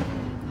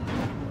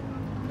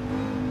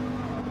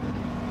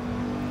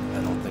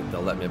 I don't think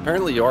they'll let me.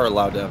 Apparently you are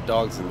allowed to have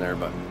dogs in there,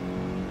 but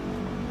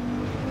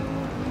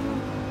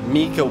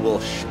Mika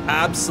will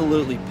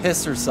absolutely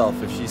piss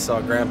herself if she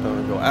saw Grandpa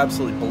and go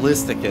absolutely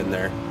ballistic in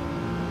there.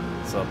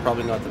 So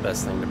probably not the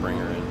best thing to bring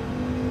her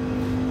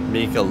in.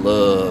 Mika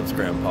loves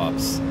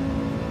grandpops.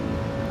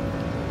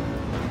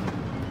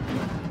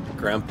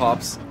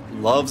 Grandpops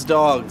loves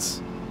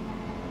dogs,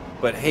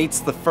 but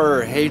hates the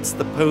fur, hates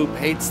the poop,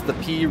 hates the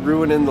pee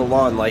ruining the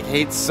lawn, like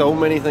hates so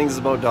many things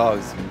about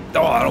dogs.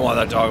 Oh, I don't want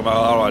that dog.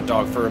 I don't want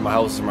dog fur in my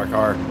house or my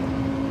car.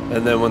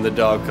 And then when the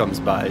dog comes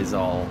by, he's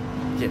all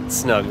getting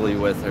snuggly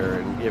with her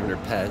and giving her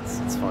pets.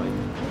 It's fine.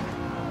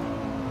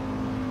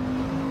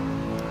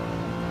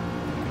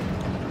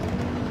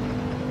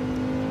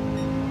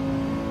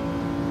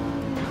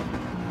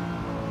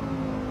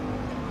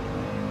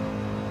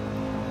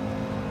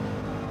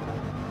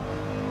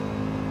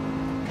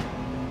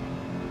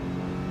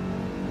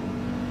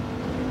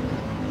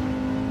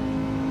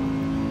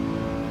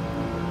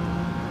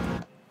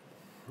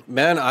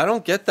 Man, I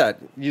don't get that.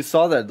 You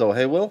saw that though,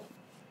 hey Will?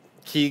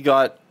 He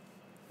got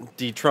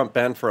de-Trump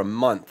banned for a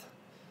month.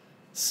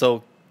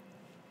 So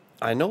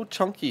I know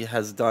Chunky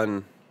has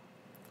done,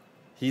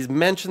 he's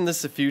mentioned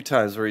this a few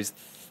times where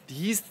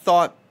he's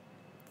thought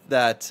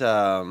that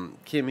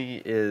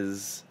Kimmy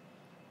is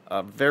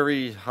a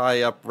very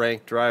high up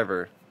ranked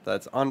driver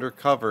that's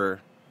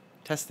undercover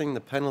testing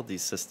the penalty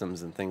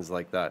systems and things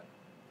like that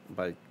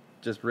by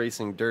just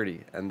racing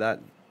dirty. And that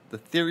the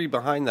theory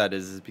behind that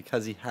is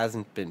because he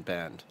hasn't been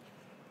banned.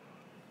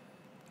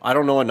 I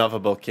don't know enough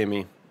about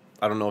Kimmy.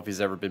 I don't know if he's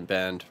ever been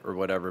banned or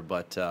whatever,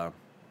 but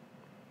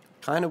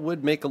kind of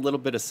would make a little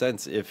bit of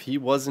sense if he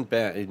wasn't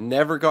banned. He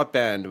never got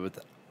banned with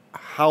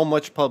how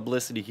much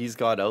publicity he's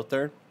got out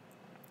there.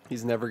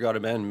 He's never got a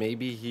ban.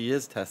 Maybe he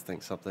is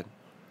testing something.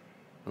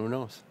 Who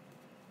knows?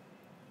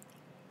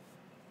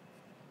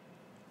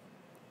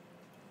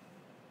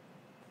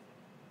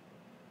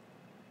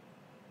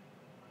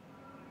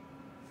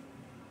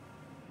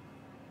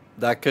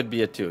 That could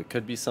be it too. It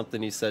could be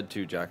something he said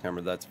too,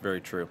 Jackhammer. That's very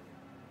true.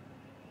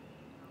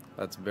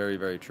 That's very,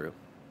 very true.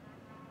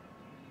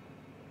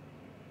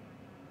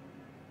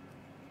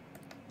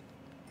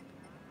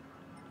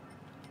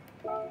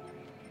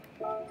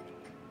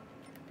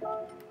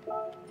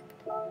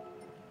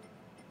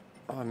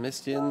 Oh, I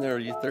missed you in there. Are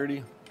you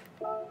 30?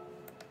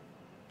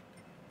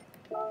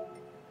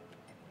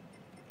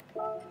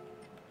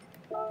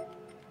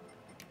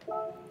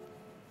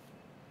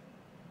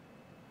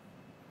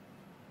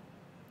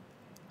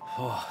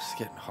 Oh, it's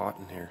getting hot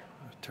in here.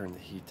 I'll turn the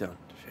heat down.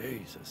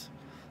 Jesus.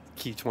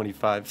 Key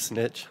 25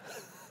 snitch.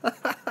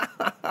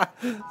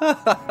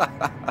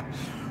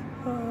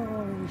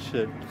 Oh,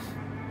 shit.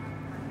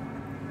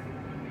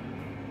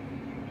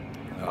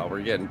 Oh,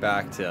 we're getting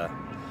back to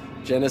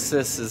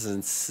Genesises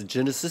and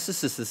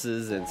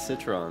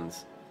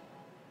Citrons.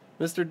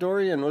 Mr.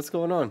 Dorian, what's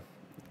going on?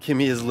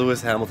 Kimmy is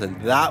Lewis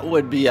Hamilton. That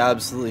would be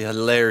absolutely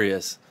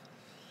hilarious.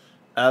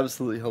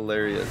 Absolutely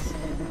hilarious.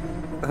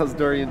 How's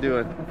Dorian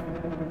doing?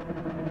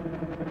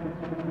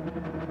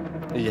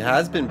 He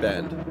has been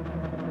banned.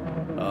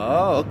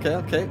 Oh, okay,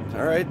 okay.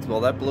 All right.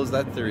 Well, that blows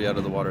that theory out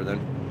of the water then.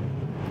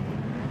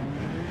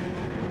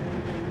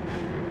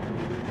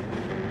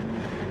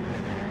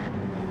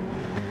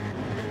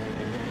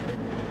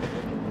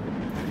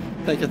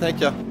 Thank you, thank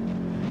you.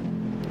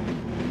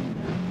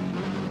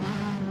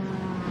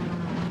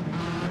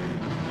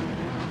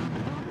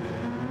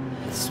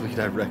 Sweet,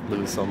 I wrecked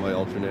Lewis on my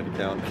alternate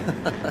account.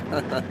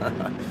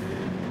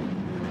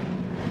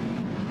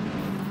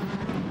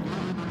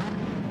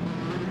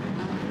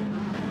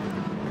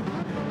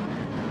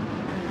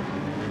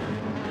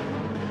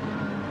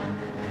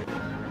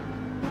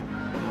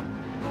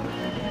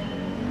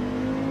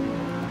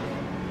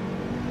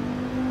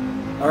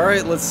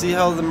 Alright, let's see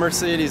how the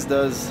Mercedes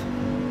does.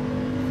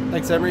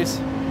 Thanks, Emery's.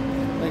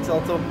 Thanks,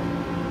 Alto.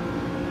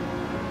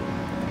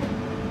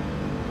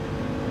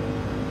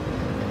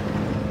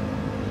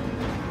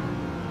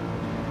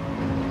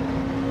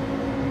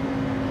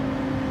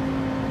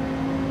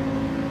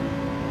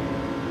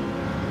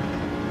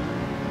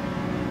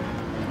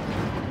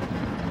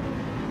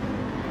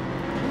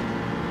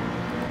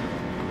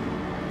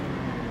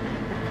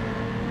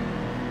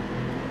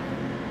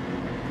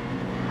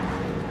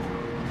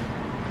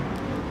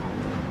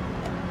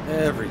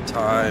 Every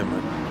time.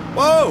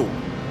 Whoa!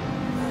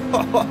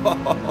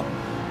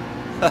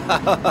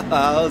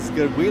 That was a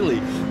good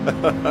wheelie.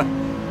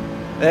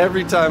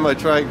 Every time I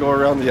try and go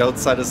around the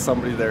outside of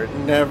somebody there, it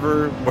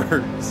never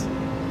works.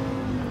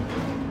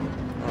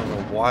 I don't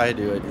know why I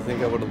do it. Do you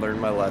think I would have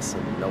learned my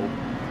lesson? Nope.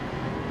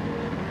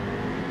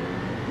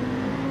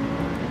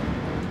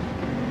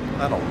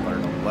 I don't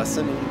learn a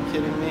lesson. Are you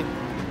kidding me?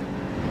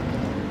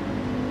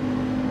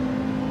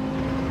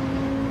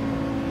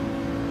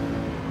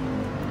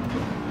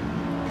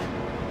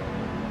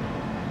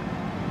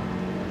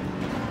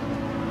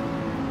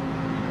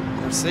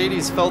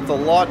 Mercedes felt a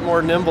lot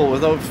more nimble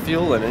without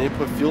fuel in it. You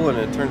put fuel in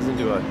it, it turns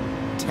into a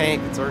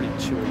tank. It's already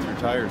chewing through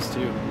tires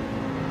too.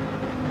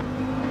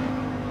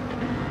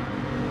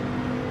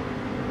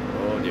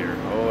 Oh dear,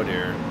 oh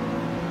dear.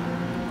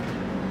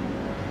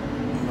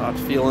 Not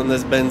feeling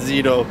this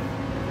Benzito.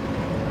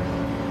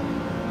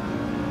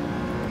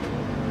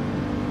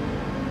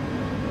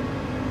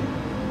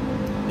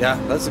 Yeah,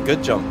 that's a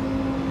good jump.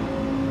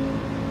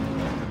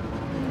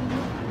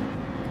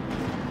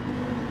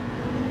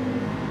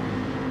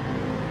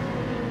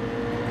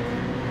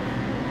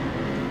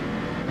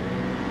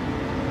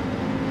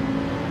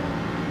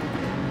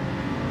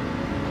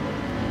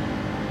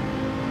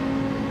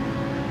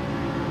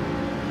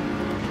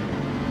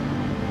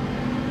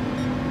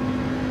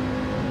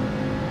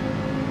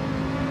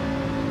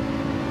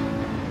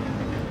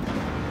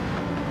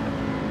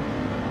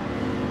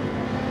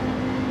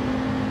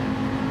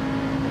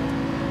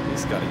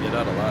 Got to get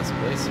out of last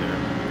place here.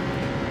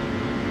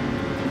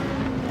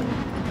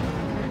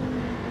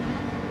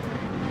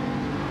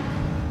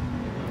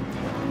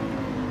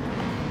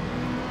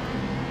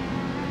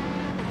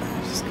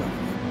 I just got to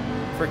get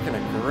freaking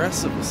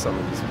aggressive with some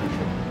of these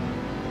people.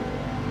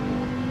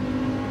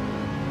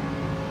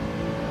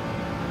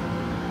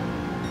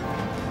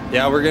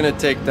 Yeah, we're gonna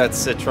take that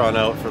Citron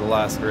out for the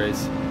last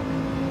race.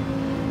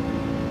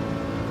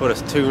 Put a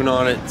tune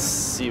on it,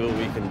 see what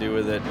we can do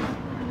with it.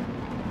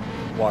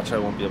 Watch, I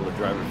won't be able to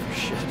drive it for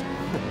shit.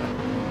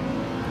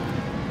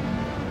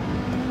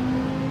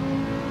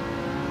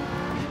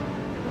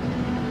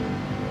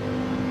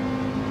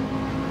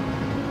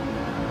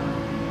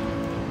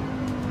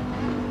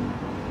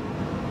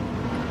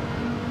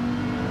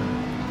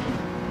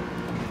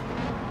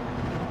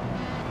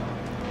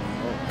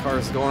 Oh,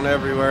 cars going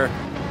everywhere.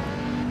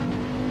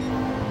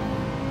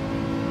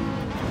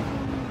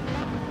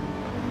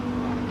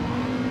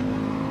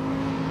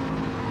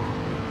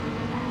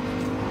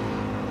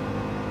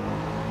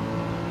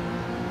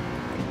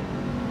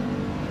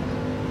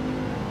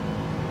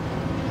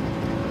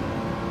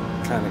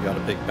 Kind of got a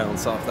big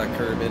bounce off that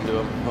curb into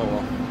him. Oh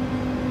well.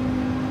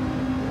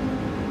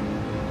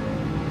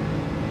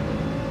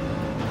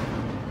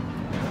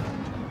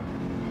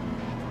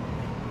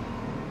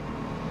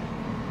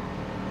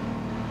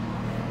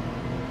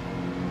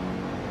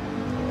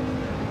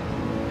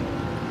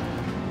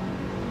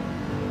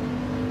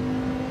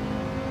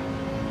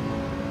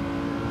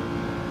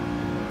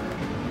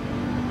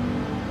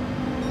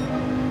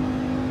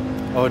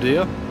 Oh, do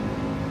you?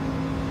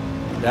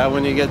 Yeah,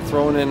 when you get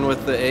thrown in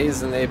with the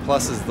A's and the A+,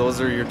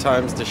 those are your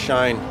times to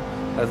shine.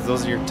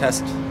 Those are your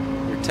tests.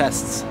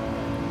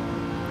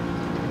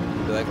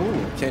 You'll be like,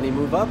 ooh, can he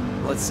move up?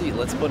 Let's see.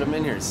 Let's put him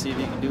in here. See if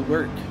he can do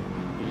work.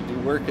 If you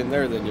do work in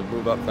there, then you'll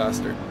move up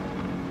faster.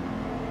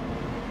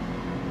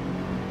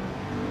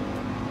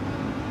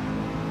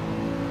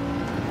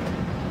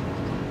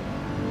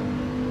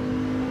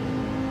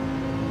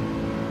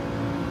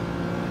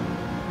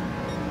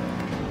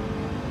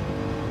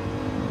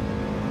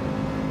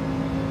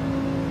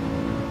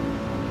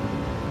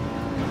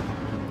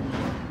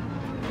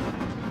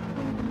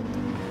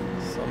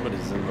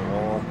 Somebody's in the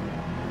wall.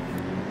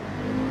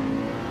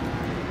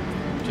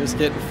 Just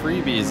getting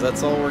freebies,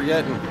 that's all we're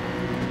getting.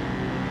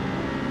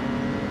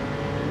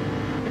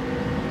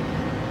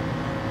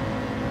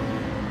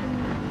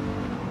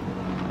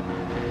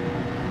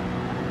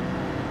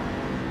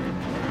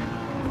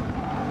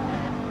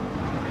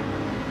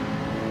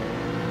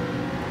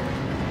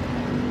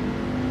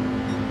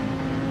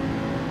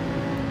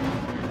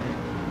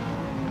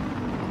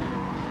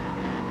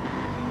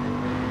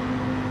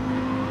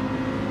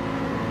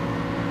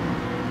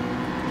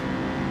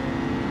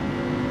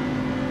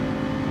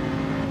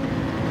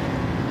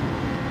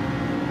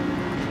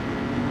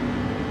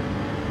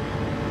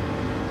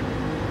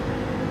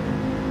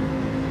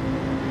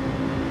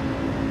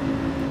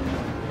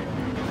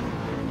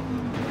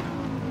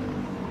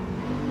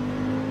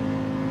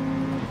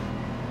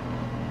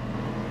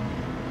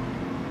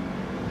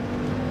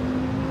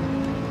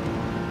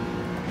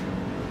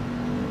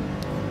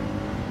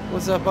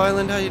 What's up,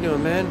 Island? How you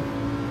doing, man?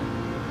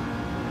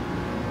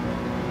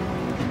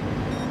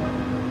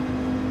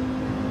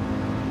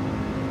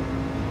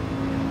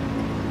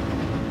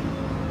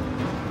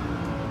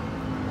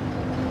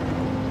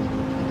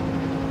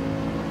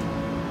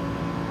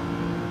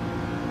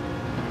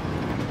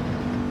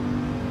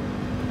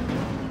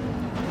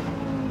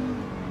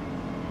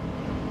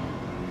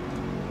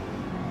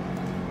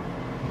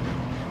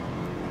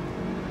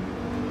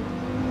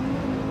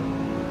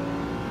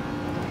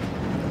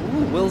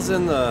 Will's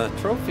in the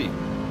trophy.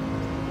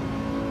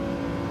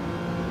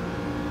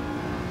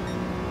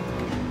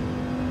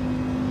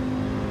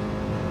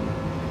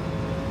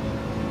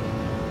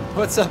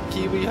 What's up,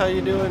 Kiwi? How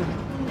you doing?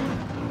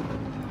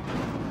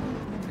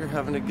 You're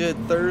having a good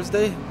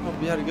Thursday. Hope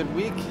you had a good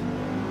week.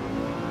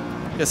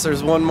 Guess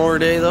there's one more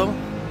day though.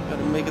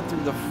 Gotta make it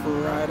through the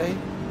Friday.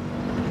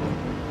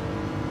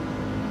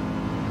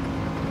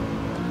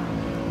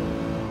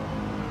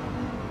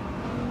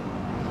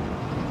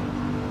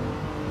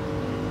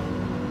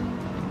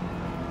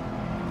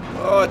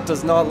 Oh, it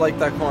does not like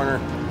that corner.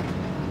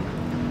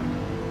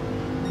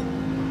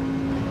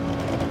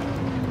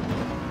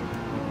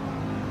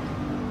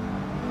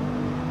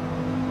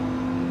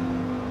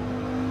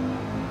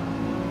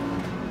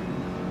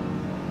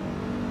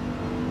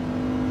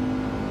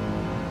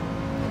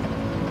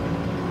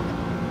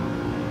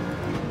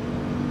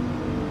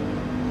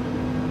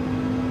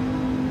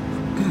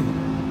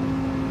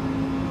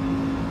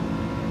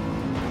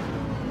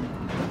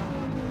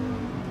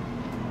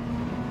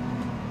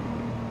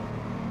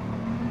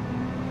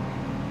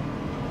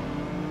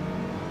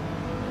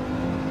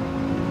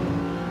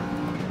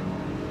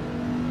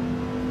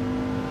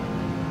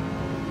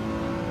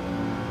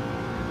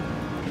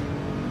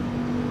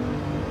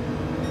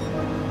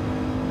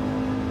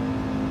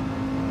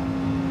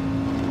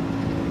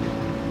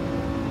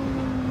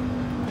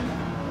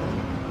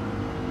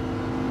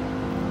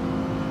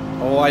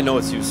 Oh, I know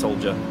it's you,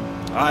 soldier.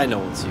 I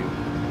know it's you.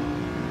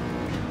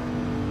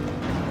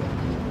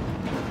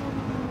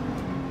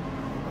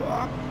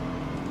 Ah,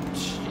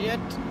 shit.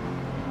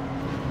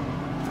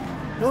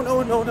 No,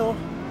 no, no, no.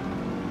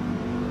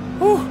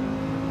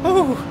 Oh,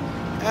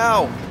 oh,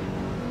 ow.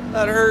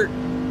 That hurt.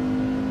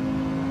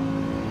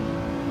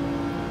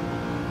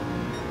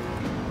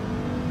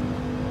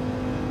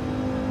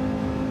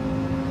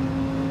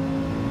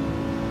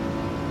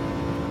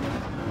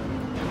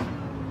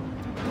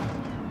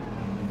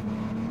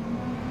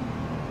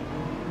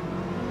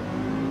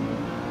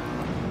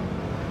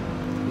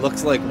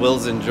 Looks like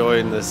Will's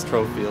enjoying this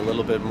trophy a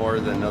little bit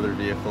more than other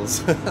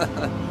vehicles.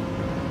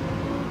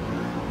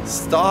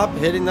 Stop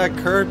hitting that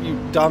curb, you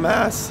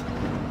dumbass.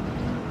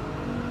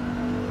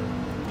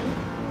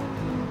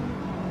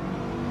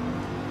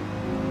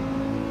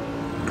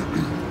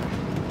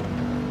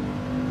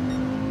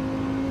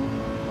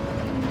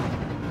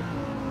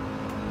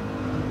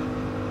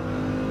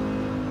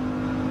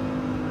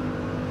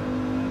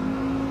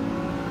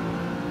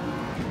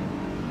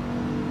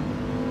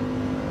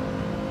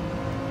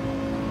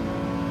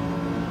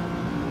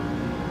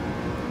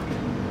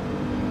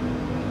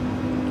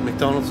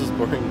 McDonald's was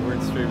boring,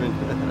 weren't streaming.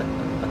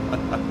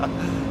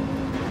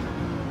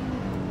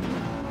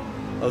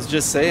 I was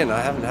just saying, I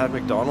haven't had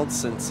McDonald's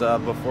since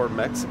before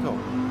Mexico.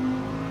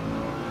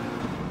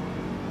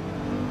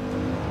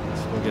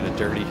 Let's go get a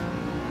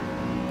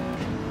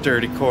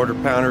dirty quarter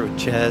pounder with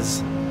Ches.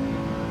 A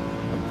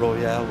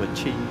Royale with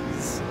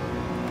cheese.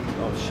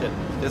 Oh shit,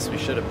 guess we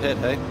should have pit,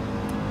 hey?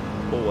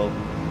 Oh well.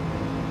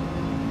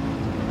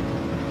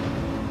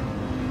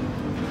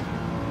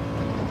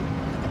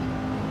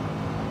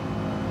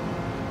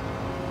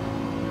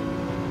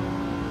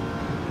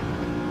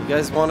 You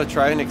guys want to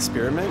try an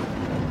experiment?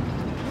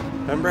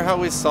 Remember how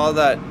we saw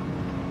that,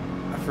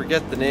 I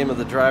forget the name of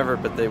the driver,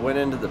 but they went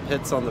into the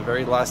pits on the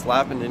very last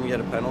lap and didn't get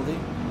a penalty?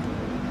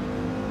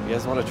 You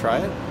guys want to try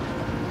it?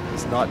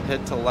 Just not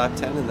pit till lap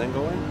 10 and then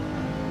go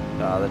in?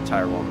 Nah, the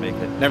tire won't make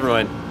it. Never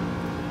mind.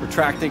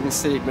 Retracting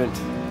statement.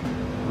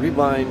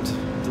 Rewind.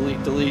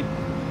 Delete, delete.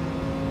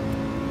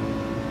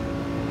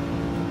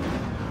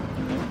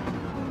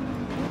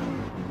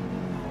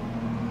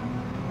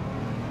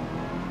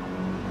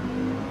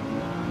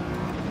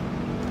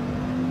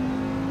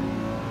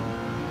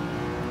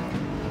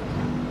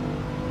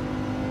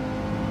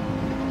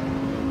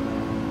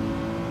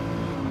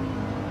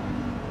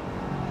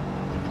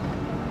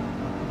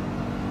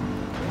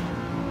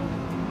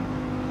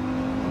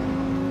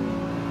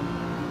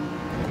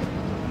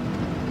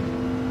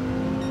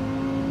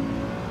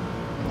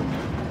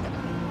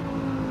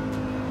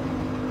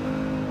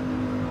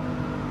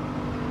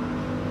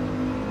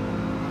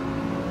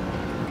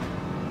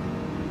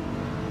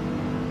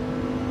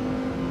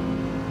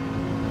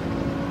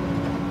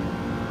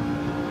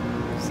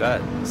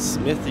 That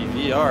Smithy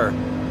VR.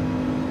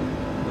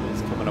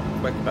 He's coming up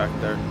quick back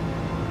there.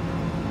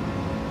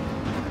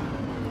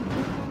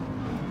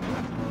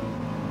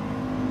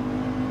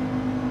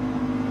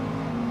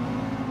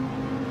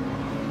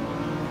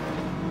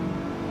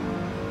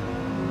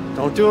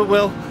 Don't do it,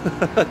 Will.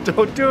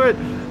 Don't do it.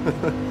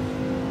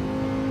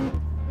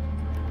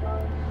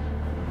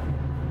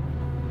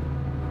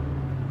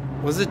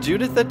 Was it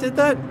Judith that did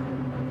that?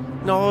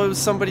 No, it was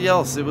somebody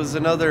else. It was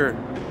another...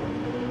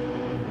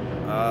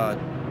 I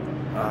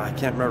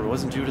can't remember. It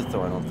wasn't Judith,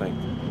 though, I don't think.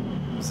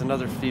 It was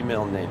another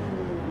female name.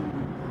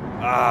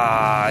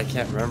 I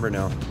can't remember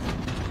now.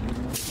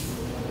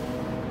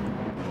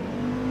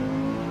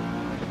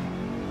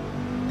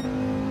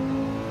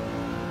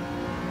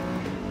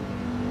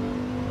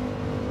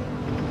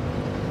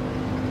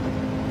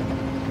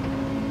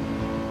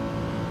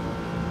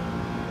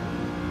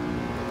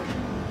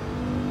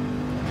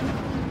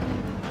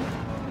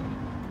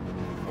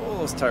 Oh,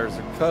 those tires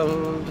are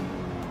cold.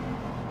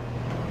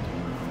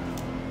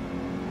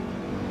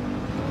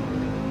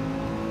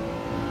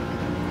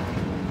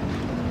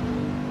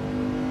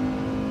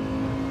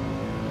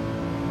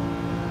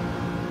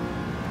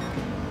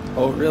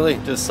 Oh, really?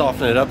 Just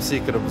soften it up so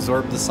you could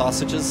absorb the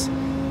sausages?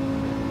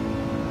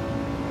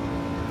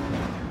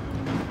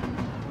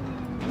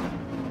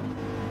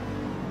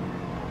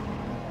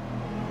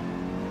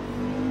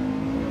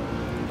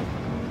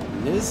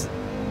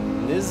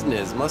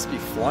 Niz must be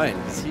flying,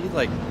 because he,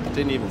 like,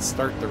 didn't even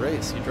start the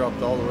race. He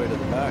dropped all the way to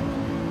the back.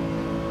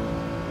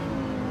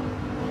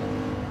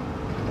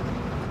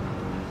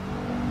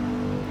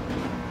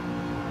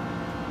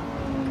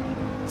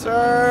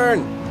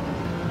 Turn!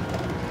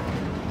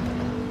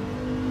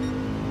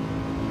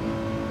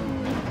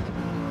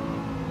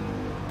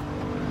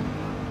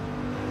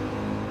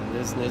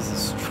 Niz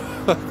is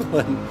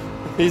struggling.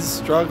 He's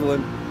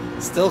struggling.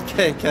 Still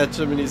can't catch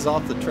him, and he's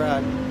off the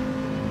track.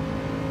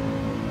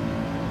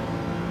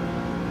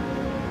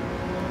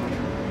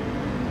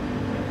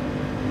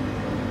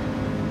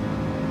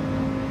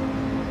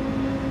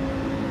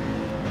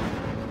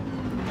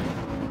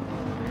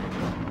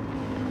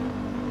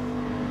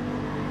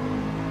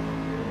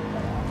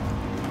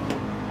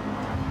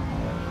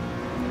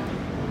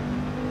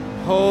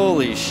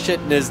 Holy shit,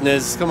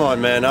 Niz. Come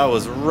on, man. I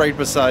was right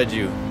beside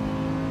you.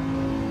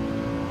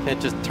 Can't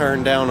just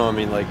turn down on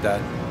me like that.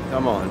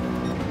 Come on.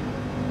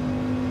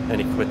 And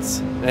he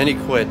quits. And he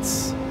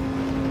quits.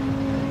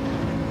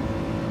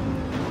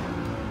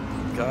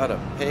 You gotta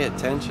pay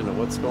attention to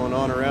what's going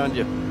on around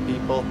you,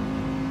 people.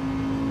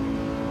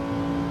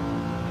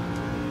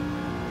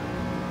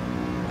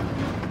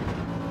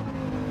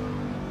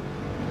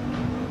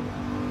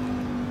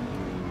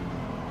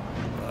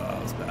 Oh,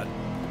 that was bad.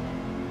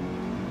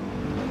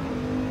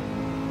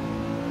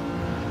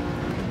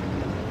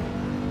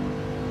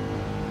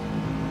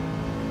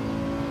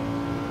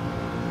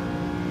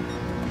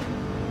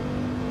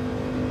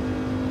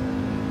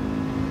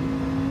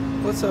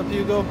 What's up,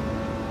 Hugo?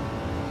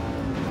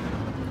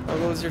 How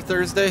goes your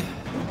Thursday?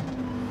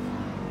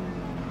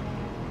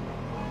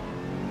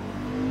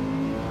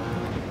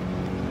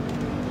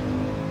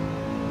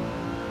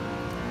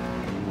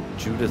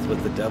 Judith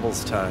with the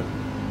devil's time.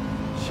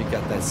 She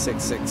got that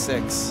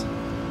 666.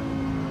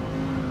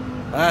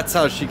 That's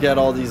how she got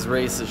all these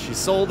races. She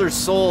sold her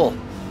soul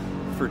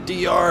for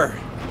DR.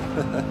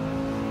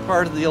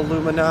 Part of the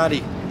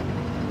Illuminati.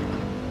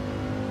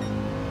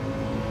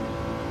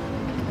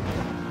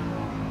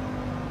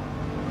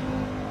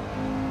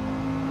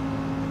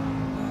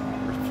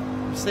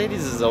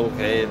 Mercedes is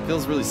okay. It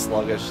feels really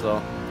sluggish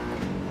though.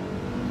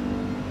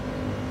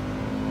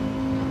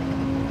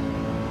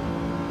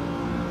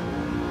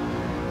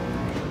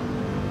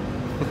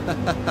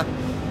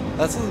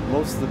 That's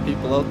most of the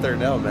people out there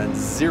now, man.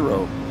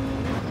 Zero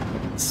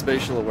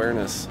spatial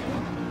awareness.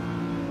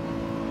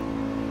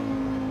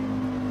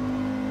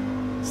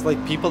 It's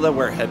like people that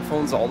wear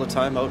headphones all the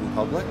time out in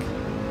public.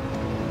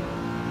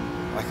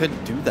 I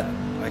couldn't do that.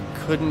 I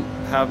couldn't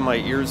have my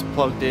ears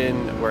plugged in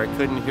where I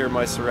couldn't hear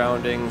my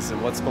surroundings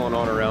and what's going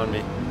on around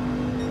me.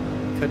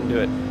 Couldn't do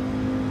it.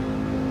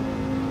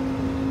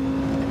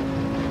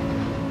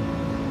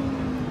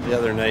 The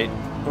other night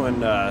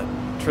when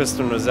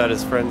Tristan was at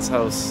his friend's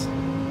house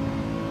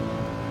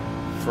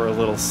for a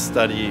little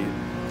study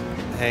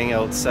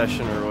hangout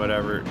session or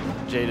whatever,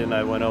 Jade and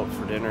I went out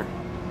for dinner.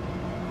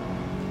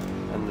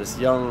 And this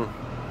two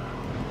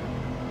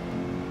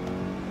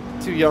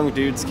young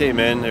dudes came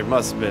in. There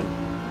must have been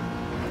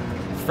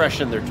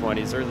fresh in their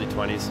 20s, early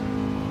 20s.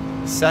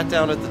 Sat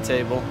down at the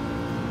table.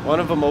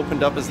 One of them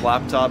opened up his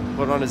laptop,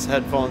 put on his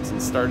headphones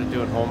and started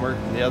doing homework,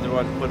 and the other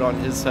one put on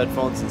his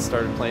headphones and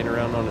started playing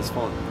around on his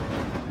phone.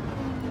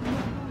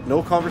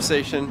 No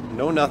conversation,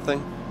 no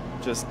nothing,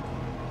 just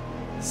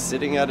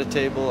sitting at a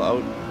table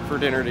out for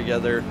dinner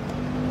together,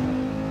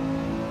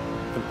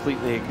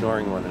 completely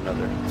ignoring one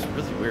another. It's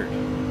really weird.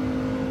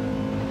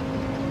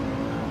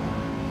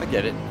 I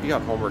get it. You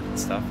got homework and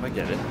stuff. I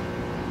get it.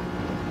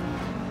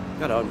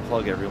 Gotta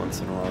unplug every once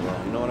in a while,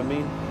 though. You know what I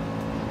mean?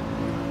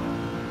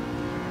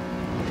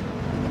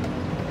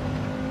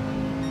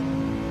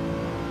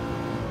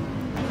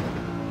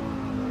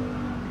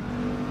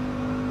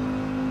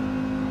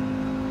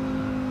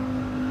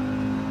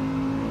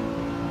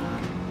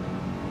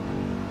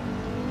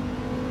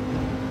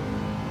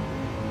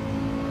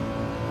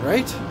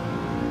 Right?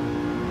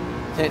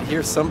 Can't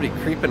hear somebody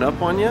creeping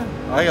up on you?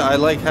 I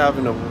like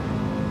having an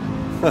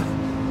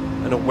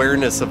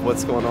awareness of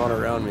what's going on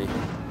around me.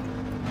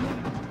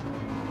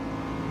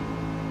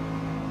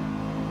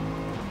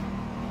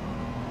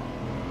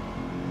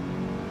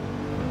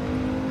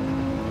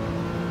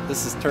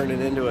 This is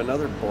turning into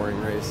another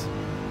boring race.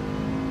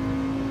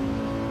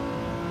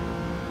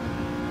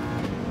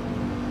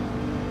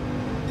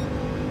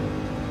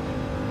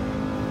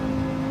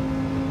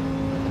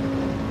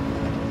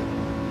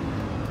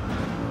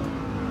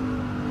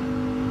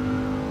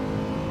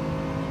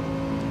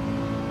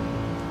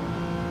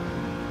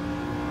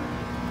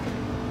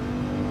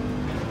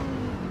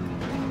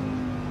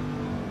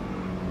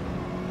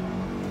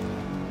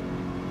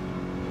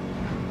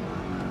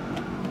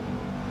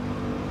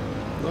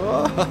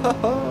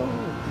 Oh,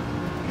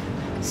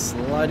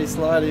 slidey,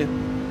 slidey.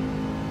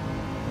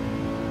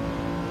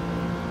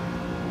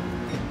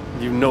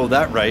 You know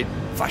that, right?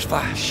 Flash,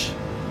 flash.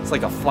 It's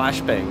like a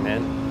flashbang,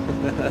 man.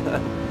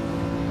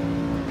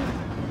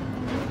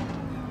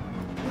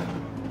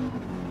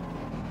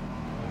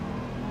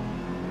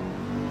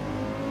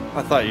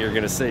 I thought you were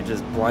gonna say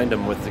just blind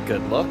them with the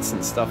good looks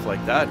and stuff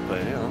like that,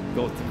 but you know,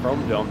 go with the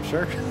chrome dome,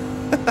 sure.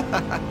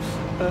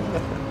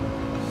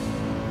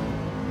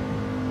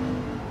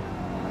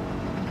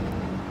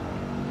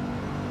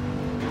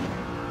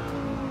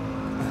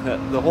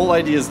 The whole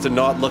idea is to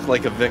not look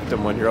like a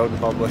victim when you're out in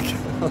public.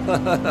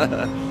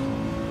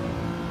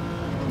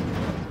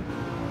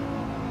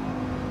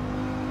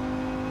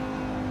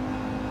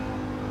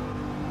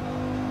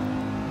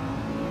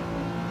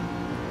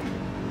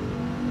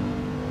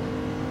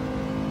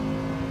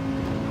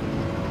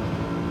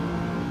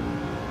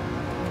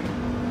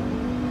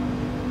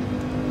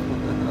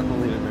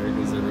 Only in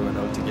America is everyone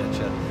out to get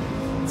you.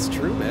 It's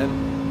true,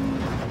 man.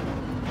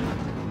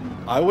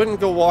 I wouldn't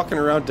go walking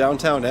around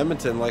downtown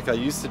Edmonton like I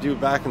used to do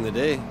back in the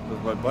day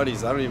with my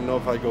buddies. I don't even know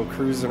if I'd go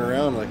cruising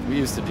around. Like, we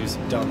used to do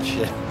some dumb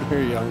shit when we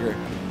were younger.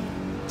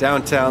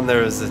 Downtown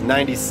there was this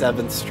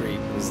 97th Street.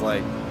 It was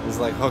like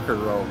Hooker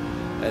Row.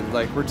 And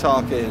like, we're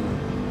talking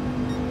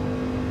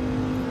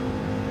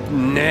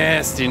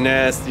nasty,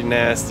 nasty,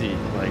 nasty,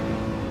 like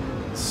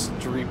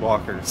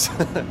streetwalkers.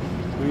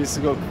 We used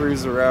to go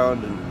cruise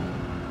around and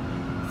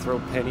throw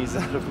pennies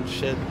at them and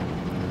shit.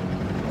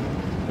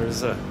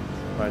 There's a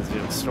reminds me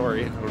of a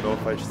story. I don't know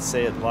if I should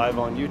say it live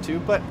on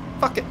YouTube, but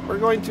fuck it, we're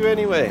going to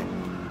anyway.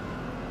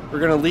 We're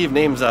going to leave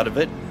names out of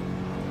it,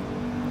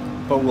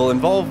 but we'll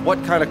involve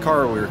what kind of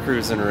car we were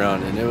cruising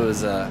around in. It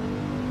was a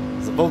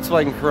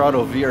Volkswagen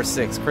Corrado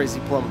VR6,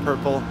 crazy plum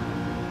purple,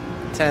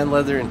 tan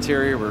leather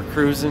interior. We're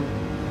cruising,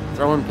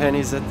 throwing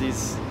pennies at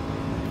these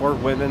poor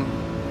women.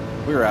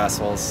 We were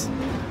assholes.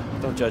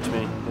 Don't judge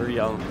me. We were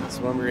young. It's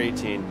when we were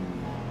 18.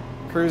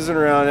 Cruising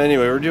around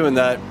anyway. We're doing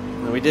that,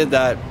 and we did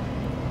that.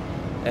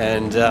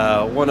 And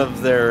one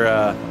of their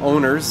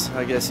owners,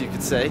 I guess you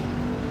could say,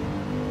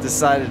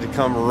 decided to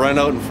come run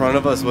out in front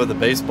of us with a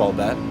baseball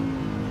bat.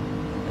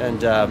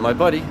 And my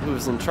buddy, who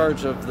was in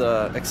charge of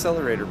the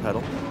accelerator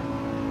pedal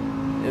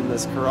in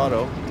this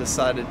Corrado,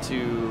 decided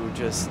to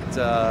just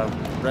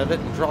rev it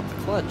and drop the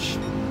clutch.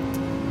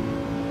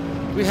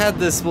 We had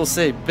this, we'll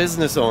say,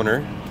 business owner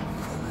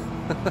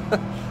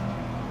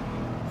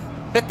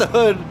hit the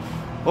hood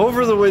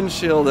over the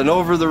windshield and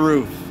over the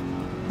roof.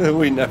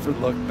 We never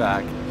looked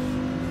back.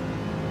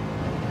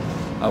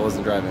 I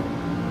wasn't driving.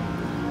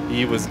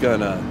 He was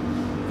gonna.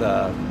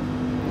 The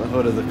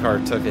hood of the car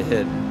took a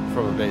hit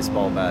from a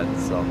baseball bat,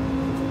 so.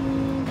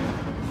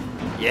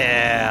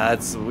 Yeah,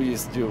 that's what we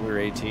used to do when we were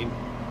 18.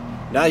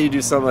 Now you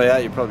do something like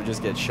that, you probably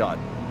just get shot.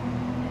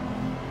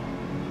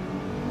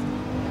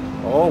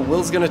 Oh,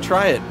 Will's gonna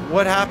try it.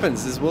 What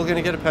happens? Is Will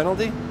gonna get a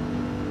penalty?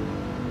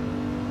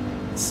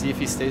 Let's see if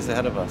he stays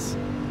ahead of us.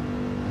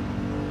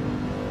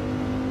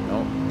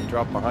 No, he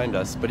dropped behind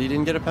us, but he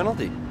didn't get a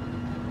penalty.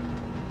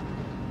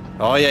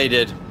 Oh yeah, he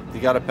did. He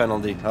got a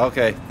penalty.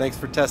 Okay, thanks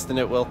for testing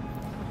it, Will.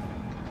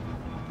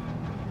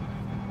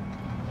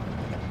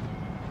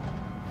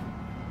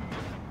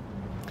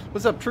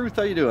 What's up, Truth?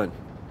 How you doing?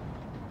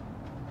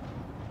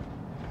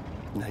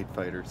 Night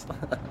Fighters.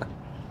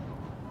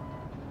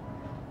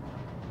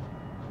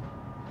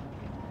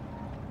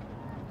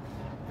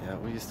 Yeah,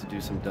 we used to do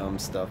some dumb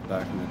stuff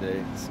back in the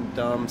day. Some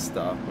dumb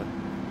stuff. But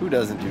who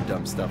doesn't do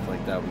dumb stuff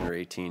like that when they're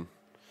 18?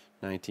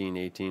 19,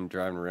 18,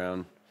 driving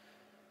around.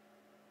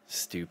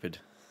 Stupid.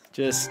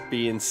 Just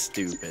being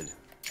stupid.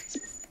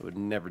 I would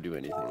never do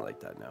anything like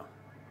that now.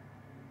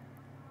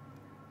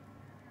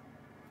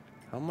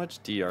 How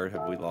much DR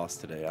have we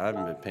lost today? I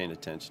haven't been paying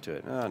attention to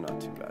it. Ah,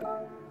 not too bad.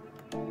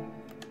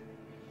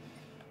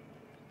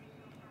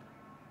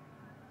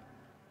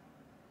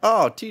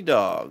 Oh,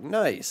 T-Dog.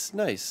 Nice,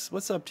 nice.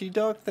 What's up,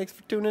 T-Dog? Thanks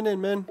for tuning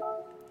in, man.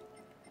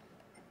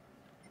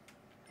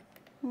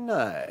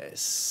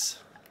 Nice.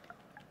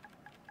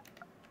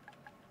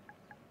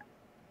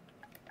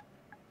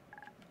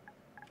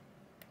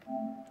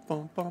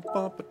 Bum, bum,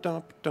 bum,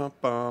 ba-dum, ba-dum,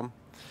 bum.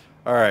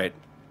 All right.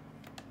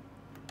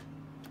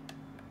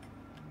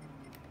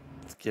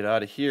 Let's get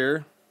out of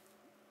here.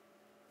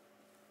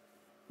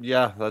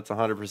 Yeah, that's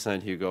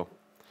 100% Hugo.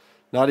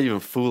 Not even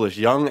foolish.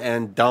 Young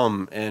and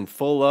dumb and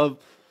full of...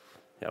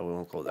 Yeah, we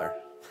won't go there.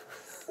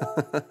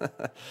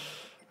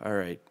 All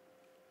right.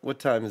 What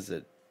time is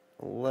it?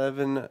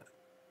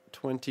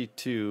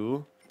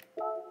 11:22.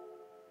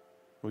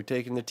 we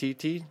taking the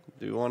TT?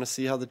 Do we want to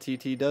see how the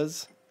TT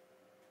does?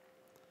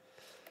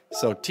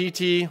 So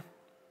TT,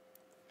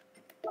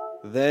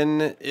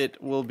 then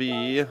it will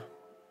be,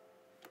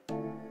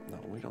 no,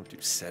 we don't do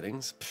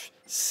settings. Pff,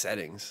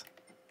 settings.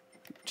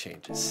 Who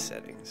changes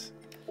settings?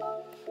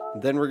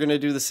 Then we're going to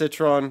do the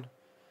Citron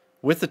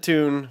with the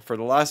tune for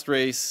the last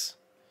race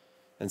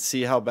and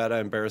see how bad I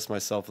embarrass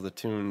myself with a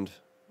tuned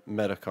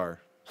meta car.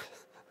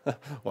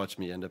 Watch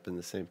me end up in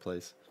the same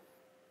place.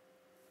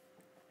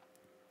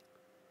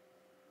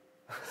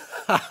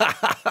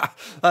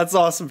 That's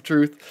awesome,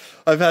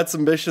 Truth. I've had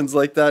some missions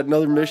like that.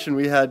 Another mission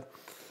we had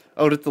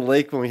out at the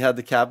lake when we had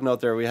the cabin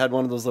out there, we had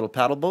one of those little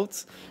paddle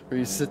boats where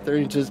you sit there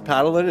and you just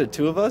paddle in it,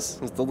 two of us,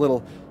 with the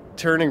little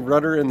turning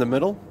rudder in the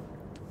middle.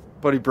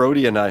 Buddy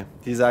Brody and I,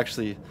 he's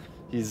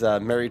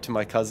married to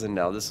my cousin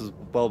now. This was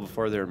well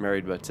before they were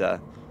married, but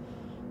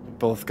we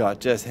both got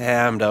just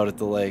hammed out at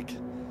the lake.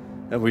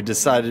 And we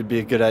decided it'd be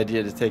a good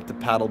idea to take the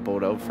paddle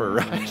boat out for a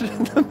ride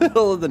in the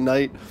middle of the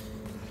night.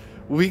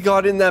 We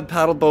got in that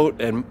paddle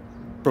boat and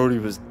Brody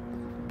was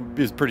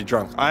pretty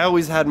drunk. I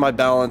always had my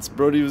balance.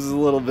 Brody was a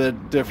little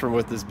bit different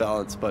with his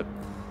balance, but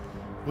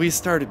we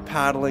started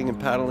paddling and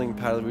paddling and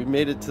paddling. We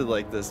made it to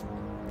like this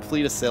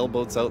fleet of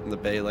sailboats out in the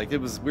bay. Like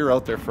we were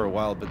out there for a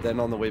while, but then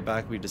on the way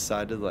back we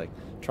decided like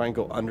try and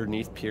go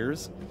underneath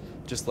piers,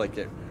 just like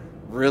get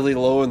really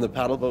low in the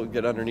paddle boat and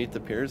get underneath the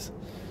piers.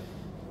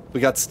 We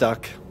got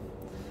stuck.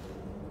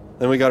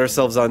 Then we got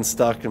ourselves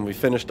unstuck and we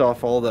finished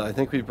off all the, I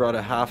think we brought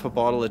a half a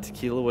bottle of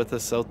tequila with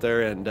us out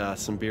there and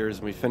some beers,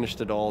 and we finished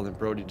it all, and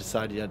Brody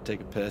decided he had to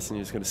take a piss and he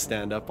was going to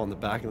stand up on the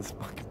back of this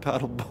fucking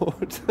paddle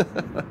boat.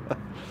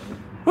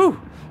 Whew!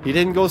 He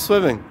didn't go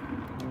swimming.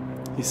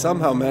 He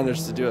somehow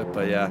managed to do it,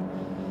 but yeah.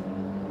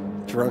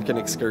 Drunken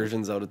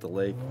excursions out at the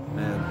lake.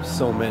 Man,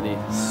 so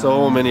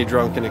many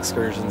drunken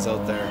excursions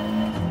out there.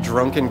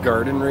 Drunken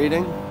garden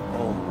raiding?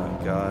 Oh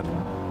my god.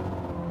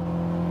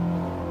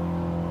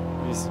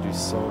 We used to do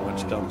so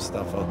much dumb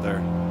stuff out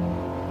there.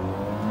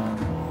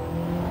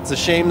 It's a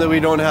shame that we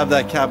don't have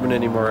that cabin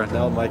anymore.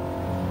 Now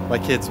my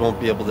kids won't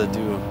be able to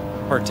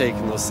partake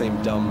in those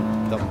same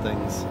dumb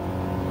things.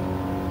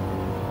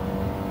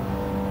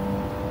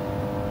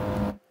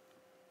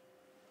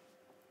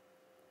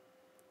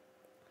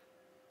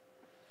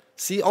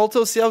 See,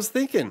 Alto, I was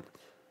thinking.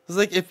 It was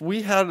like if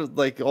we had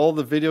like all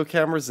the video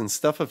cameras and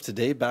stuff of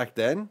today back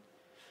then,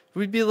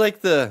 we'd be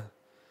like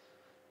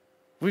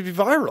we'd be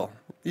viral.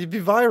 You'd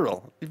be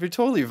viral. You'd be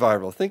totally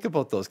viral. Think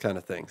about those kind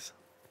of things.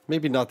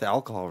 Maybe not the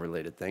alcohol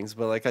related things,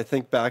 but like I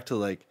think back to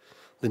like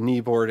the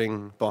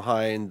kneeboarding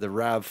behind the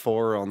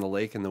RAV4 on the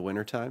lake in the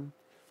wintertime.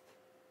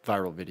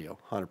 Viral video,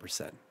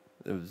 100%.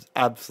 It was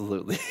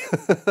absolutely.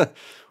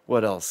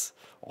 What else?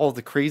 All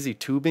the crazy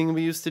tubing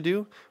we used to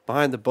do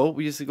behind the boat.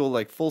 We used to go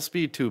like full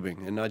speed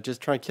tubing and I'd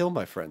just try and kill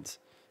my friends.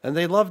 And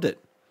they loved it.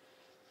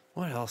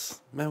 What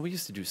else? Man, we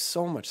used to do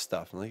so much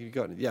stuff. Like we'd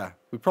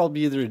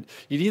probably you'd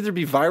either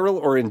be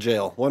viral or in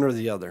jail, one or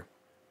the other.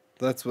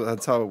 That's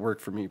how it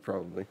worked for me,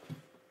 probably.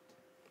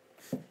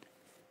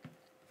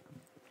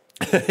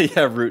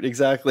 Yeah, Root,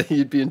 exactly.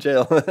 You'd be in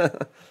jail.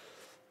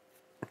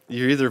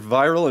 You're either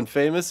viral and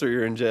famous or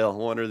you're in jail,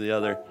 one or the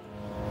other.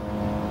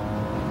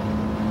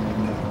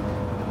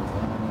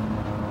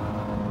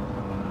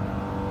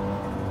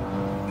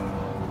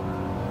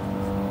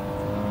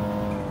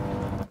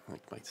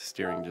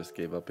 Steering just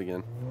gave up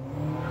again.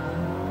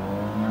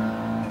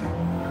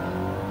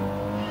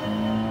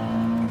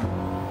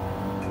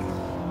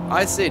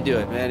 I say do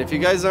it, man. If you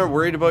guys aren't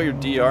worried about your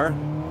DR,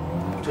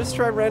 just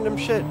try random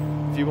shit.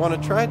 If you want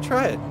to try it,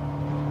 try it.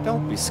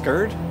 Don't be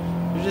scared.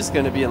 You're just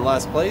going to be in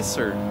last place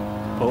or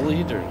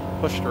bullied or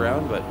pushed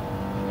around, but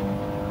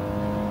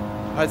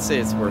I'd say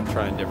it's worth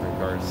trying different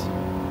cars.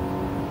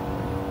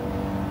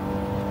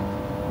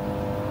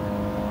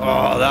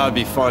 Oh, that would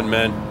be fun,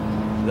 man.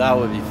 That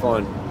would be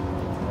fun.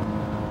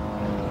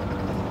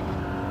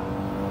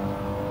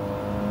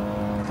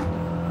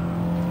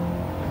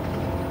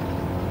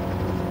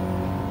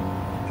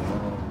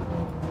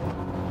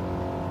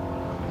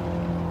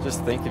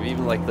 Just think of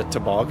even like the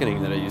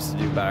tobogganing that I used to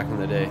do back in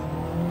the day.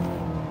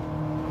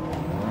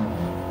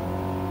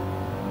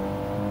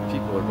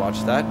 People would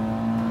watch that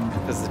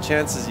because the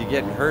chances you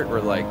getting hurt were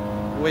like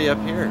way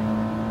up here.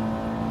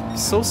 I'm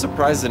so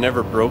surprised I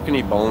never broke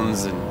any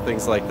bones and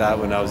things like that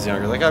when I was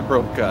younger. Like I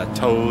broke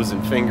toes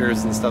and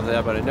fingers and stuff like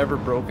that, but I never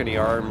broke any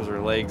arms or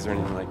legs or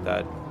anything like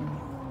that.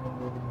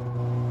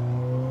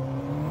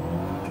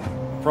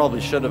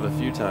 Probably should have a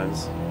few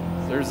times.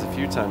 There's a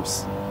few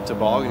times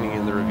tobogganing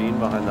in the ravine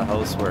behind the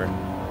house where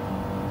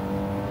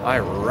I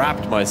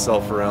wrapped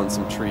myself around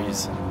some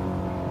trees.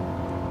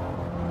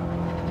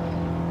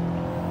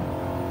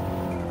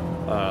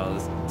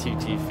 This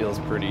TT feels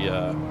pretty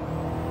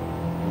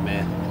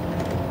meh.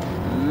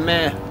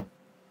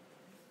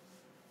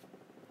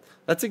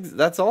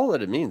 That's all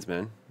that it means,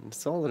 man.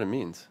 That's all that it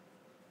means.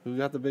 Who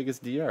got the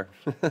biggest DR?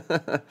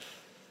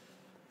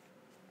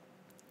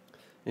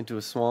 Into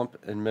a swamp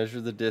and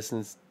measure the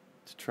distance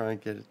to try and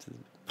get it to the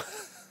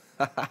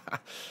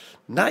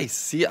Nice.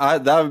 See,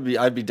 I'd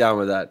be down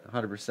with that,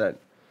 100%.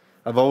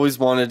 I've always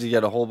wanted to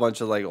get a whole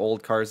bunch of like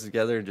old cars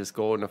together and just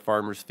go in a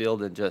farmer's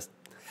field and just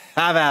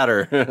have at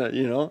her,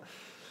 you know?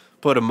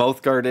 Put a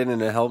mouth guard in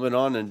and a helmet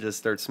on and just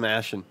start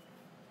smashing.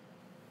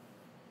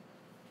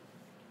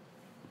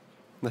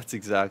 That's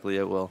exactly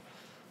it, Will.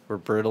 We're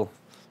brittle,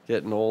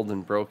 getting old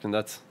and broken.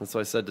 That's what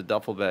I said to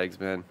duffel bags,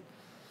 man.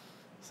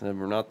 So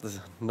we're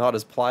not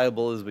as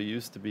pliable as we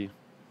used to be.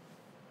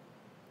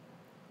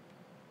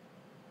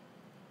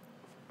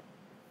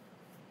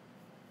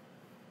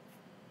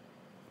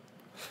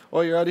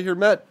 Oh, you're out of here,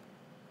 Matt.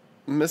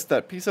 Missed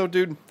that. Peace out,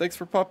 dude. Thanks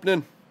for popping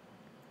in.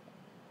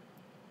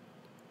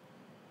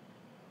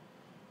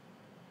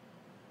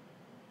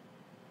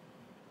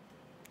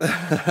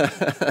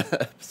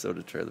 Episode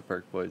of Trailer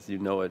Park Boys. You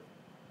know it.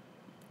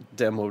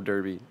 Demo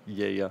derby.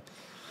 Yeah.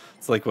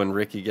 It's like when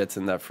Ricky gets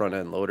in that front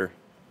end loader.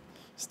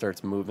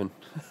 Starts moving.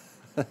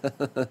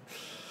 This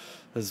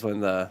is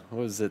when the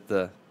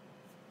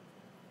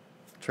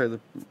trailer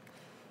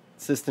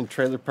assistant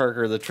trailer park,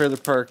 or the trailer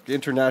park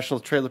international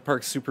trailer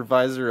park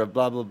supervisor of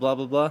blah blah blah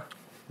blah blah.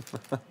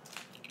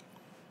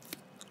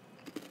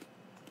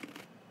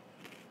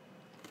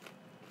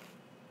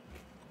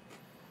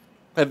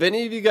 Have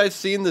any of you guys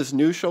seen this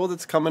new show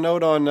that's coming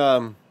out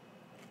on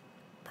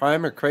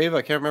Prime or Crave?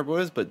 I can't remember what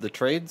it is, but The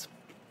Trades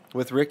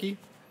with Ricky.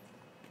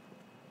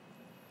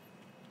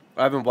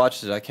 I haven't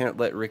watched it. I can't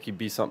let Ricky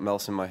be something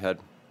else in my head.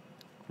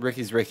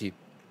 Ricky's Ricky.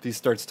 If he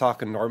starts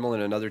talking normal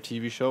in another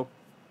TV show,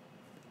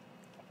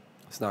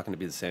 it's not going to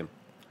be the same.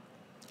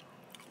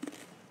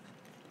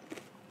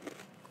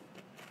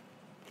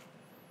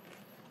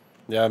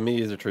 Yeah,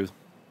 me either, truth.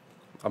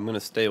 I'm going to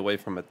stay away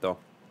from it, though.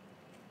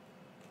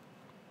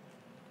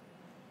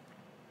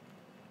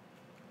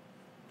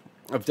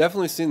 I've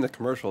definitely seen the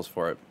commercials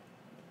for it.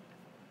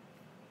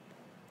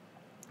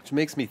 Which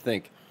makes me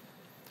think.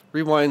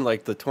 Rewind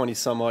like the 20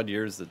 some odd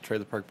years that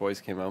Trailer Park Boys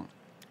came out.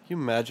 Can you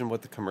imagine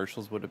what the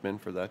commercials would have been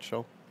for that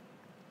show?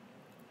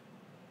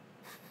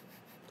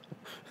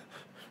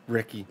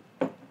 Ricky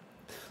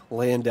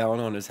laying down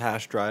on his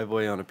hash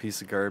driveway on a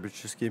piece of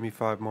garbage. Just give me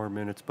 5 more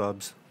minutes,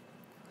 bubs.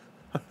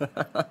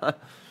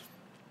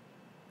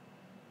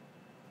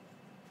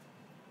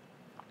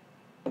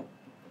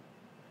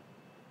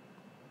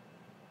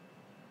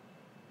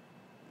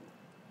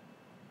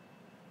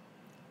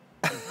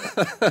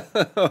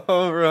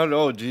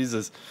 Oh,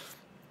 Jesus.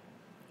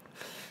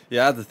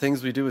 Yeah, the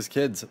things we do as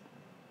kids.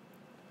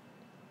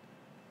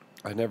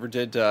 I never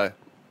did, oh,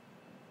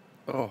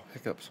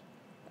 hiccups.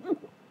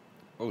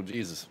 Oh,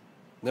 Jesus.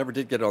 Never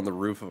did get on the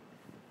roof of a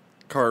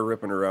car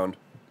ripping around.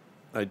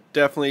 I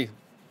definitely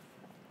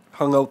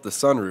hung out the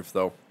sunroof,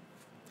 though.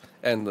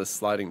 And the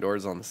sliding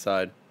doors on the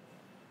side.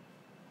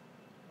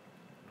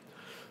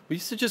 We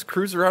used to just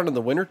cruise around in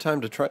the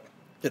wintertime to try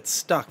get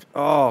stuck.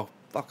 Oh,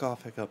 fuck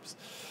off, hiccups.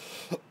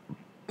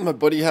 My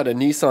buddy had a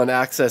Nissan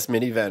Access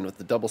minivan with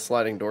the double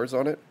sliding doors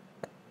on it.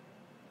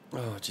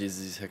 Oh,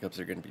 Jesus, these hiccups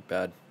are going to be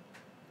bad.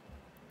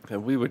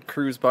 And we would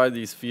cruise by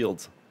these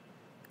fields.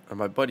 And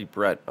my buddy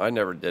Brett, I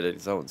never did it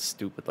because I was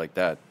stupid like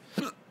that.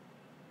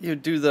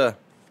 You'd do the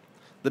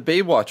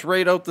Baywatch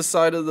right out the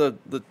side of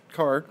the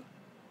car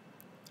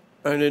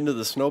and into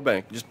the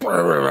snowbank. Just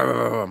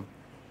all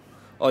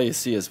you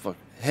see is fuck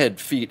head,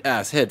 feet,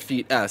 ass, head,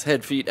 feet, ass,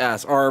 head, feet,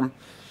 ass, arm.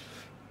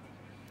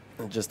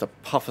 And just a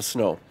puff of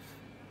snow.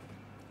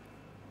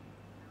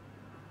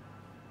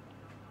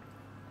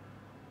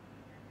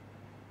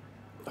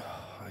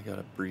 I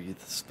gotta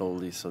breathe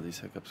slowly so these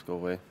hiccups go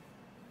away.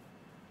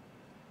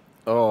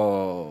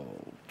 Oh,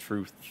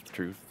 truth.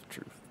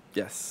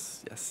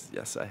 Yes,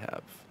 I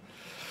have.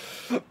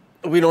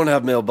 We don't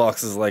have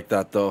mailboxes like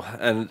that, though.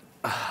 And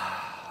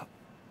I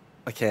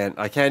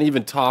can't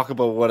even talk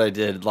about what I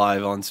did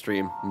live on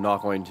stream. I'm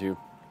not going to.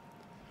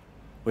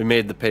 We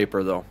made the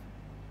paper, though.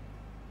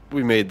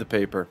 We made the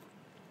paper.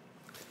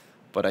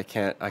 But I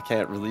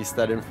can't release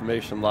that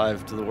information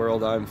live to the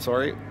world. I'm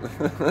sorry.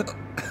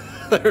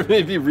 There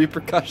may be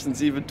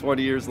repercussions even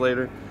 20 years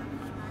later.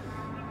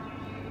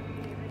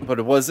 But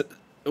it wasn't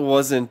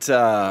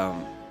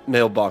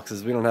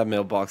mailboxes. We don't have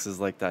mailboxes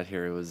like that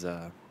here. It was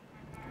yeah,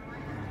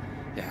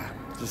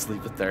 just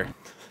leave it there.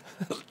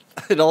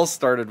 It all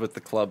started with the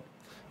club.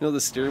 You know,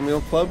 the steering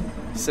wheel club?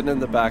 Sitting in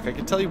the back. I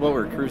can tell you what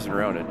we were cruising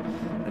around in.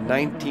 A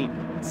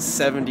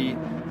 1970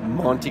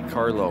 Monte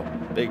Carlo.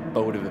 Big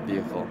boat of a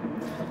vehicle.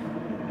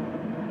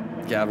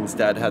 Gavin's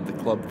dad had the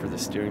club for the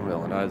steering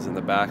wheel, and I was in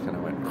the back, and I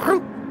went,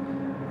 Croop!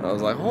 I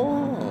was like,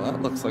 oh,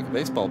 that looks like a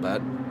baseball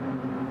bat.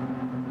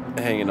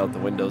 Hanging out the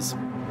windows.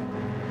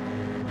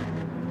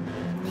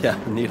 Yeah,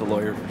 need a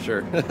lawyer for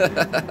sure.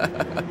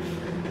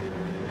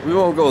 We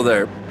won't go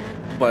there.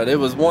 But it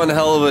was one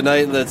hell of a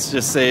night, let's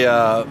just say,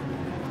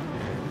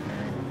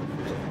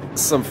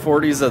 some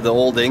 40s of the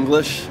Old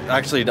English.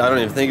 Actually, I don't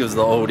even think it was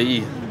the OE.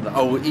 The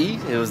OE?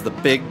 It was the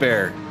Big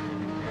Bear.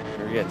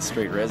 We were getting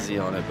straight resi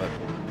on it, but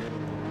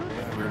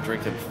we were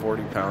drinking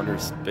 40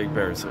 pounders, Big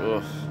Bears.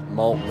 Ugh.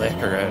 Malt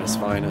liquor at its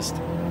finest.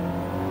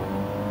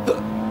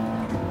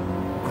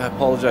 I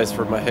apologize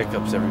for my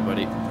hiccups,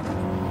 everybody.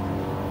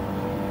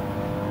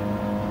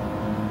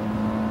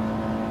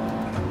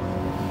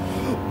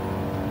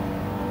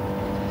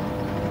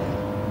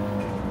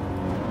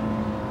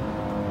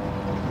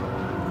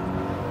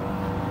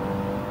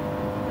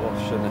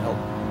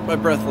 my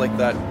breath like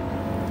that.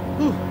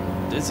 Whew,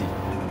 dizzy.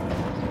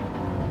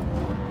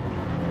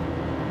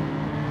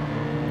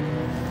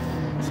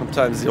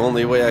 Sometimes the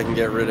only way I can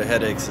get rid of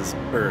headaches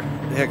or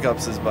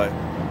hiccups is by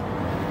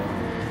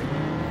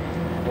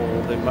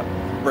holding my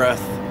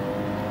breath.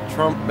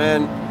 Trump,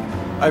 man,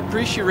 I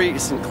appreciate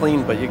it's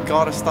clean, but you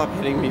gotta stop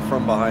hitting me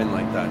from behind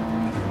like that.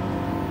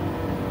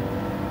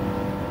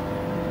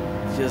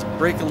 Just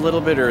brake a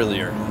little bit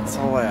earlier. That's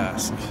all I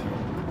ask.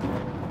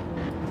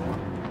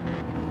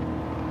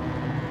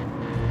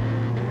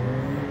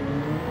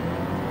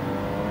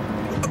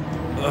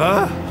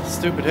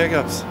 Stupid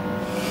hiccups.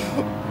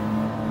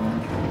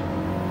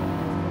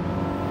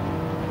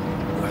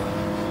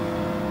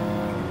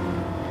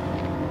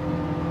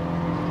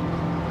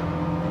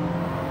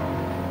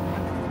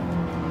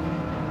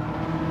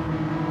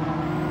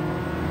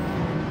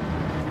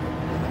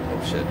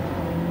 Oh shit.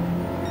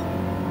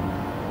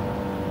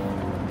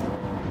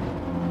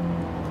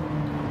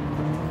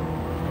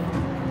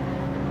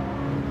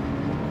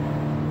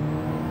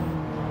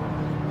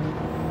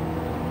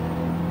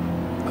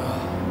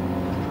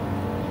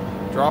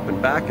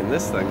 Dropping back in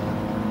this thing.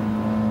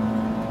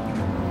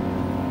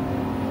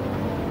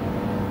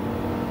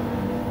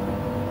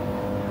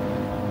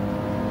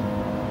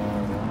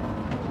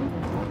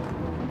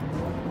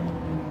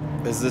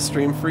 Is this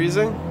stream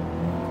freezing?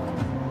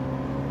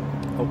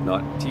 Hope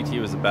not. TT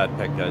was a bad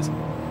pick, guys.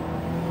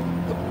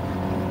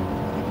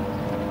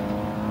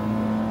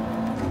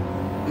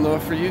 No,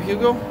 for you,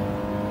 Hugo?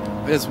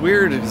 It's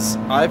weird, because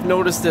I've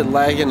noticed it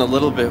lagging a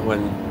little bit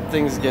when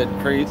things get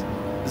crazy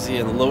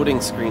and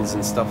loading screens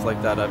and stuff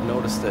like that. I've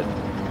noticed it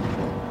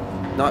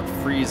not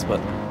freeze, but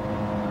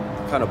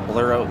kind of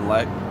blur out and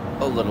lag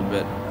a little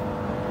bit.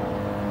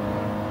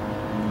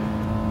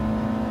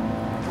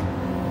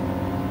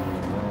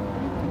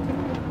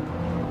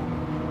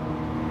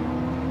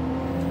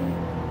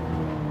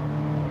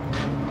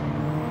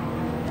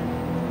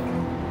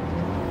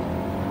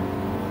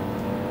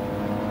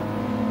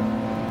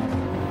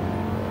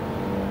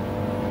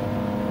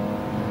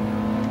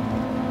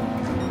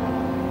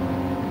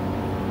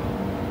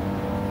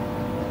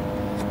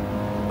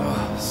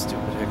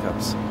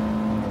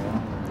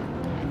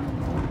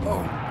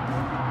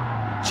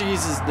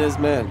 Jesus, Niz,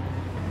 man.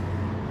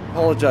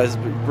 Apologize,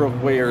 but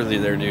broke way early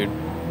there, dude.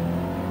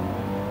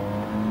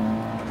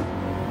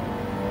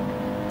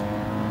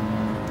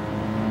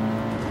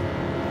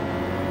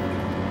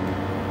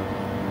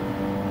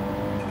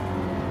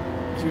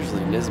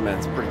 Usually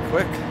Nizman's pretty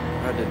quick.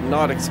 I did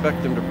not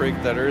expect him to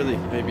break that early.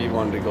 Maybe he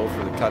wanted to go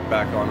for the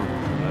cutback on him.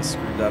 And I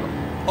screwed that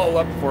all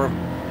up for him.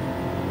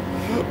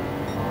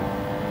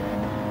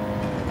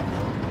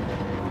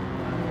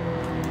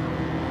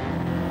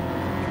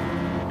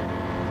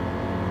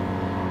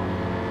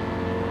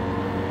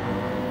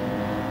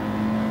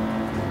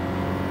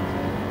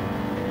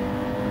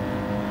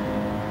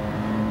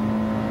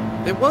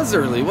 It was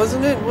early,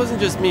 wasn't it? It wasn't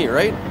just me,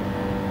 right?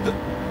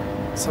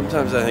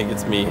 Sometimes I think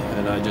it's me,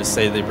 and I just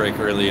say they break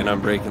early and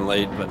I'm breaking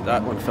late, but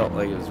that one felt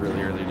like it was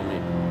really early to me.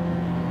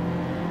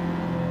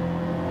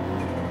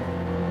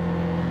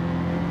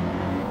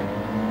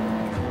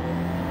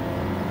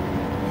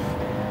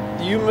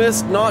 You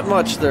missed not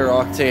much there,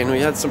 Octane. We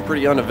had some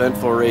pretty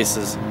uneventful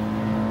races.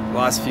 The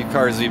last few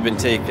cars we've been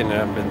taking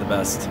haven't been the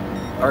best.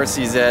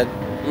 RCZ,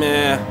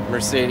 meh.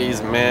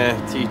 Mercedes, meh.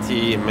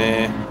 TT,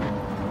 meh.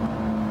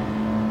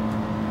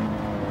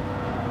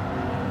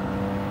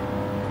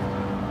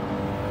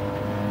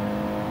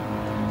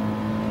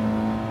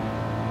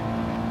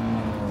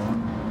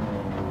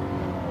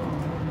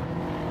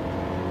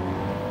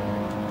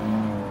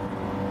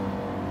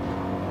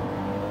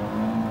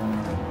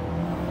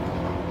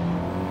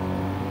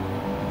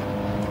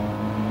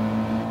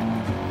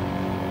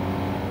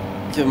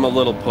 Give him a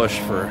little push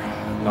for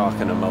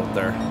knocking him out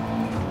there.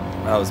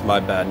 That was my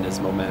bad,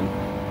 Nismo, man.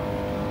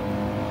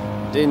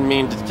 Didn't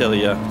mean to kill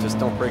you. Just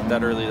don't break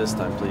that early this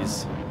time,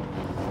 please.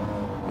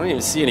 I don't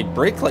even see any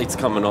brake lights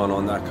coming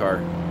on that car.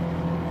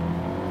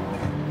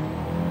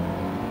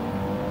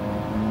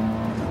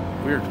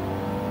 Weird.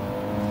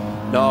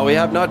 No, we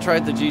have not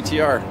tried the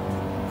GTR.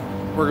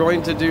 We're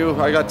going to do...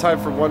 I got time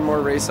for one more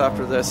race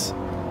after this.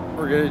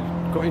 We're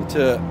going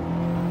to...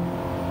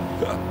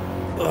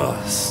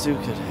 Ugh,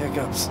 stupid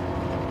hiccups.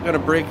 I'm gonna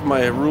break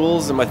my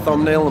rules and my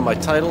thumbnail and my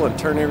title and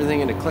turn everything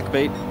into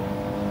clickbait.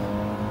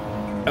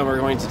 And we're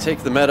going to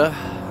take the meta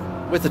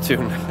with a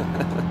tune.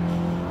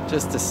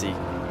 Just to see.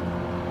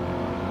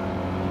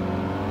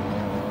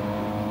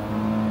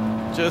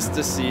 Just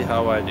to see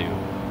how I do.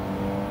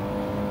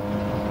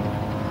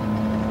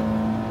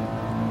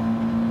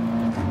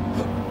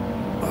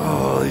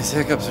 Oh, these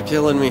hiccups are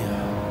killing me.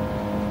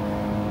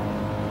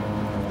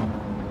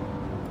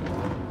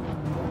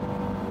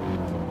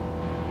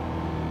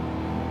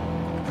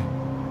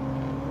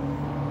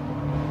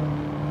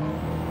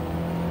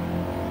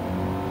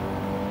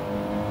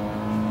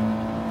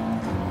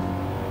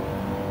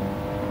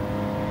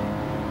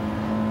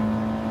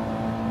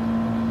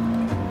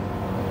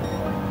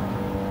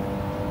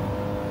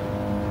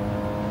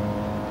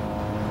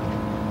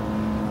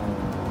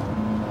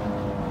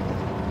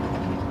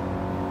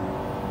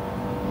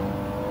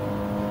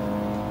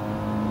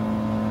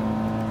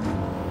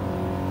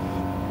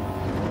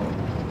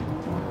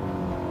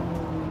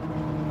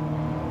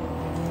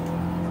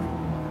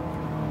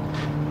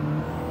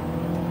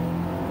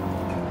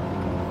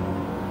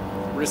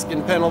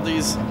 freaking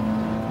penalties.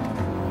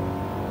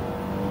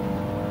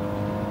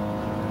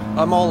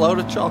 I'm all out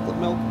of chocolate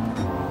milk.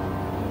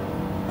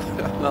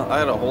 No, I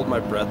had to hold my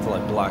breath till I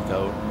black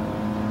out.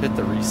 Hit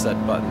the reset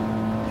button.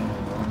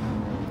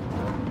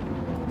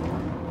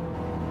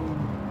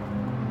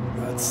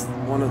 That's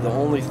one of the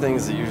only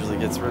things that usually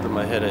gets rid of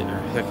my headache or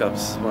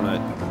hiccups, when I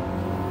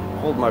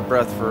hold my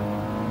breath for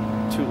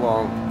too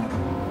long.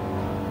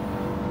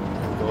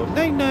 And go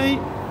night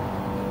night.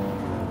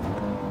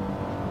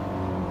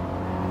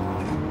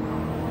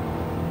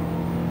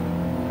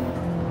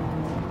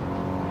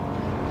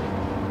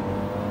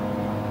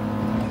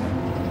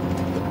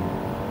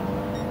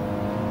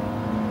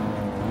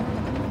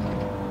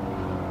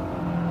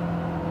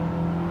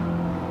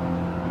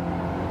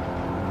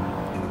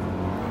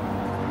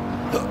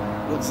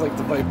 Looks like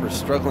the Viper's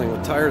struggling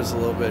with tires a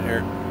little bit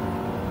here.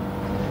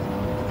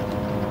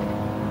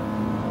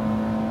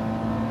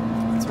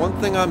 It's one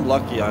thing I'm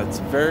lucky on. It's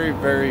very,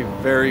 very,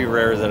 very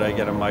rare that I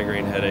get a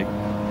migraine headache.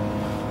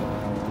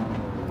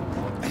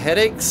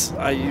 Headaches,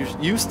 I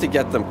used to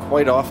get them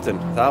quite often.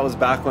 That was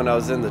back when I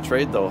was in the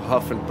trade though,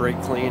 huff and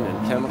brake clean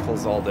and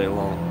chemicals all day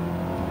long.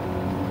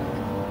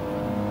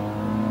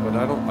 But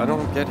I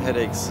don't get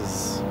headaches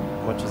as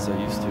much as I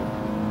used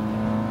to.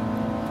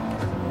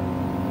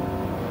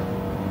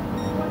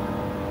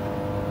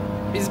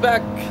 He's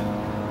back.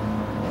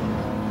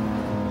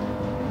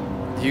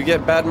 Do you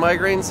get bad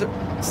migraines,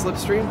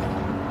 Slipstream?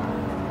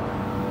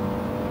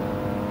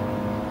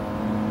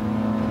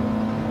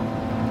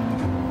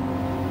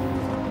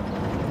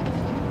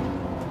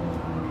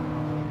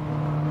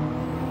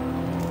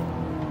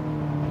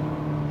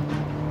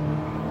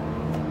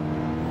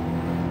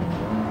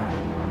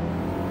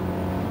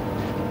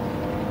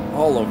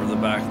 All over the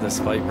back of this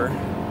Viper.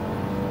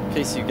 In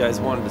case you guys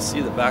wanted to see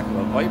the back of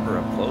a Viper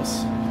up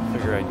close,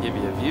 figure I'd give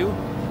you a view.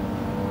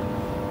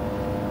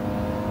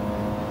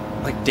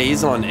 Like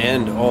days on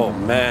end. Oh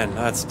man,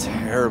 that's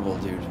terrible,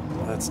 dude.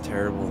 That's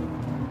terrible.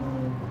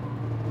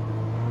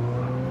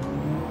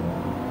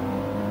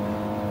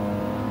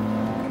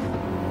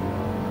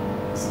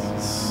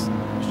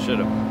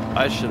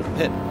 I should have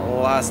hit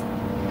last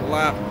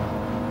lap.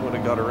 Would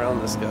have got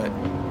around this guy.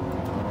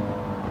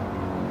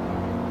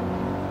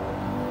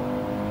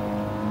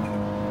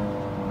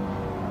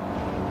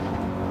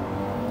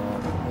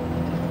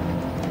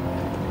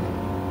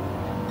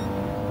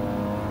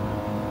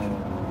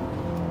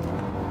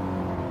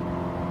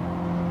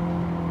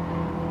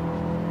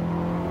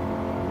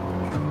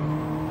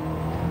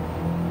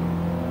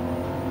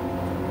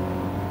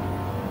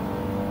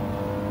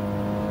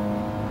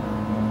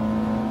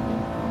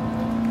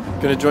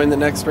 Gonna join the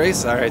next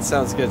race? Alright,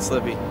 sounds good,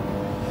 Slippy.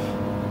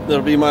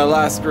 That'll be my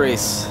last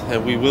race,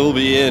 and we will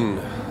be in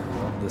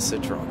the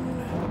Citron.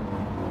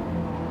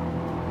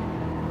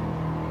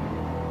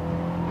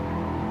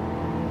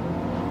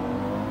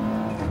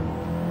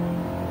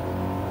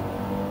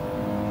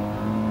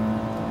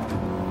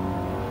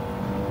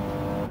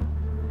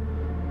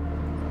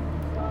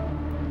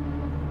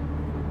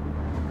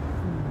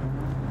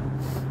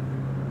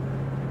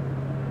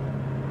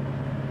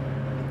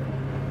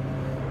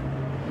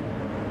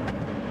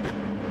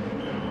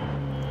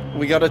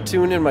 We got a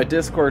tune in my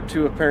Discord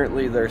too,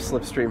 apparently there's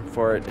Slipstream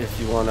for it if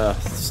you want to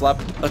slap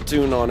a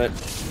tune on it.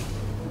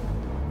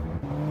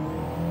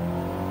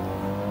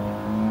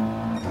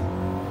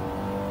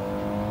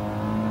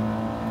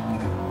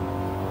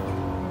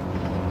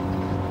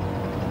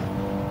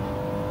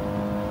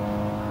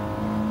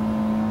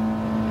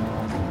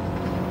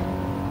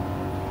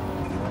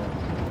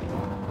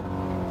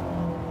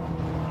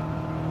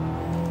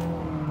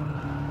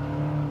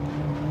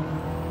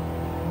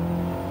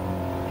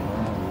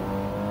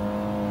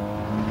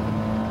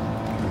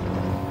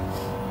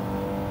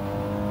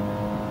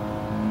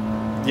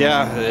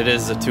 Yeah, it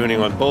is a tuning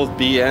one. Both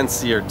B and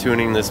C are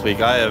tuning this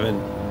week.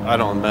 I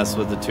don't mess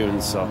with the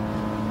tunes, so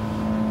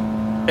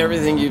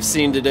everything you've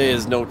seen today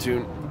is no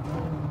tune.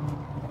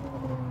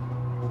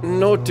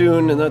 No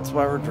tune, and that's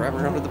why we're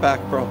driving around to the back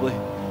probably.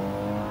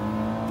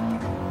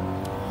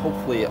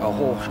 Hopefully a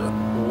whole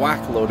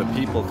whack load of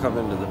people come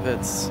into the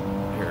pits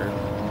here.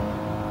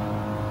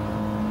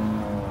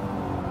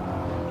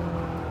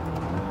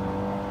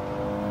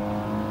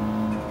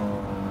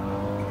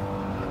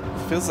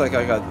 Feels like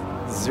I got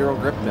zero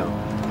grip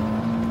now.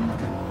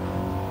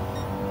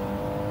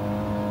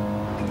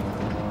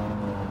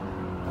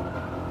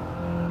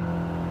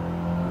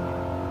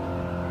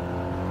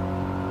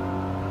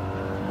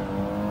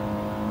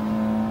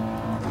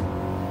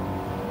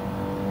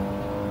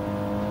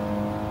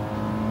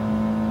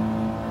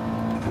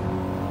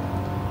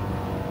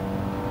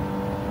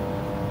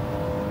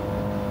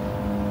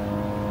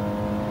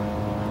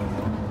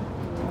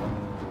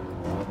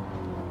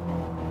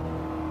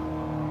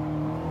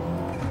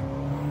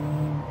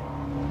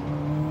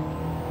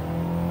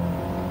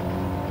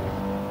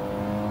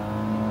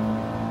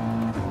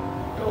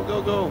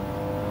 Go.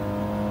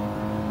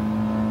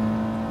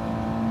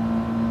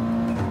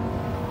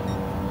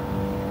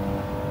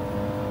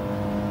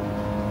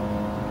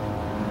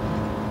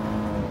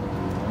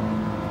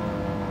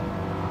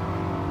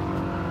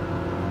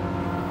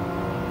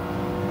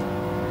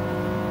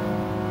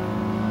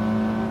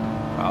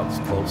 Wow, that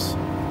was close.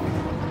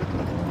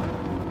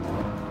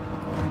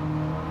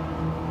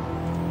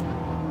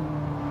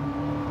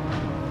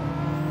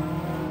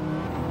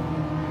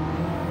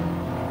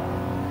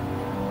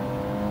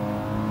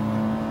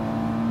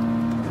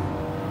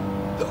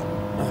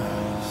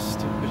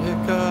 Stupid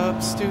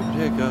hiccups, stupid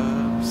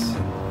hiccups.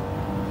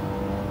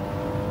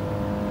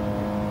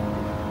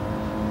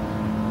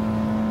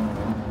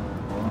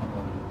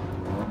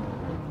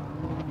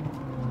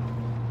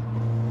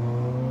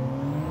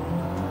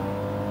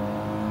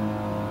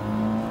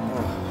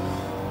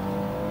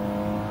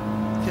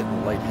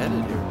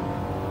 Lightheaded here.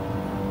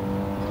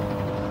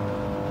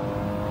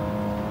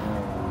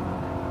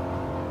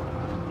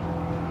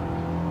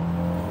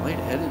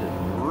 Lightheaded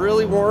and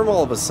really warm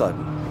all of a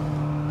sudden.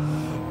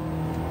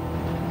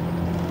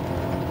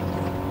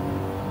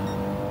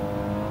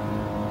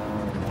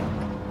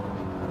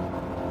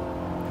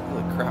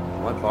 Holy crap,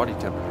 my body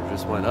temperature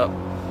just went up.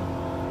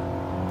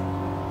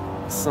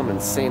 Some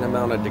insane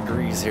amount of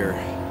degrees here.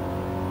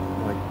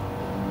 I'm like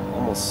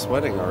almost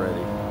sweating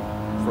already.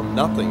 From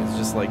nothing, it's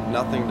just like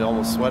nothing to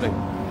almost sweating.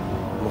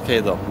 I'm okay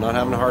though, I'm not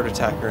having a heart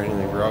attack or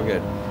anything, we're all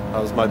good. That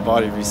was my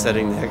body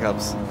resetting the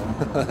hiccups.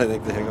 I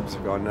think the hiccups are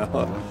gone now.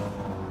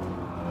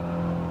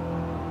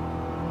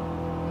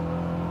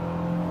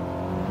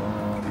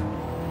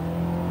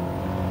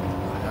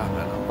 Yeah,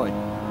 man, I'm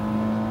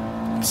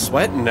like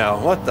sweating now,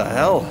 what the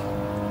hell?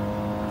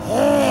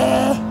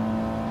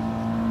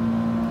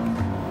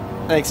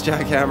 Thanks,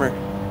 Jackhammer.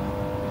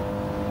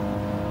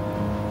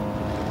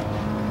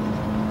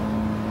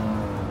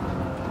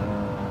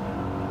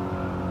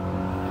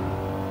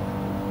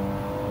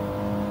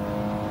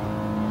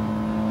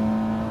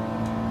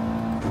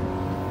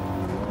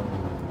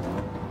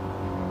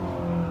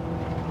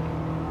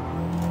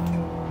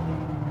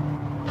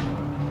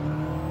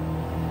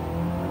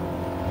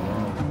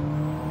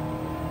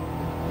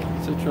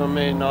 Citroen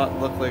may not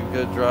look like a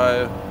good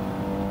drive.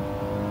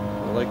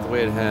 I like the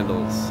way it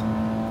handles.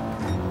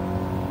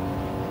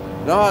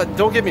 No,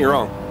 don't get me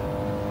wrong.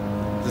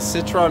 The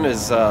Citroen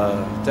is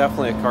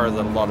definitely a car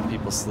that a lot of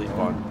people sleep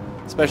on,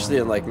 especially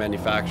in like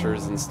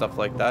manufacturers and stuff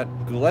like that.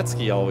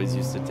 Guletsky always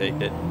used to take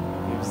it.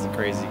 He was the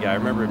crazy guy. I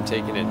remember him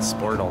taking it in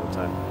sport all the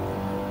time.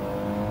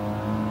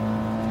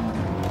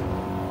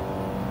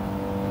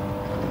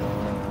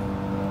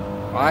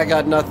 I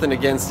got nothing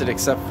against it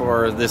except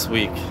for this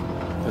week,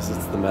 because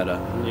it's the meta.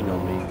 You know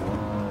me.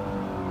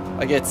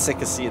 I get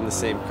sick of seeing the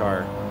same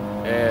car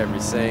every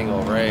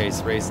single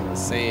race, racing the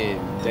same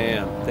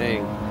damn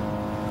thing.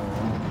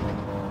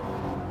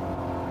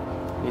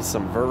 Need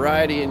some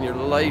variety in your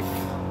life.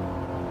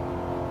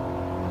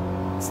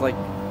 It's like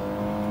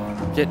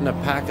getting a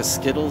pack of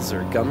Skittles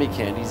or gummy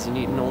candies and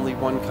eating only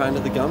one kind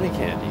of the gummy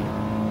candy.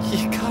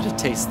 You gotta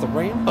taste the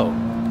rainbow.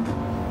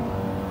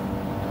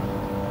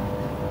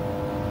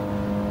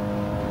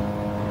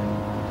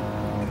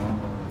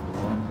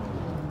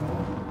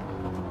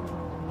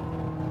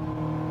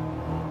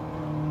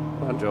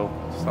 Joe,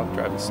 stop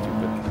driving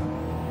stupid.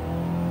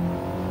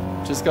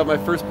 Just got my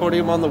first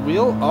podium on the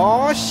wheel.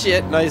 Oh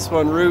shit, nice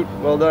one, Root.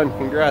 Well done,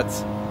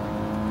 congrats.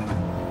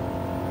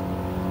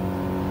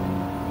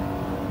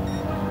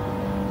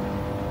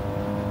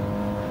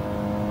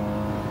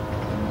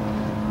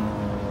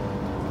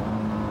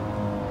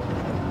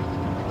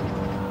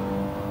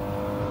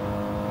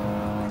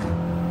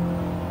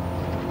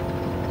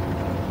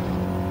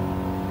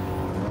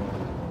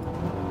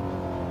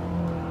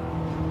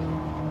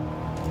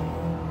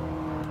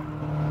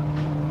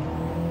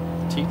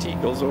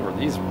 TT goes over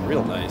these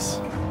real nice.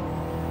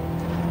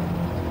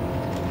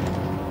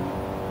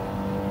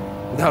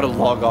 Now to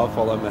log off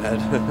while I'm ahead.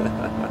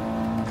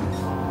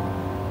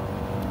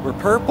 We're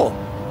purple.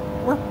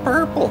 We're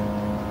purple.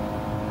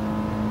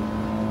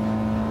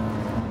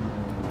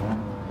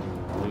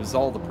 Lose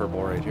all the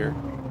purple right here.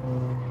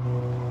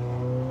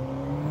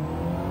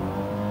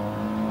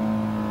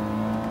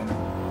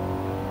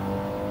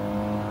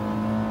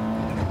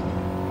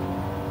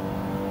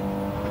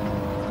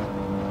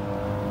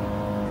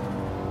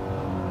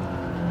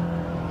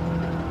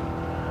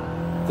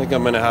 I think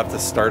I'm gonna have to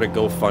start a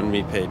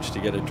GoFundMe page to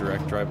get a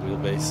direct drive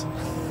wheelbase.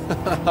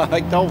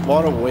 I don't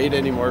want to wait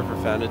anymore for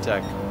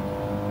Fanatec.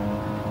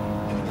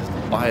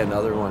 Just buy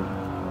another one.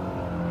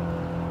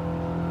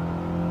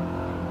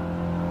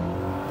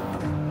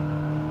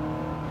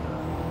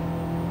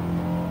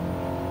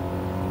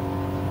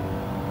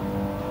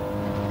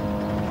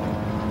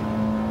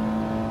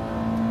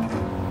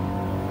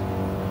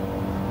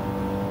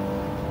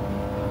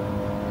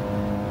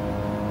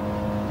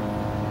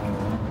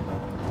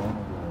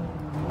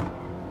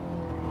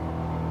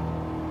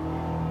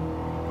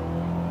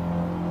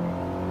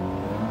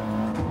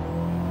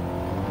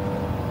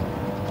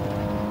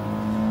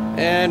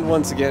 And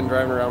once again,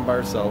 driving around by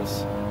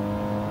ourselves.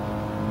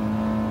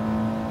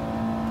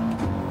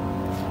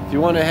 If you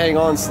want to hang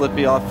on,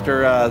 Slippy,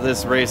 after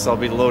this race, I'll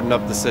be loading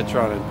up the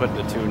Citroen and putting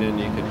the tune in.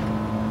 You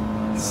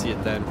can see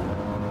it then.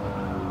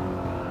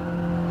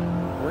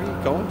 Where are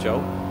you going,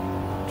 Joe?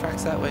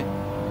 Track's that way.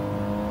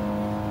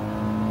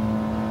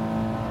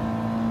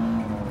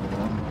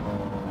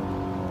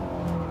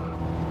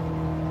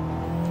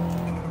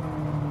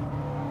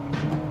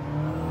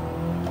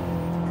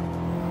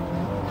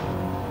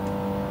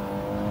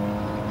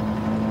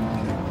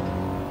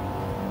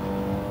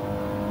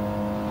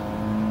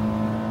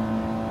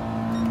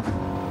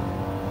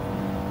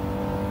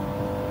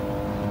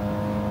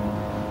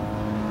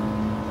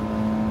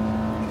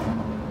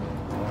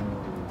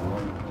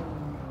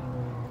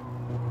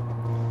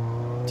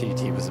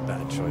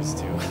 choice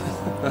too.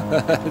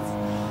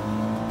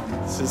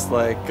 It's just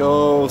like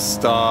go,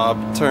 stop,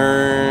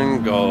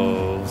 turn,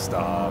 go,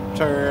 stop,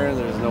 turn.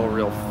 There's no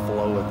real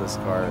flow with this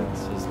car.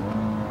 It's just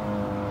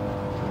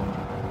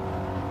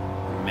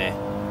meh,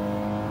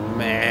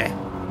 meh.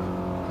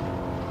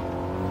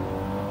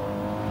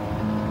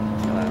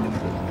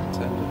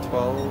 10 to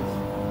 12.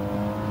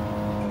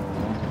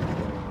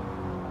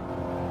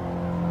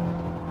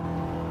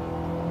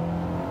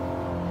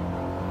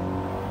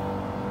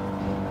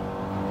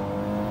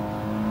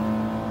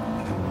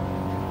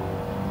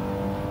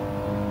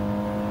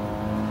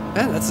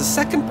 Man, that's the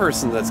second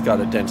person that's got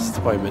a dentist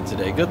appointment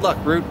today. Good luck,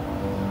 Root.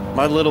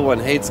 My little one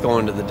hates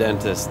going to the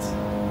dentist.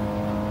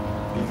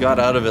 He got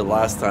out of it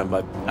last time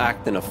by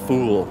acting a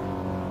fool.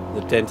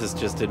 The dentist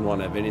just didn't want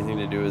to have anything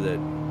to do with it.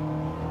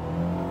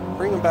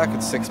 Bring him back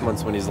at 6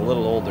 months when he's a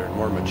little older and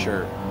more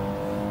mature.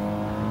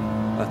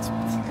 That's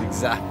the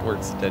exact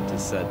words the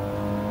dentist said.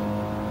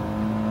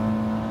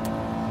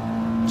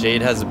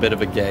 Jade has a bit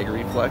of a gag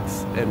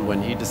reflex, and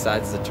when he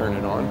decides to turn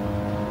it on,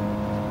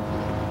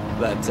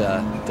 that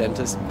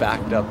dentist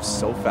backed up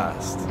so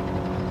fast.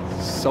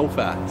 So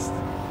fast.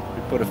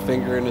 We put a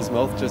finger in his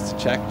mouth just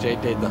to check.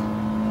 Jade did the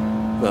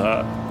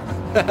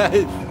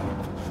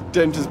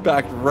dentist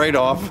backed right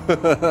off.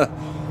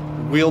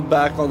 Wheeled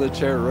back on the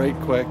chair right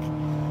quick.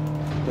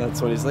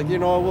 That's when he's like, you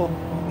know what,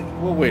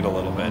 we'll wait a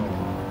little bit.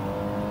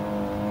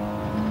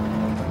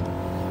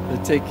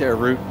 Take care,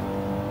 Root.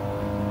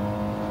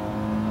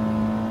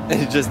 And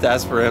he just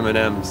asked for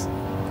M&Ms.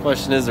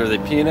 Question is, are they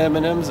peanut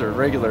M&Ms or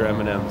regular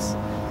M&Ms?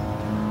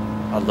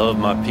 I love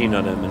my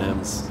peanut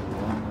M&Ms.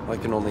 I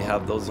can only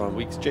have those on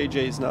weeks.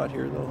 JJ's not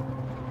here though.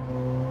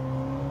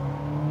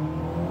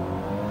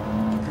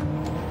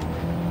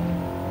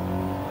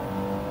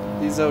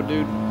 He's out,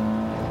 dude.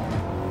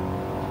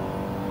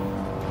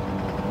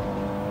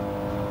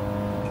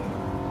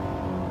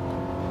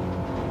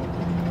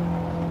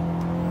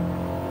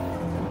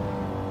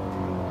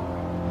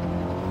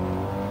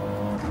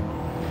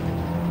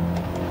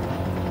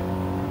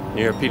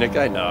 You're a peanut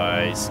guy?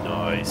 Nice,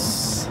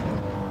 nice.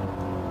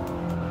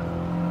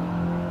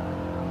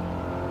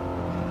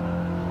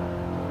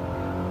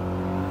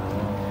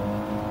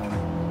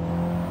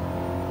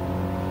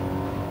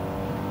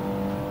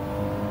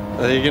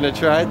 Are you gonna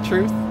try it,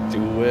 Truth?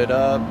 Do it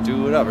up,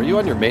 do it up. Are you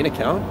on your main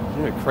account?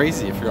 You're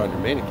crazy if you're on your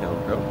main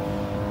account, bro.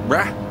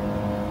 Brah,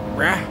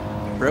 brah,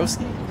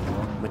 broski.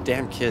 My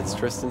damn kids,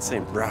 Tristan's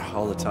saying brah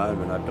all the time,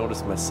 and I've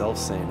noticed myself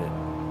saying it.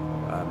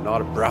 I'm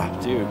not a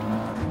brah, dude.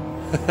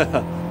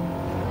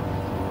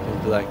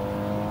 Be like,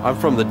 I'm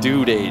from the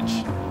dude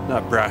age,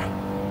 not brah.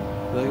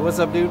 Be like, what's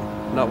up, dude?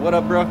 Not what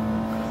up, bro?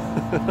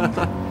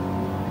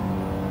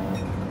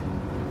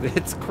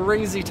 It's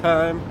crazy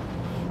time.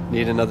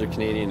 Need another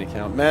Canadian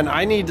account. Man,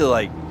 I need to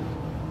like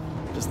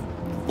just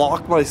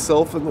lock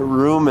myself in the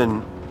room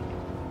and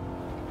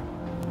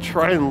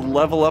try and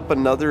level up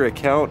another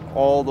account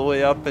all the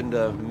way up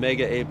into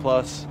Mega A+.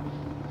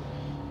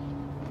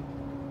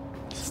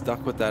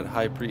 Stuck with that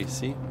hyprix.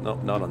 See?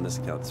 Nope, not on this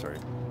account, sorry.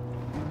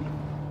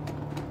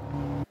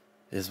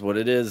 Is what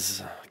it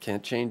is.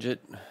 Can't change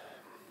it.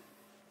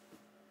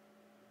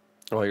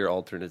 Oh, your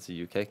alternate's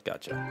a UK?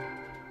 Gotcha.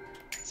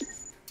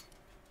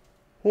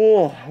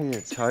 Oh, I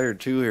get tired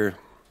too here.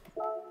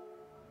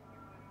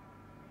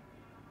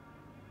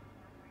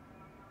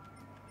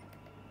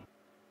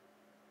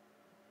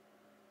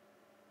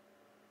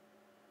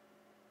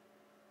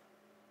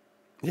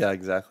 Yeah,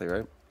 exactly,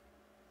 right?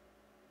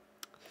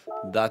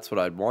 That's what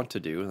I'd want to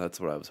do. That's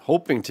what I was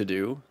hoping to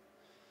do.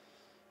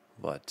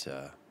 But,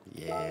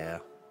 yeah.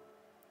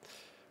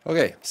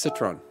 Okay,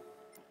 Citron.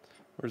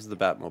 Where's the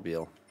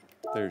Batmobile?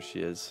 There she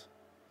is.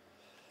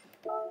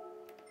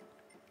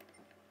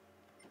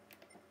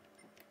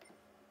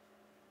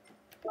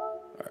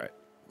 Alright,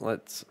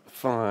 let's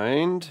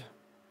find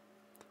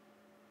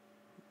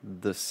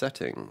the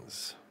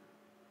settings.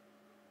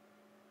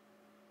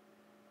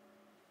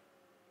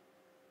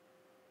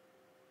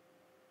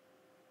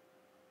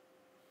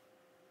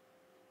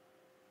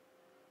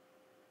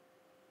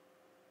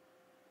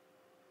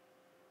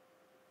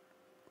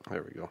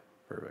 There we go.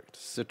 Perfect.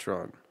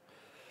 Citron.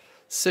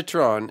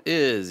 Citron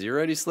is, you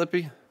ready,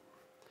 Slippy?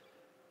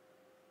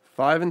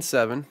 5 and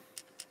 7.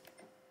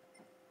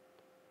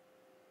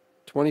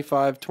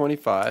 25,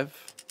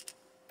 25.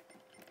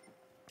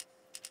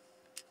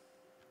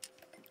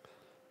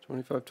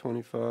 25,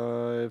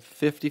 25.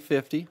 50,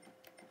 50.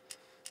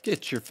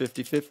 Get your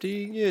 50,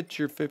 50. Get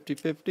your 50,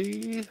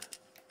 50.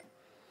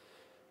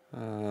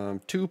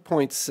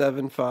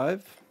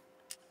 2.75.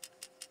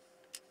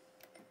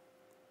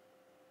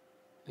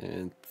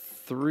 And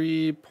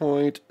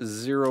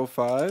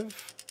 3.05.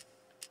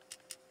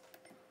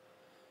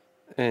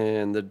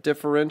 And the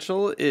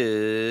differential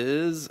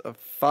is a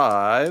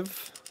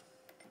 5.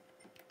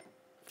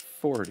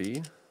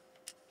 40.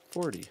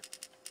 40.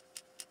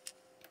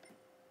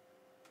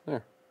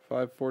 There.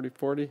 5, 40,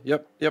 40.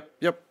 Yep, yep,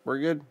 yep. We're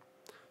good.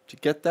 Did you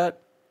get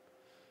that?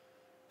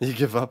 You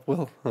give up,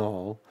 Will?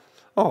 Oh.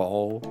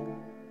 Oh.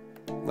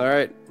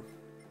 Alright.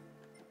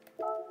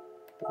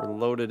 We're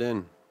loaded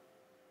in.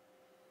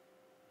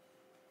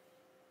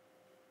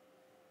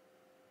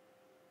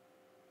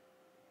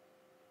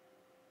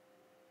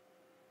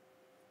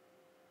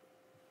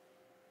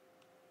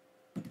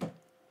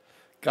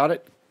 Got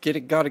it? Get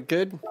it? Got it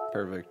good?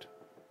 Perfect.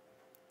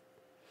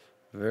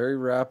 Very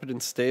rapid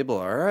and stable.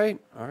 All right.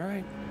 All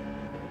right.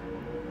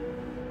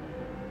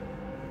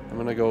 I'm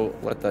gonna go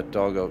let that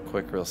dog out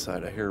quick real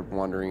side. I hear him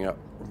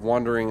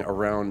wandering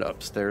around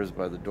upstairs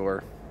by the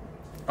door.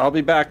 I'll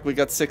be back. We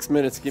got 6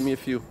 minutes. Give me a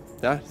few.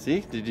 Yeah,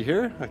 see? Did you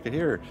hear her? I could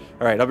hear her.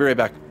 All right, I'll be right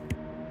back.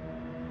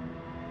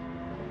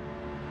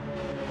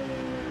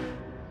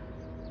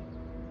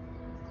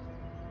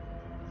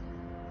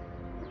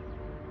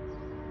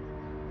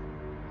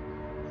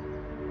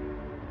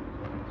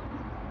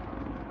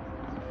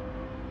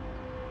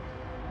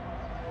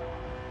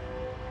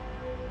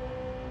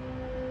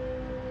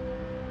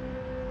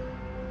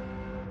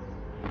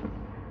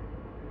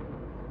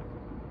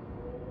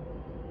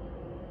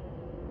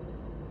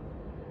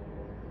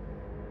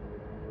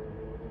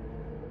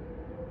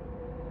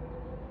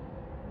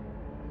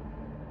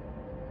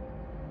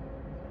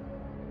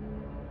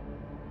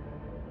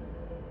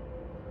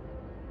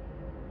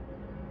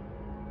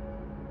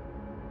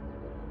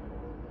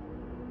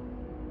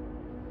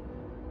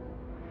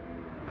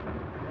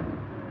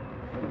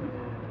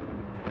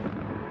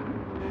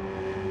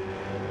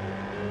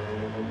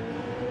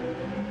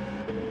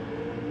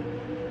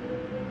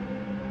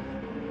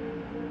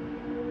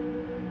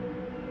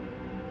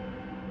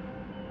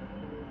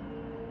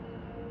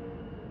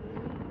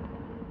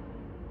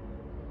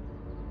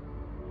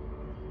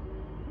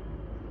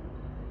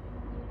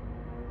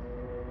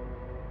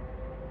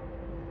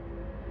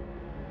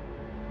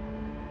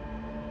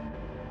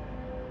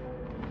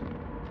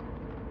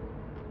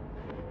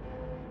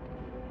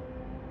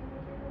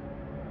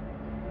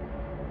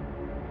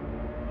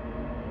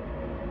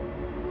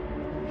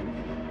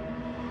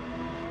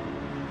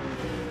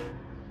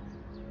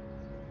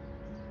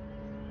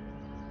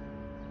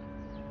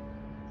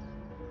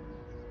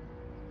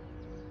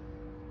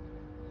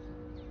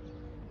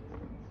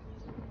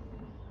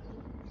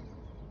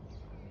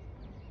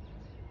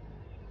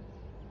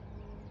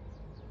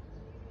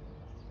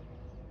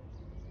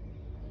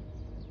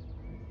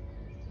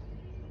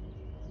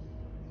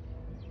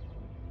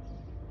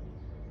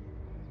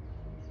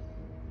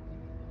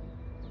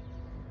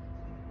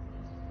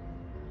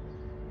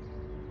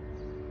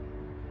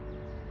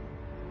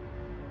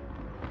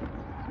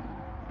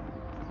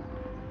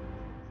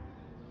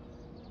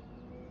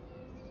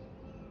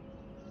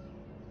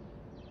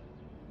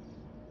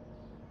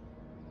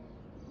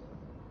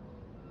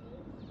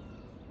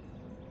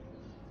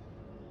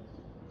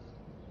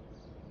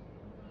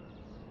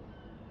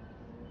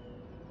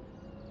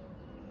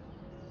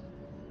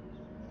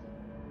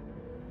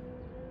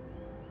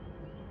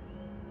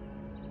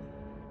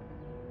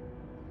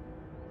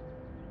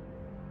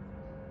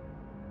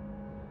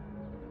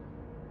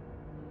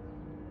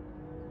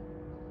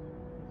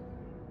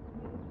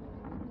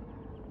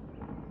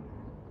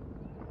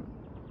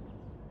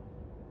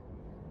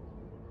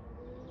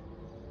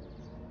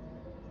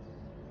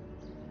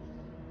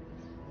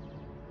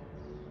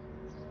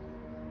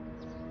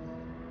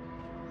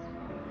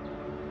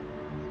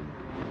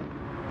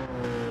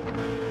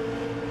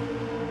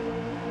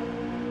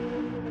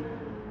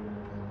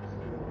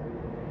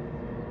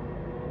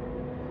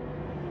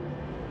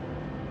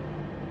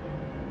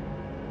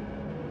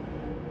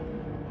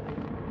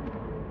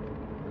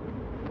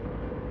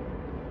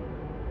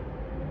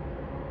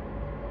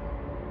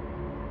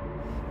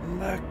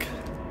 Back.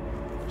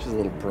 She's a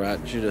little brat.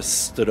 She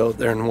just stood out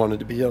there and wanted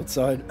to be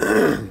outside.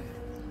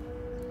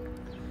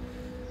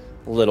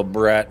 Little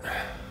brat.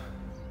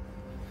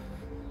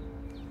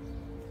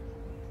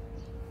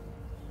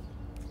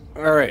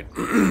 All right.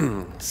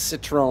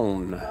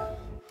 Citron.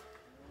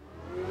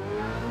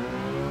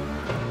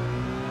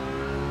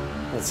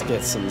 Let's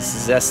get some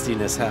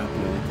zestiness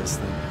happening with this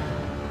thing.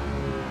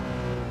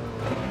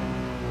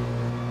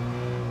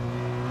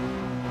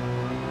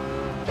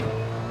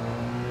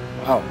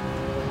 Wow.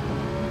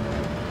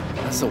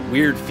 That's a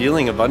weird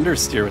feeling of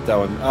understeer with that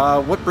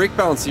one. What brake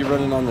balance are you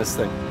running on this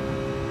thing?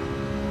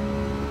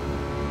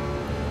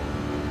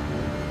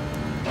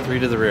 3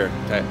 to the rear.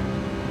 Okay.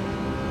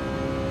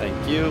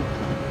 Thank you.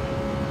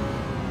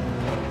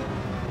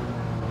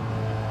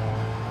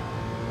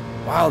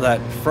 Wow,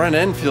 that front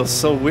end feels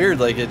so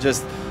weird. Like it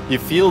just, you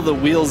feel the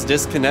wheels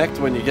disconnect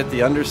when you get the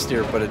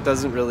understeer, but it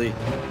doesn't really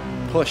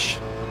push.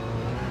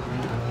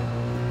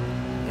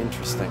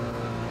 Interesting.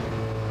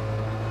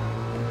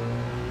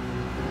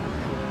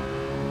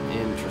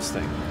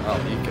 Interesting. Oh,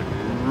 you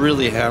can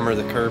really hammer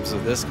the curbs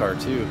with this car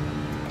too.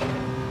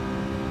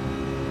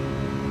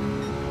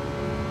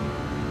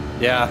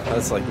 Yeah,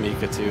 that's like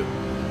Mika too.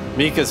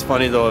 Mika's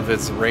funny though, if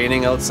it's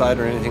raining outside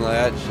or anything like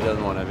that, she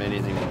doesn't want to have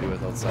anything to do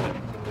with outside.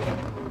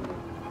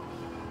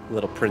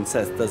 Little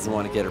princess doesn't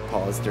want to get her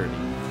paws dirty.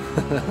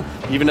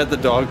 Even at the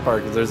dog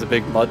park, if there's a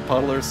big mud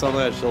puddle or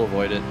something, she'll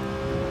avoid it.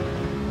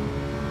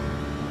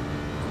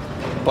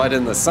 But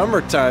in the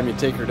summertime, you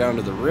take her down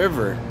to the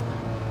river.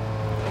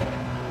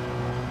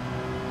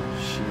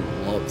 She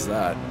loves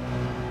that.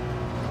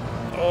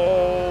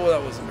 Oh,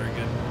 that wasn't very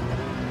good.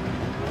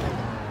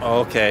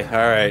 Okay,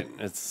 all right.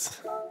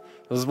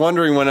 I was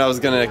wondering when I was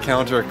going to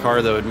encounter a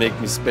car that would make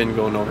me spin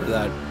going over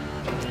that.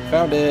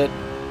 Found it.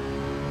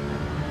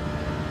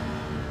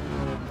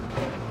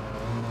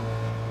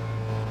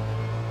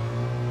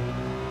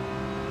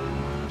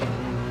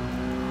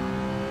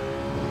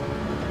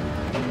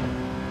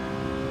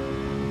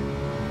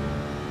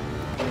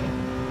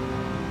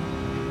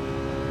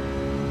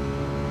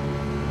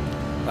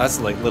 That's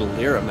like little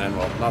Lyra, man.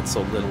 Well, not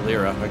so little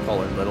Lyra. I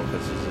call her little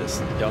because she's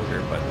just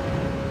younger, but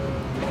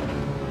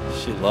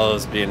she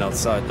loves being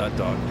outside, that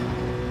dog.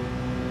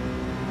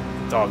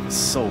 The dog is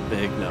so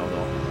big now,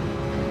 though.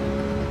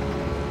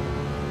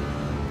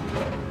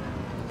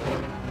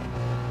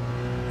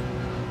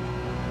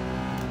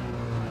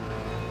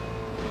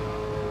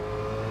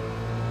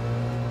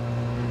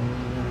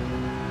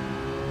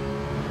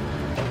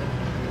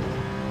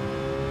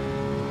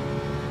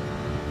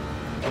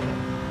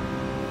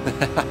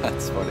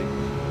 That's funny.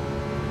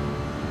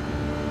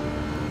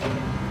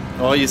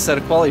 Oh, you set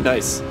a quality.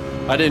 Nice.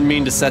 I didn't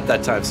mean to set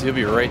that time, so you'll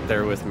be right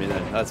there with me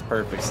then. That's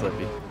perfect,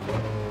 Slippy.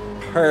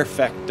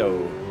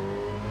 Perfecto.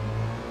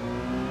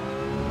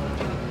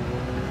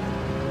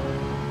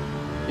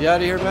 You out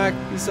of here, Mac?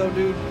 You so,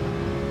 dude?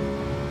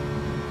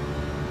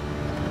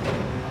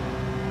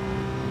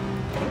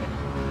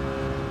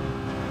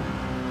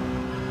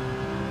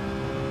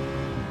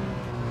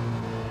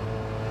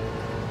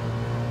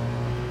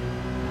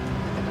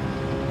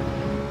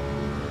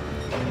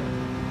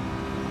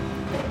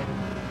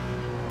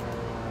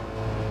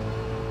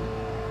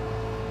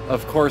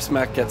 Of course,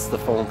 Mac gets the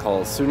phone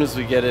call as soon as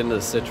we get into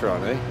the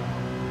Citron, eh?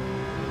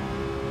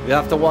 We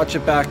have to watch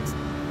it back.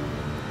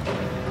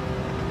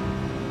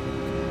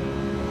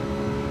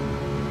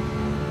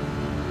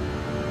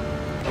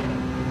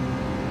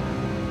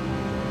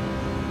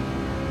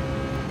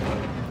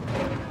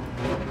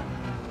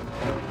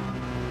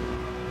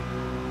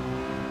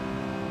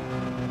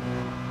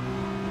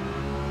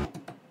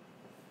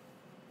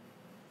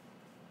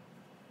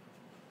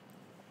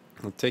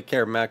 Well, take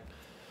care, Mac.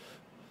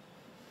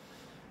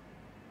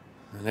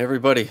 And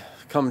everybody,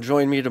 come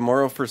join me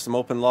tomorrow for some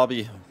open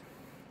lobby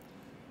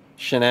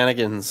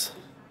shenanigans.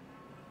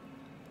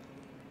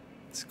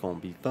 It's gonna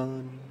be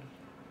fun.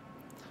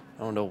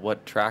 I don't know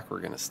what track we're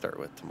gonna start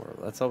with tomorrow.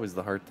 That's always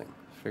the hard thing,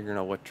 figuring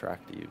out what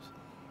track to use.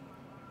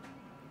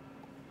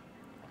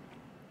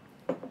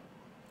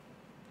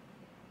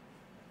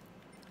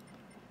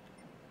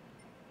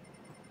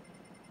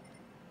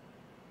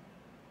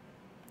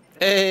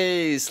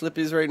 Hey,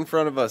 Slippy's right in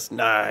front of us.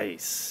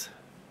 Nice.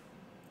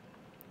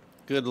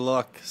 Good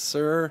luck,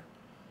 sir.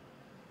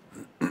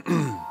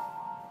 I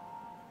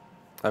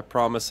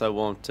promise I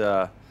won't,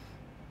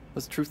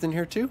 was Truth in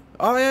here too?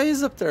 Oh yeah,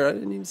 he's up there. I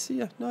didn't even see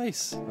you.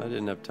 Nice. I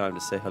didn't have time to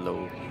say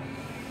hello.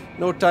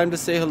 No time to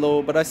say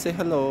hello, but I say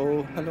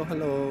hello. Hello,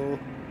 hello.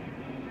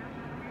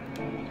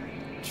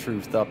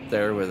 Truth up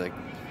there with a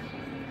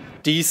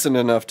decent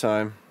enough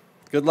time.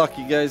 Good luck,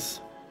 you guys.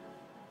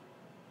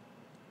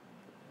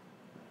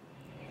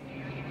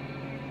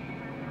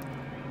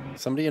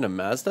 Somebody in a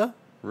Mazda?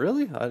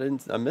 Really? I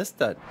missed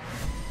that.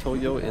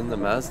 Toyo in the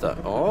Mazda.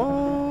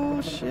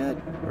 Oh, shit.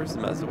 Where's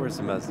the Mazda? Where's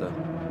the Mazda?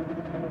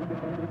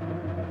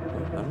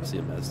 Oh, I don't see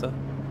a Mazda.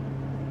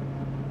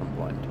 I'm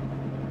blind.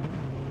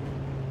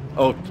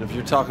 Oh, if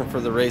you're talking for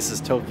the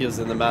races, Tokyo's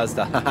in the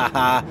Mazda. Ha ha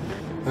ha.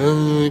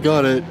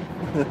 Got it.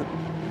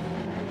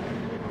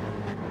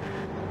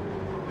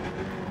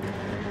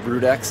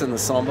 Brute X in the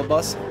Samba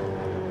bus.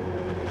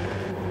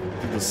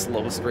 The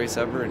slowest race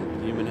ever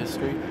in human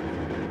history.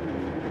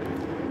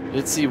 I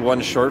did see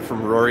one short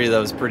from Rory that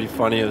was pretty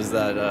funny. It was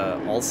that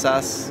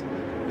Alsace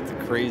with the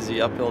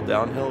crazy uphill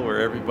downhill where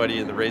everybody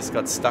in the race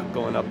got stuck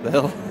going up the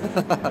hill.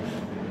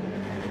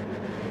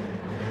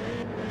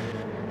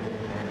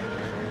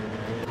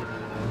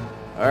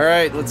 All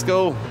right, let's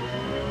go.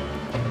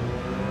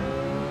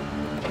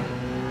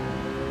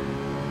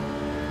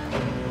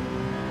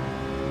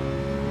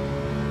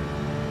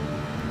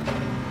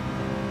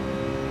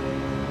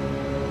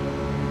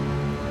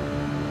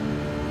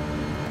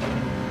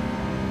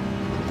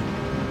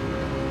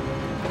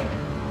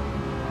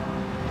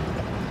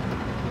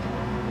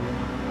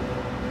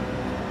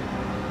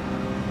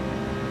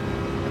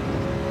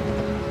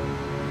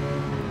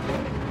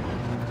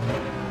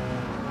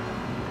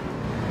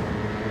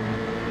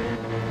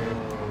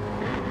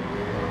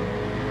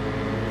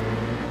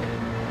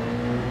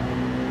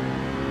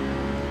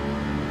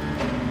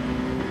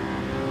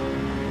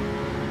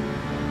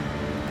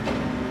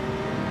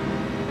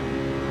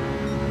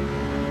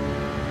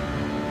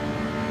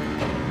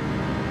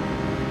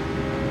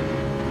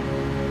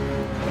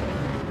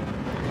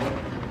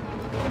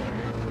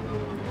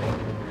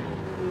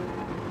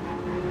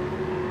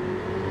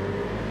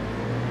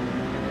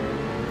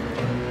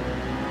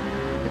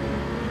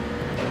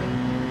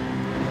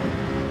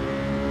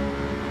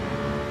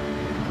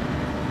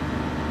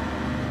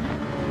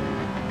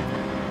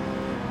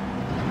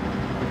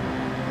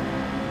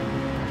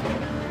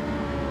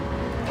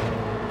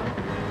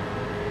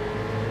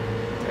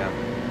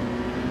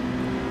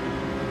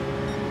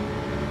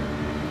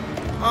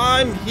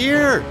 I'm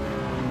here!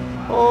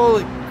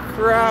 Holy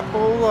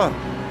crapola.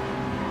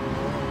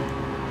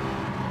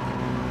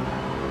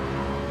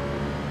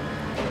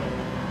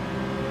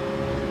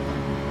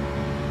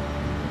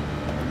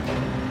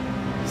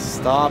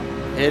 Stop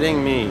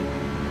hitting me.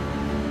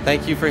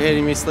 Thank you for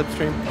hitting me,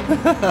 Slipstream.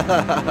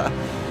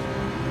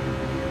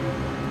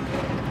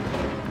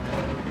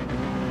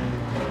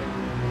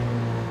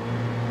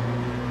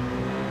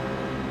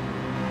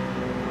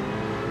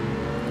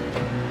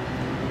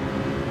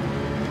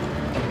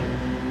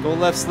 Go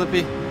left,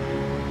 Slippy.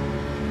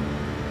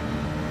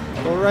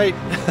 Go right.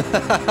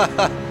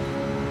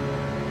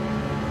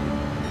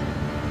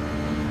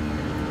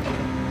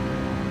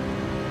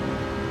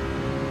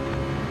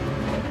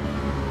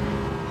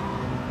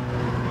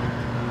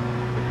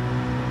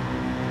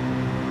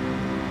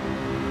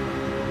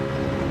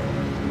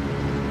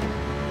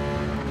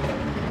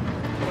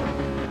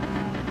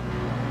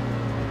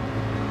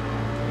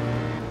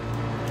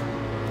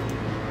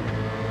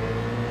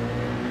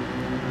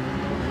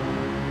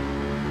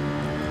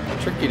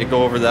 Tricky to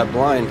go over that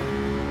blind.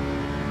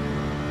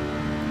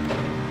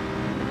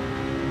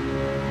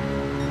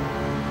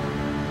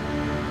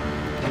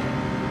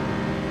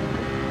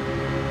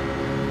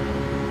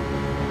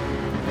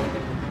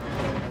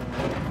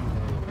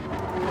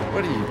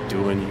 What are you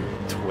doing, you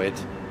twit?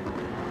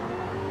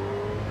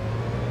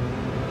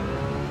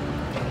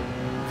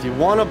 If you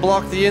want to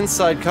block the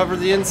inside, cover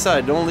the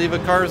inside. Don't leave a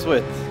car's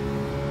width.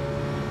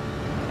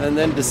 And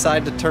then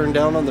decide to turn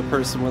down on the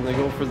person when they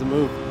go for the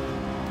move.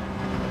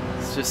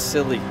 It's just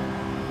silly.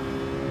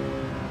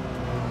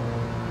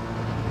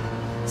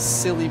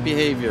 Silly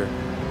behavior.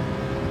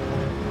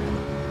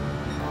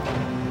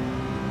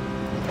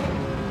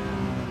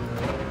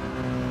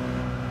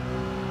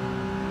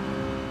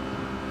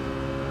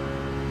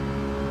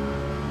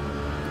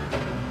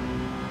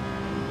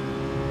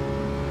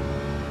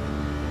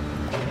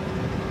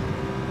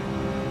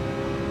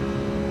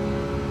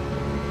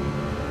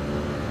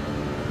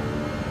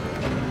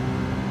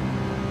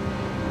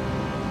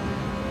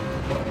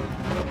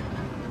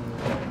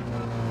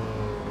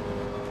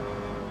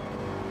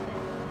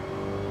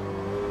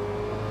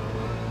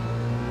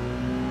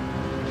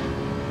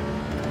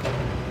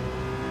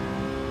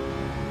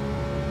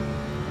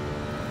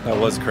 That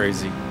was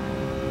crazy.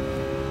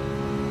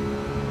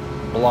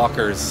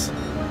 Blockers.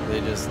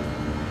 They just...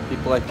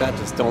 people like that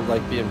just don't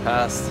like being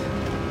passed.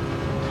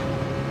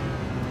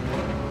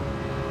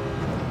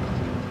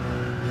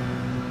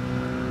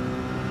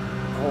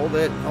 Hold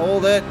it,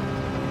 hold it.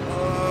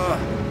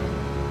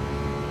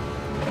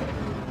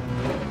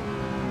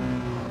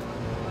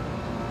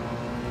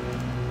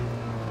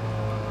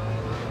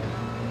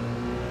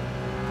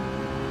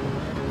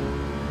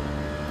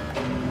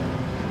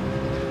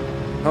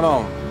 Come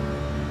on.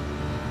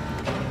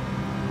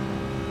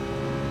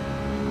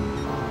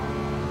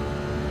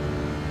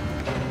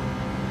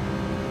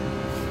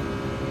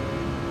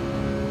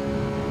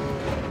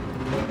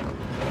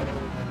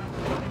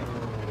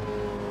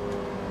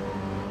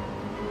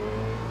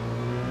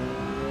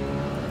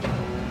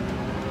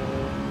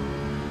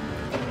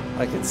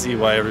 I can see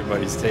why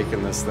everybody's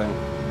taking this thing.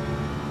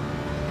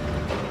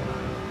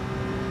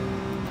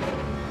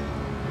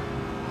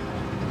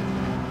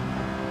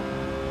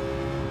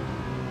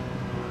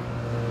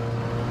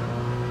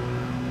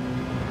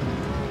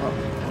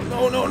 Oh,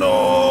 no, no,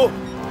 no!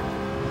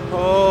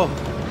 Oh.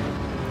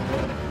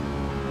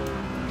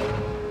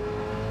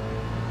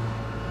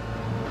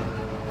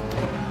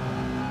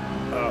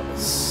 Oh,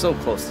 so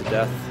close to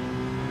death.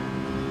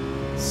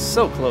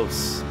 So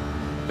close.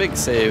 Big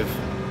save.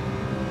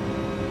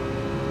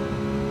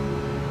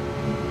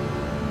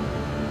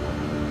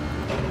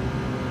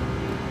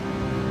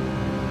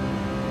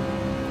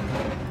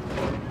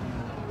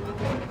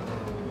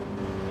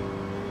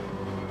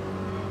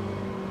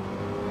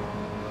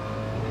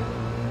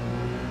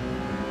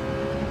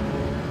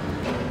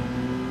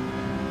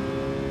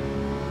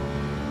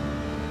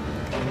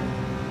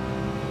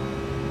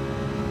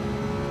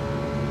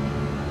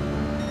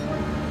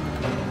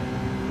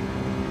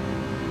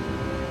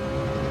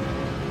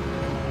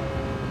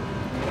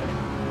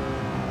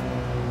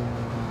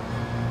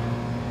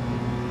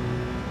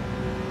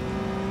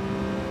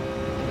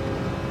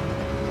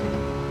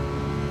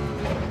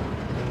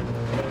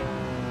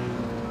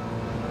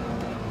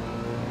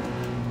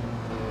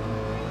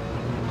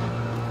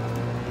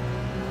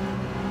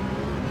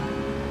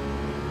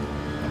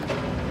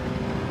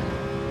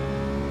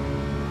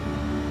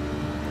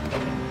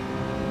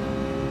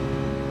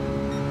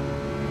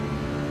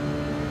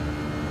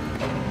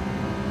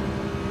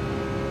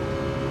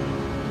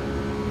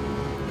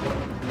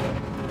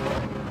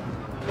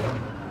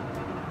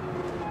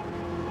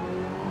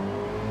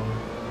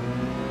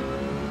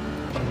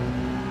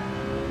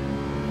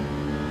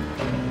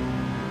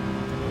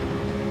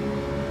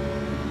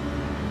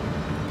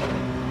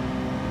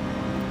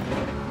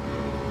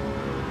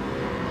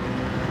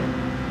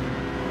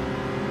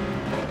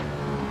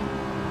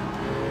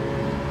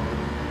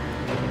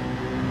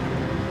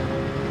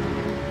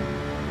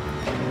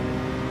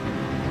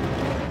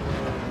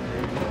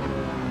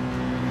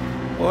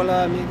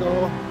 Hola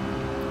amigo,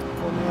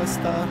 ¿cómo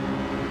está?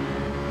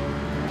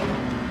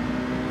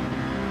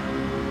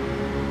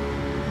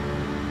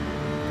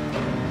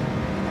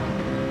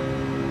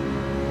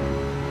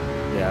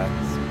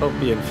 Yeah, it's about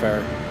being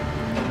fair.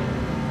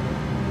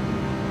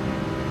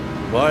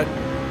 But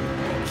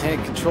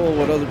can't control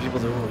what other people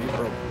do. Oh, you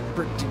broke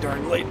pretty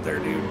darn late there,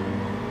 dude.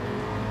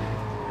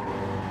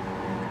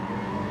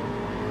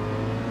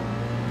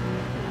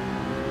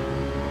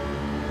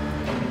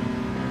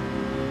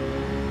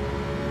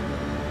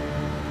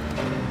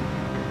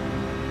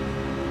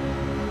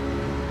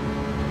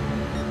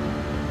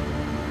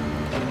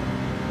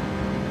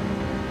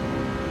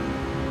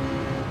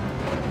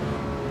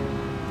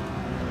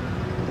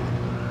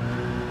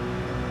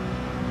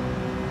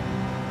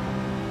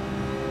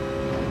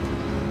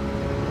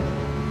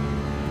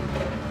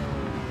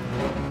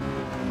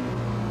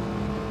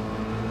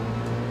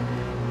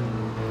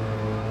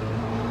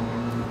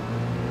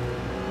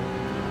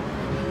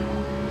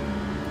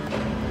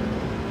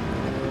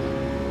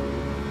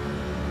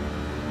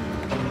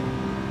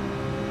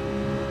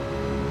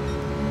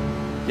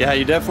 Yeah,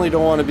 you definitely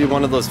don't want to be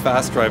one of those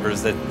fast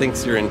drivers that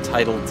thinks you're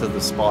entitled to the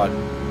spot.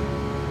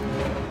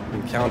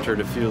 Encountered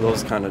a few of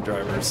those kind of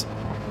drivers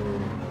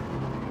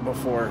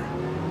before.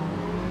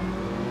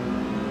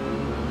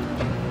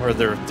 Or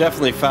they're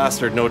definitely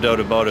faster, no doubt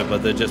about it,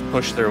 but they just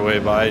push their way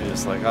by,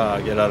 just like,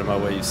 ah, get out of my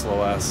way, you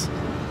slow ass.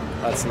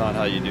 That's not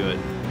how you do it.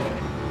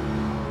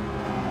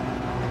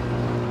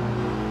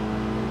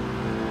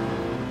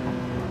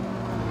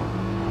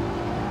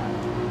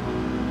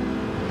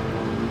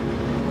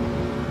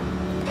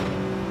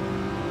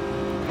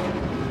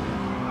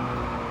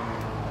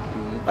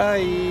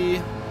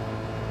 Bye.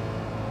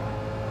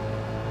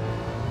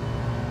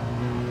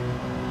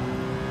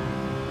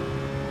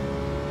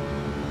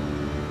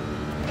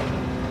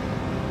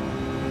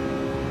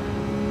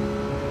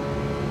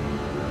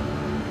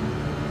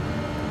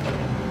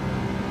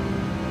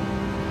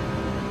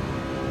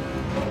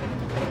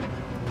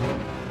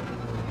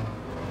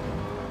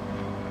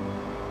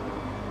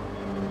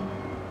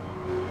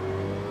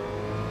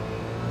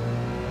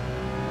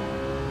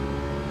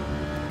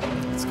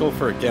 Let's go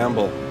for a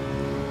gamble.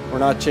 We're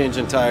not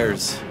changing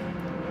tires.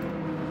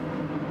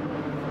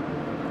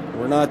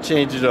 We're not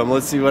changing them.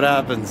 Let's see what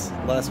happens.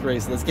 Last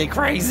race. Let's get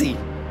crazy.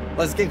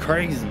 Let's get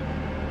crazy.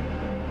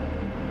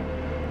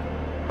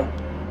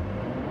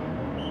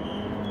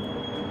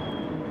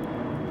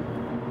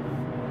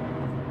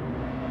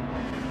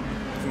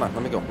 Come on,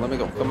 let me go. Let me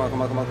go. Come on,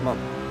 come on, come on, come on.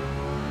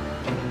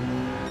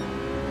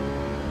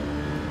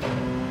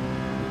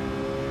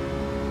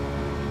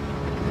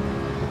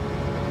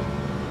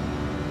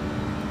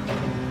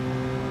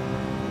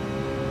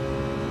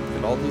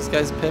 All these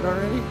guys pit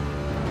already?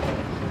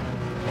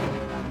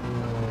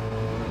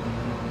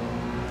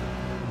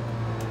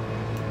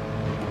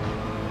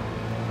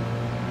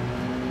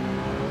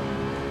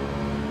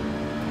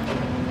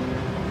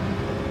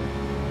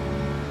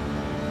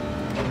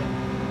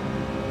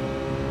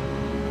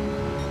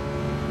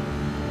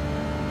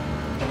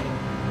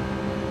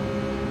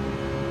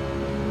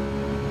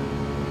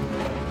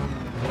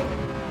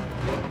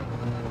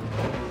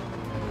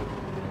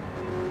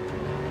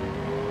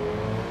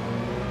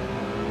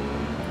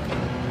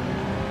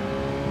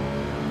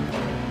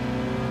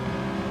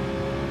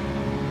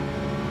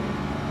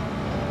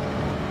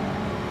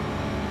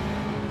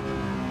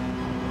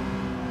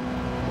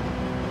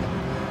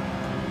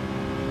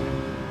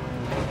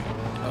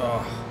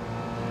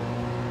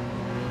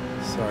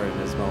 Sorry,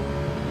 Nismo.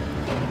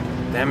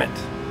 Damn it.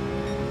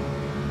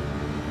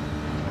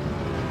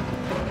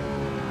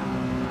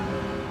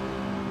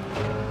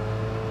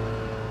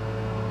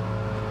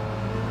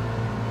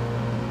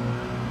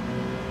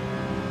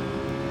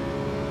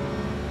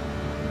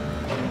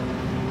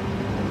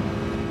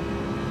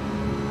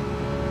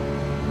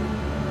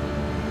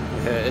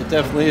 Yeah, it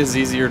definitely is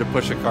easier to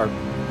push a car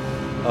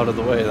out of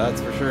the way,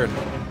 that's for sure.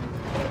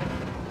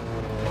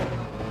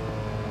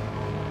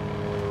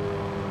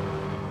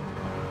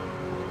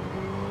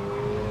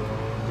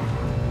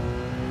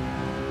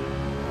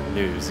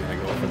 He was gonna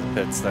go for the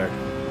pits there.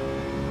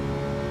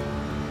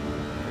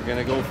 We're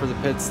gonna go for the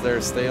pits there.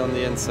 Stay on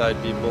the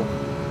inside, people.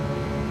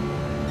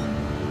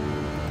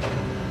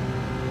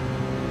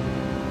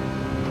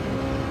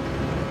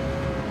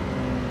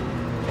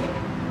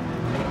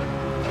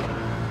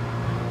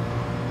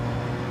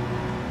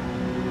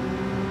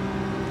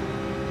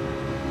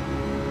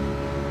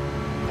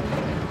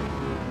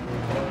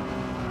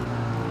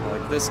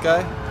 Like this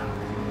guy.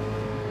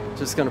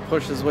 Just gonna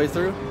push his way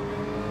through.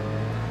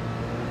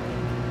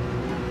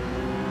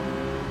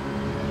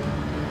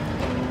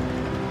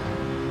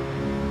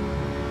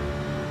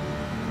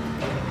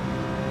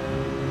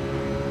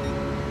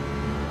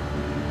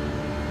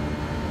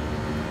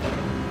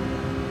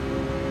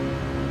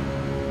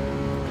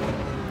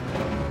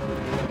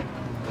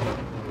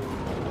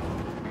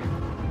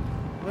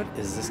 What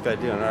is this guy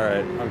doing?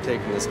 Alright, I'm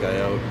taking this guy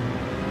out.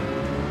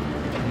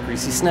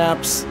 Greasy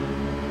snaps.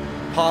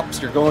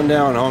 Pops, you're going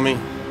down, homie.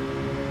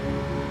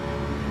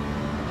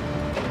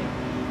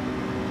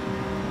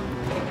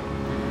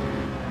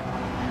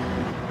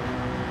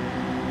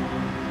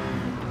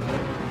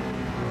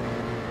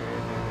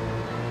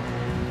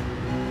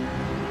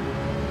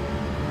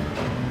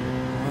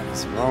 What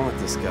is wrong with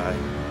this guy?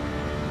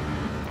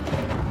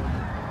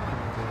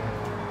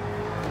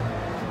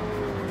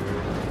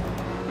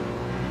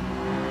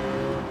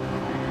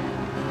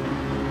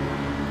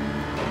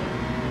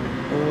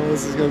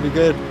 this is gonna be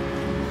good.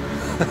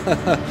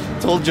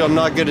 Told you I'm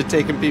not good at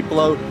taking people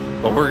out,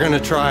 but we're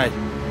gonna try.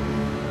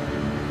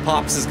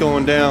 Pops is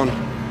going down.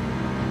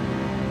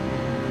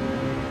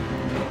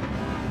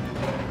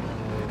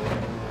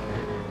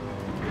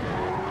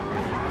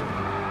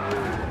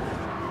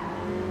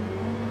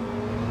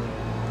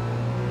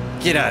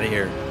 Get out of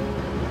here.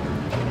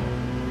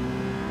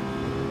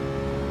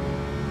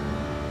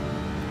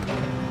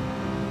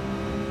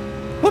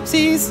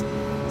 Whoopsies!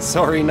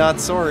 Sorry, not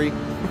sorry.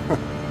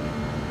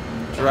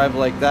 Drive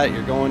like that,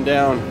 you're going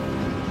down.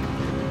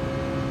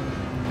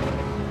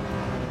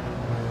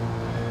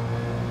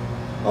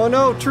 Oh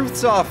no,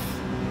 truth's off.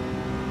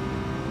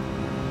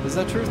 Is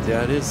that truth?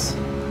 Yeah, it is.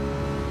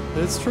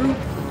 It's true.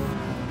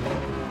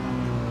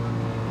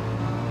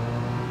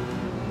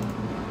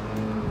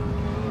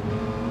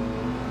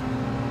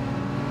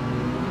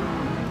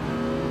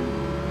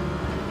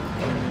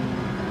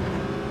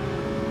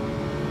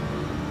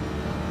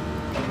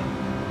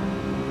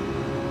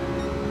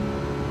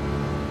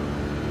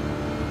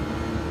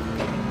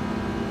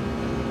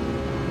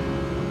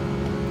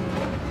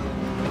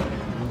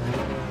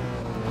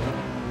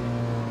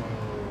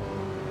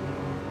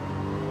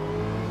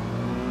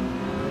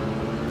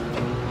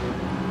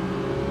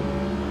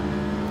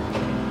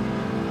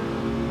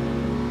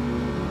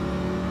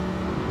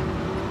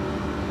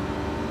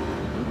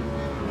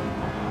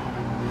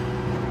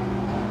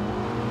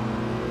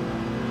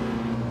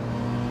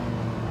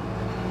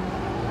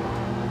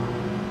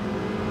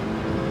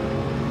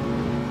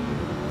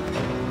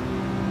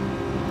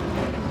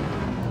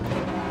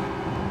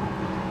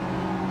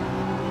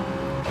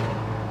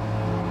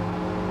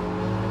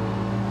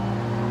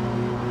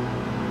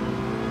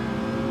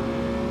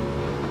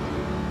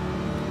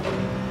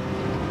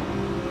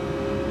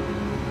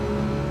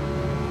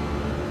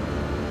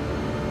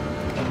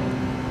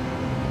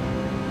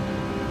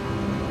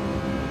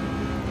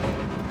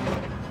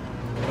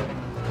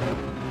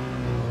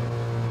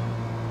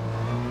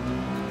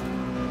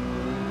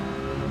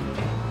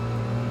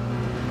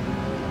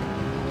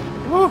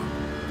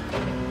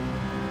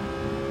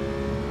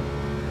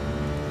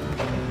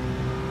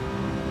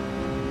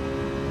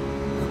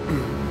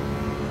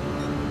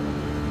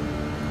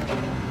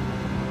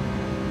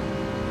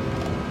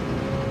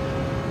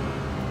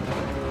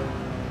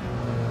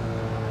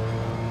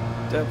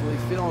 Definitely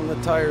feeling the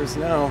tires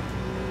now.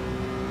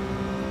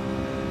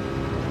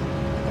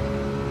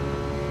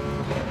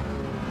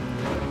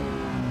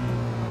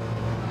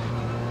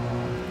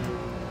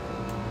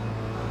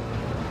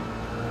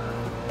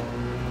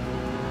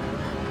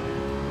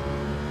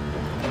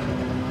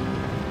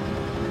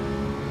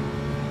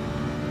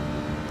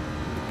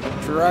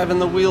 Driving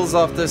the wheels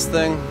off this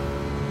thing.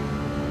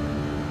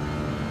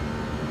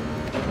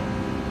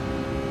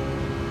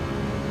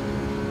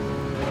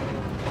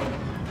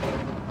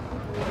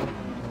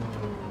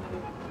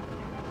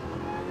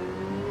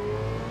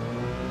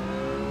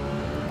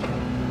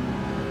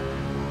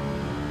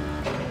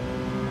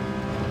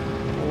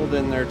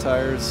 In their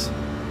tires.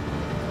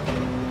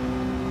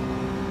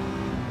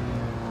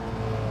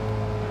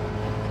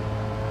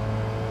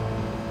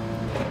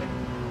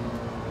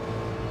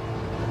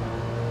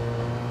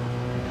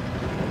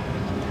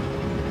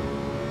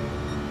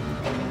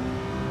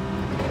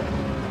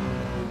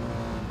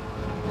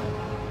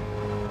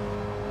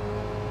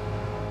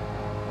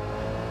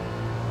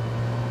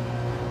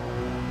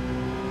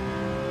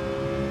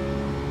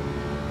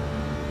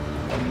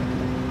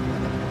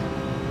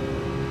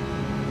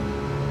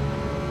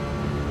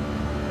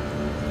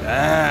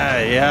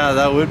 Yeah,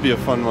 that would be a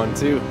fun one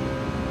too.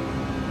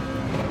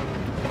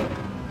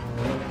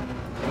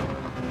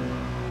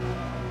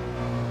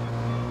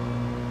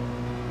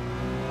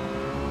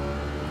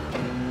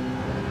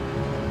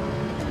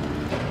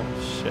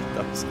 Shit,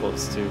 that was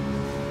close too.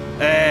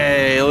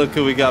 Hey, look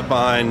who we got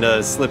behind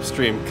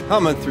Slipstream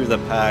coming through the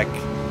pack.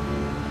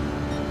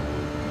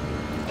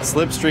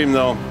 Slipstream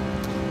though,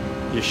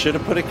 you should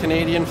have put a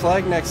Canadian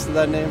flag next to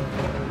that name.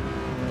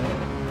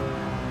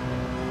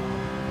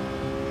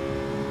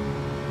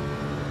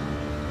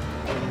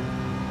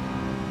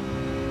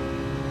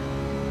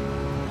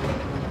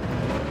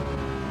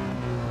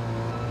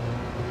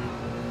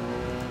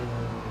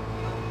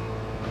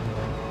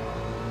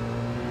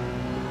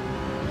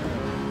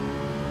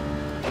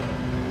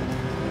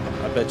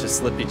 I bet you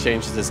Slippy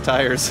changes his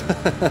tires.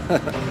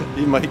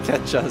 He might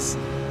catch us.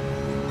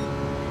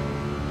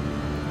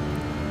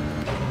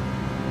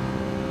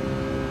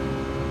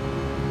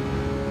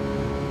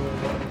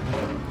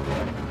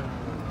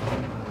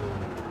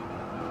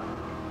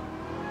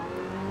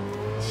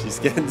 She's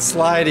getting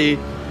slidey.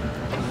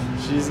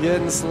 She's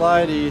getting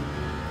slidey.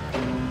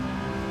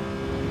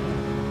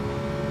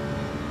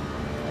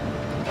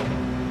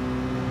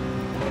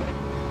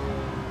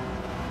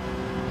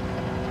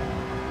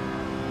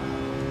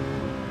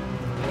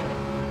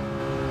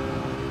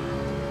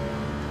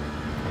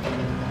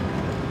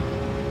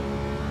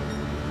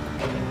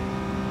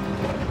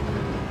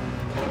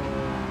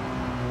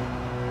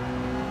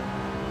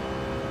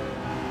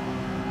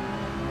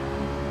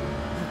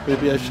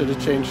 Maybe I should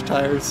have changed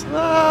tires.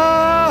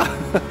 Ah!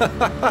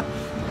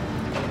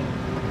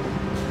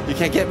 You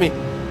can't get me.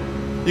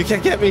 You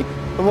can't get me.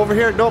 I'm over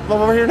here. Nope, I'm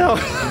over here now.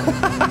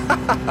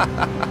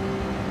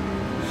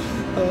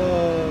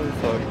 Oh,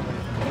 fuck.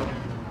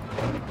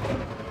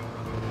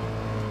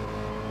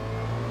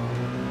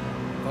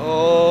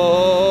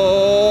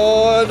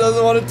 Oh, it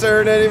doesn't want to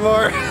turn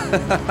anymore.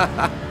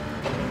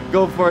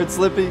 Go for it,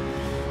 Slippy.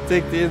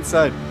 Take the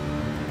inside.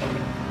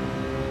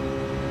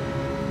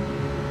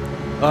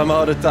 I'm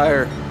out of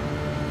tire.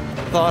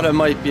 Thought I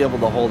might be able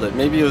to hold it.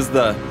 Maybe it was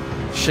the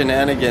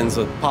shenanigans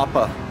with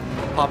Papa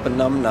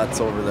Numbnuts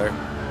over there.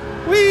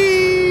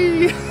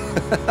 Whee!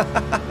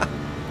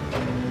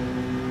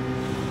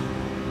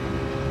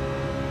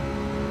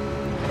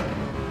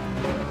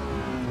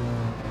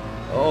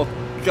 Oh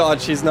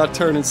God, she's not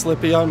turning,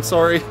 Slippy. I'm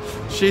sorry.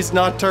 She's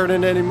not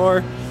turning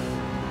anymore.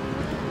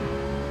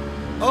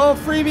 Oh,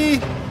 freebie!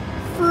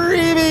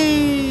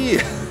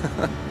 Freebie!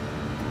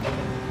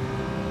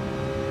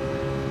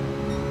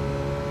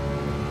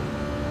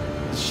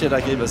 Shit,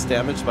 I gave us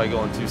damage by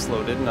going too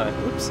slow, didn't I?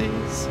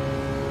 Oopsies.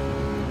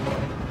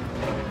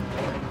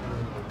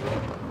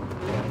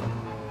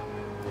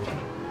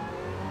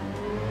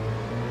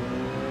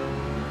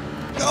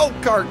 Go,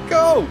 car,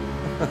 go!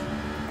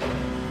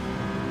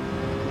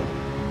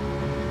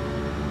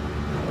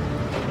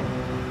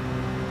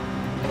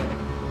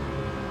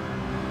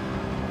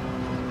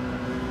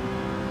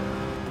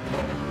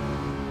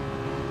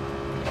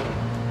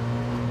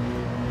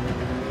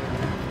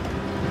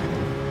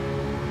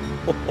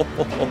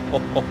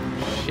 Oh,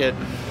 shit.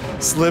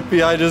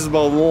 Slippy, I just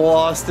about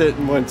lost it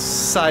and went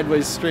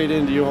sideways straight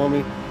into you,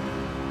 homie.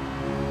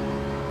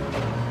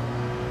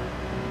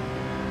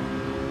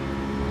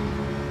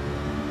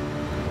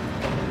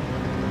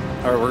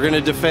 Alright, we're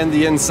gonna defend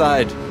the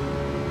inside.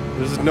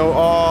 There's no...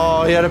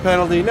 Oh, he had a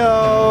penalty.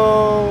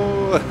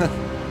 No!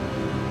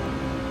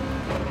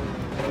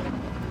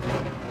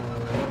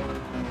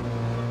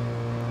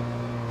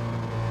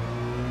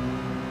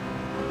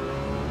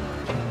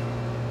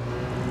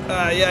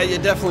 Yeah, you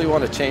definitely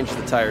want to change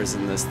the tires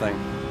in this thing.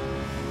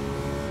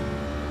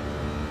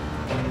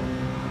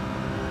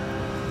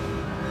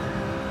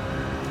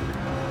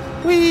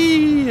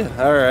 Whee!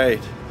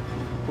 Alright.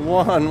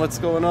 Juan, what's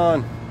going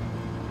on?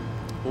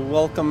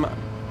 Welcome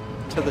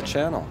to the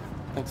channel.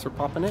 Thanks for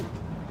popping in.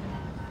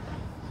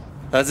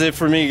 That's it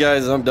for me,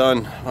 guys. I'm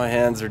done. My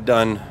hands are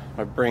done.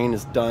 My brain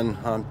is done.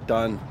 I'm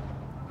done.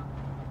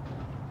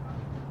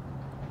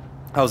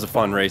 That was a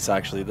fun race,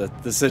 actually. The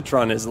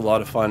Citroen is a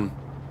lot of fun.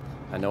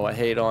 I know I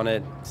hate on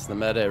it. It's the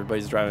meta.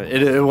 Everybody's driving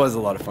it. It was a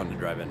lot of fun to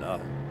drive in. I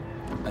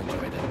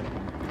enjoyed it.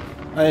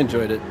 I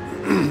enjoyed it.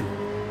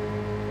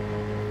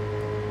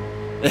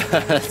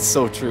 That's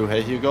so true.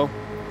 Hey, Hugo?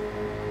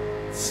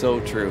 So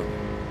true.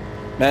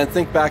 Man,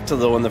 think back to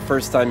when the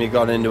first time you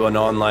got into an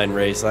online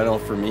race. I know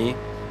for me,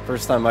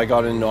 first time I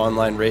got into an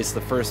online race,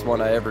 the first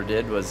one I ever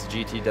did was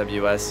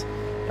GTWS.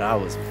 And I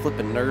was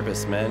flipping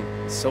nervous,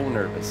 man. So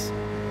nervous.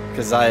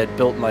 Because I had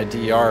built my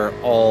DR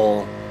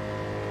all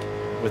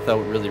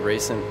without really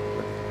racing.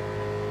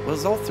 It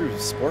was all through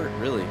sport,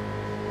 really.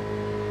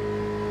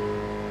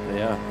 But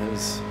yeah, it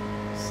was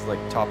like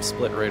top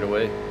split right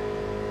away.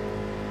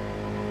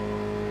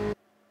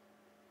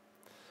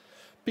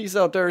 Peace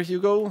out there,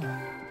 Hugo.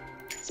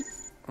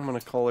 I'm gonna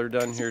call her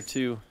done here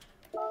too.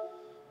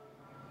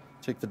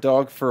 Take the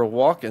dog for a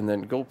walk and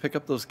then go pick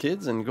up those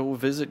kids and go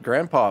visit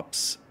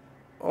Grandpops.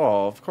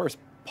 Oh, of course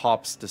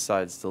Pops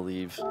decides to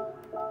leave.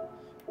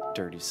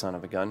 Dirty son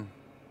of a gun.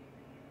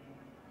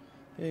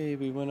 Hey,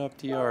 we went up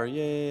DR,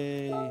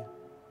 yay!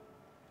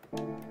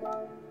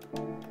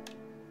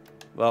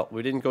 Well,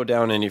 we didn't go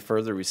down any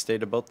further, we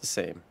stayed about the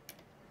same.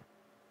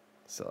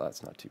 So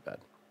that's not too bad.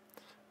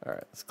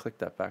 Alright, let's click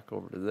that back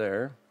over to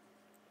there.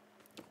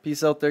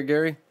 Peace out there,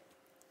 Gary.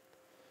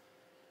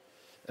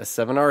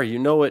 S7R, you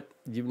know it.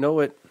 You know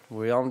it.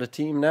 We're on the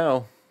team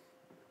now.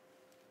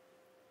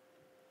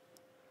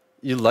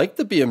 You like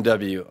the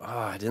BMW? Oh,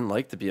 I didn't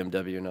like the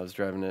BMW when I was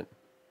driving it.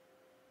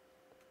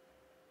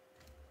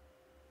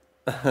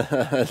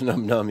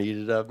 Num num, eat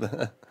it up.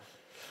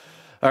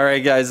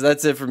 Alright, guys,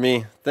 that's it for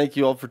me. Thank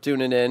you all for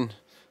tuning in.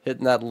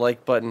 Hitting that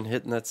like button,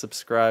 hitting that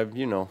subscribe.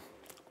 You know,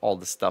 all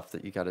the stuff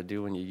that you got to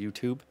do when you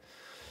YouTube.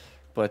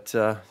 But,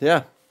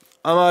 yeah.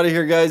 I'm out of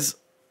here, guys.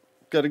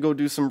 Got to go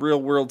do some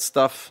real world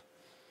stuff.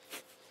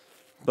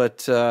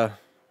 But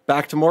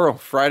back tomorrow,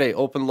 Friday,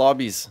 open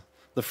lobbies,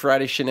 the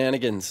Friday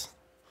shenanigans.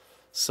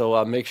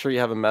 So make sure you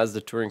have a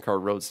Mazda Touring Car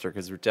Roadster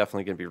because we're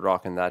definitely going to be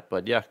rocking that.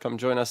 But yeah, come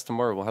join us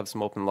tomorrow. We'll have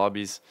some open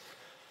lobbies.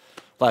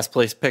 Last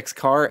place picks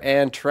car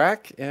and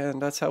track,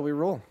 and that's how we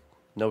roll.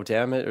 No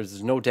damage.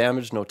 There's no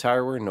damage, no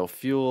tire wear, no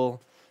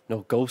fuel,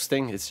 no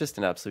ghosting. It's just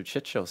an absolute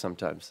shit show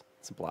sometimes.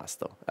 It's a blast,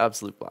 though.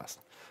 Absolute blast.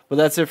 But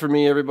that's it for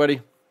me,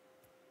 everybody.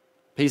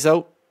 Peace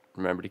out.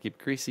 Remember to keep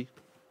it greasy.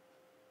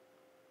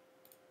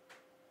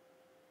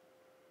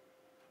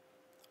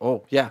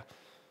 Oh, yeah.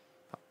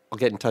 I'll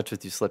get in touch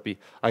with you, Slippy.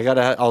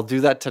 I'll do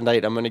that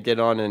tonight. I'm going to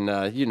get on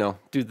and, you know,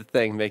 do the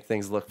thing, make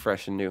things look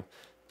fresh and new.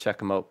 Check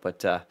them out.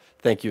 But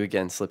thank you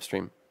again,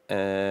 Slipstream.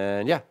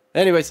 And yeah,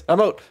 anyways,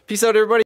 I'm out. Peace out, everybody.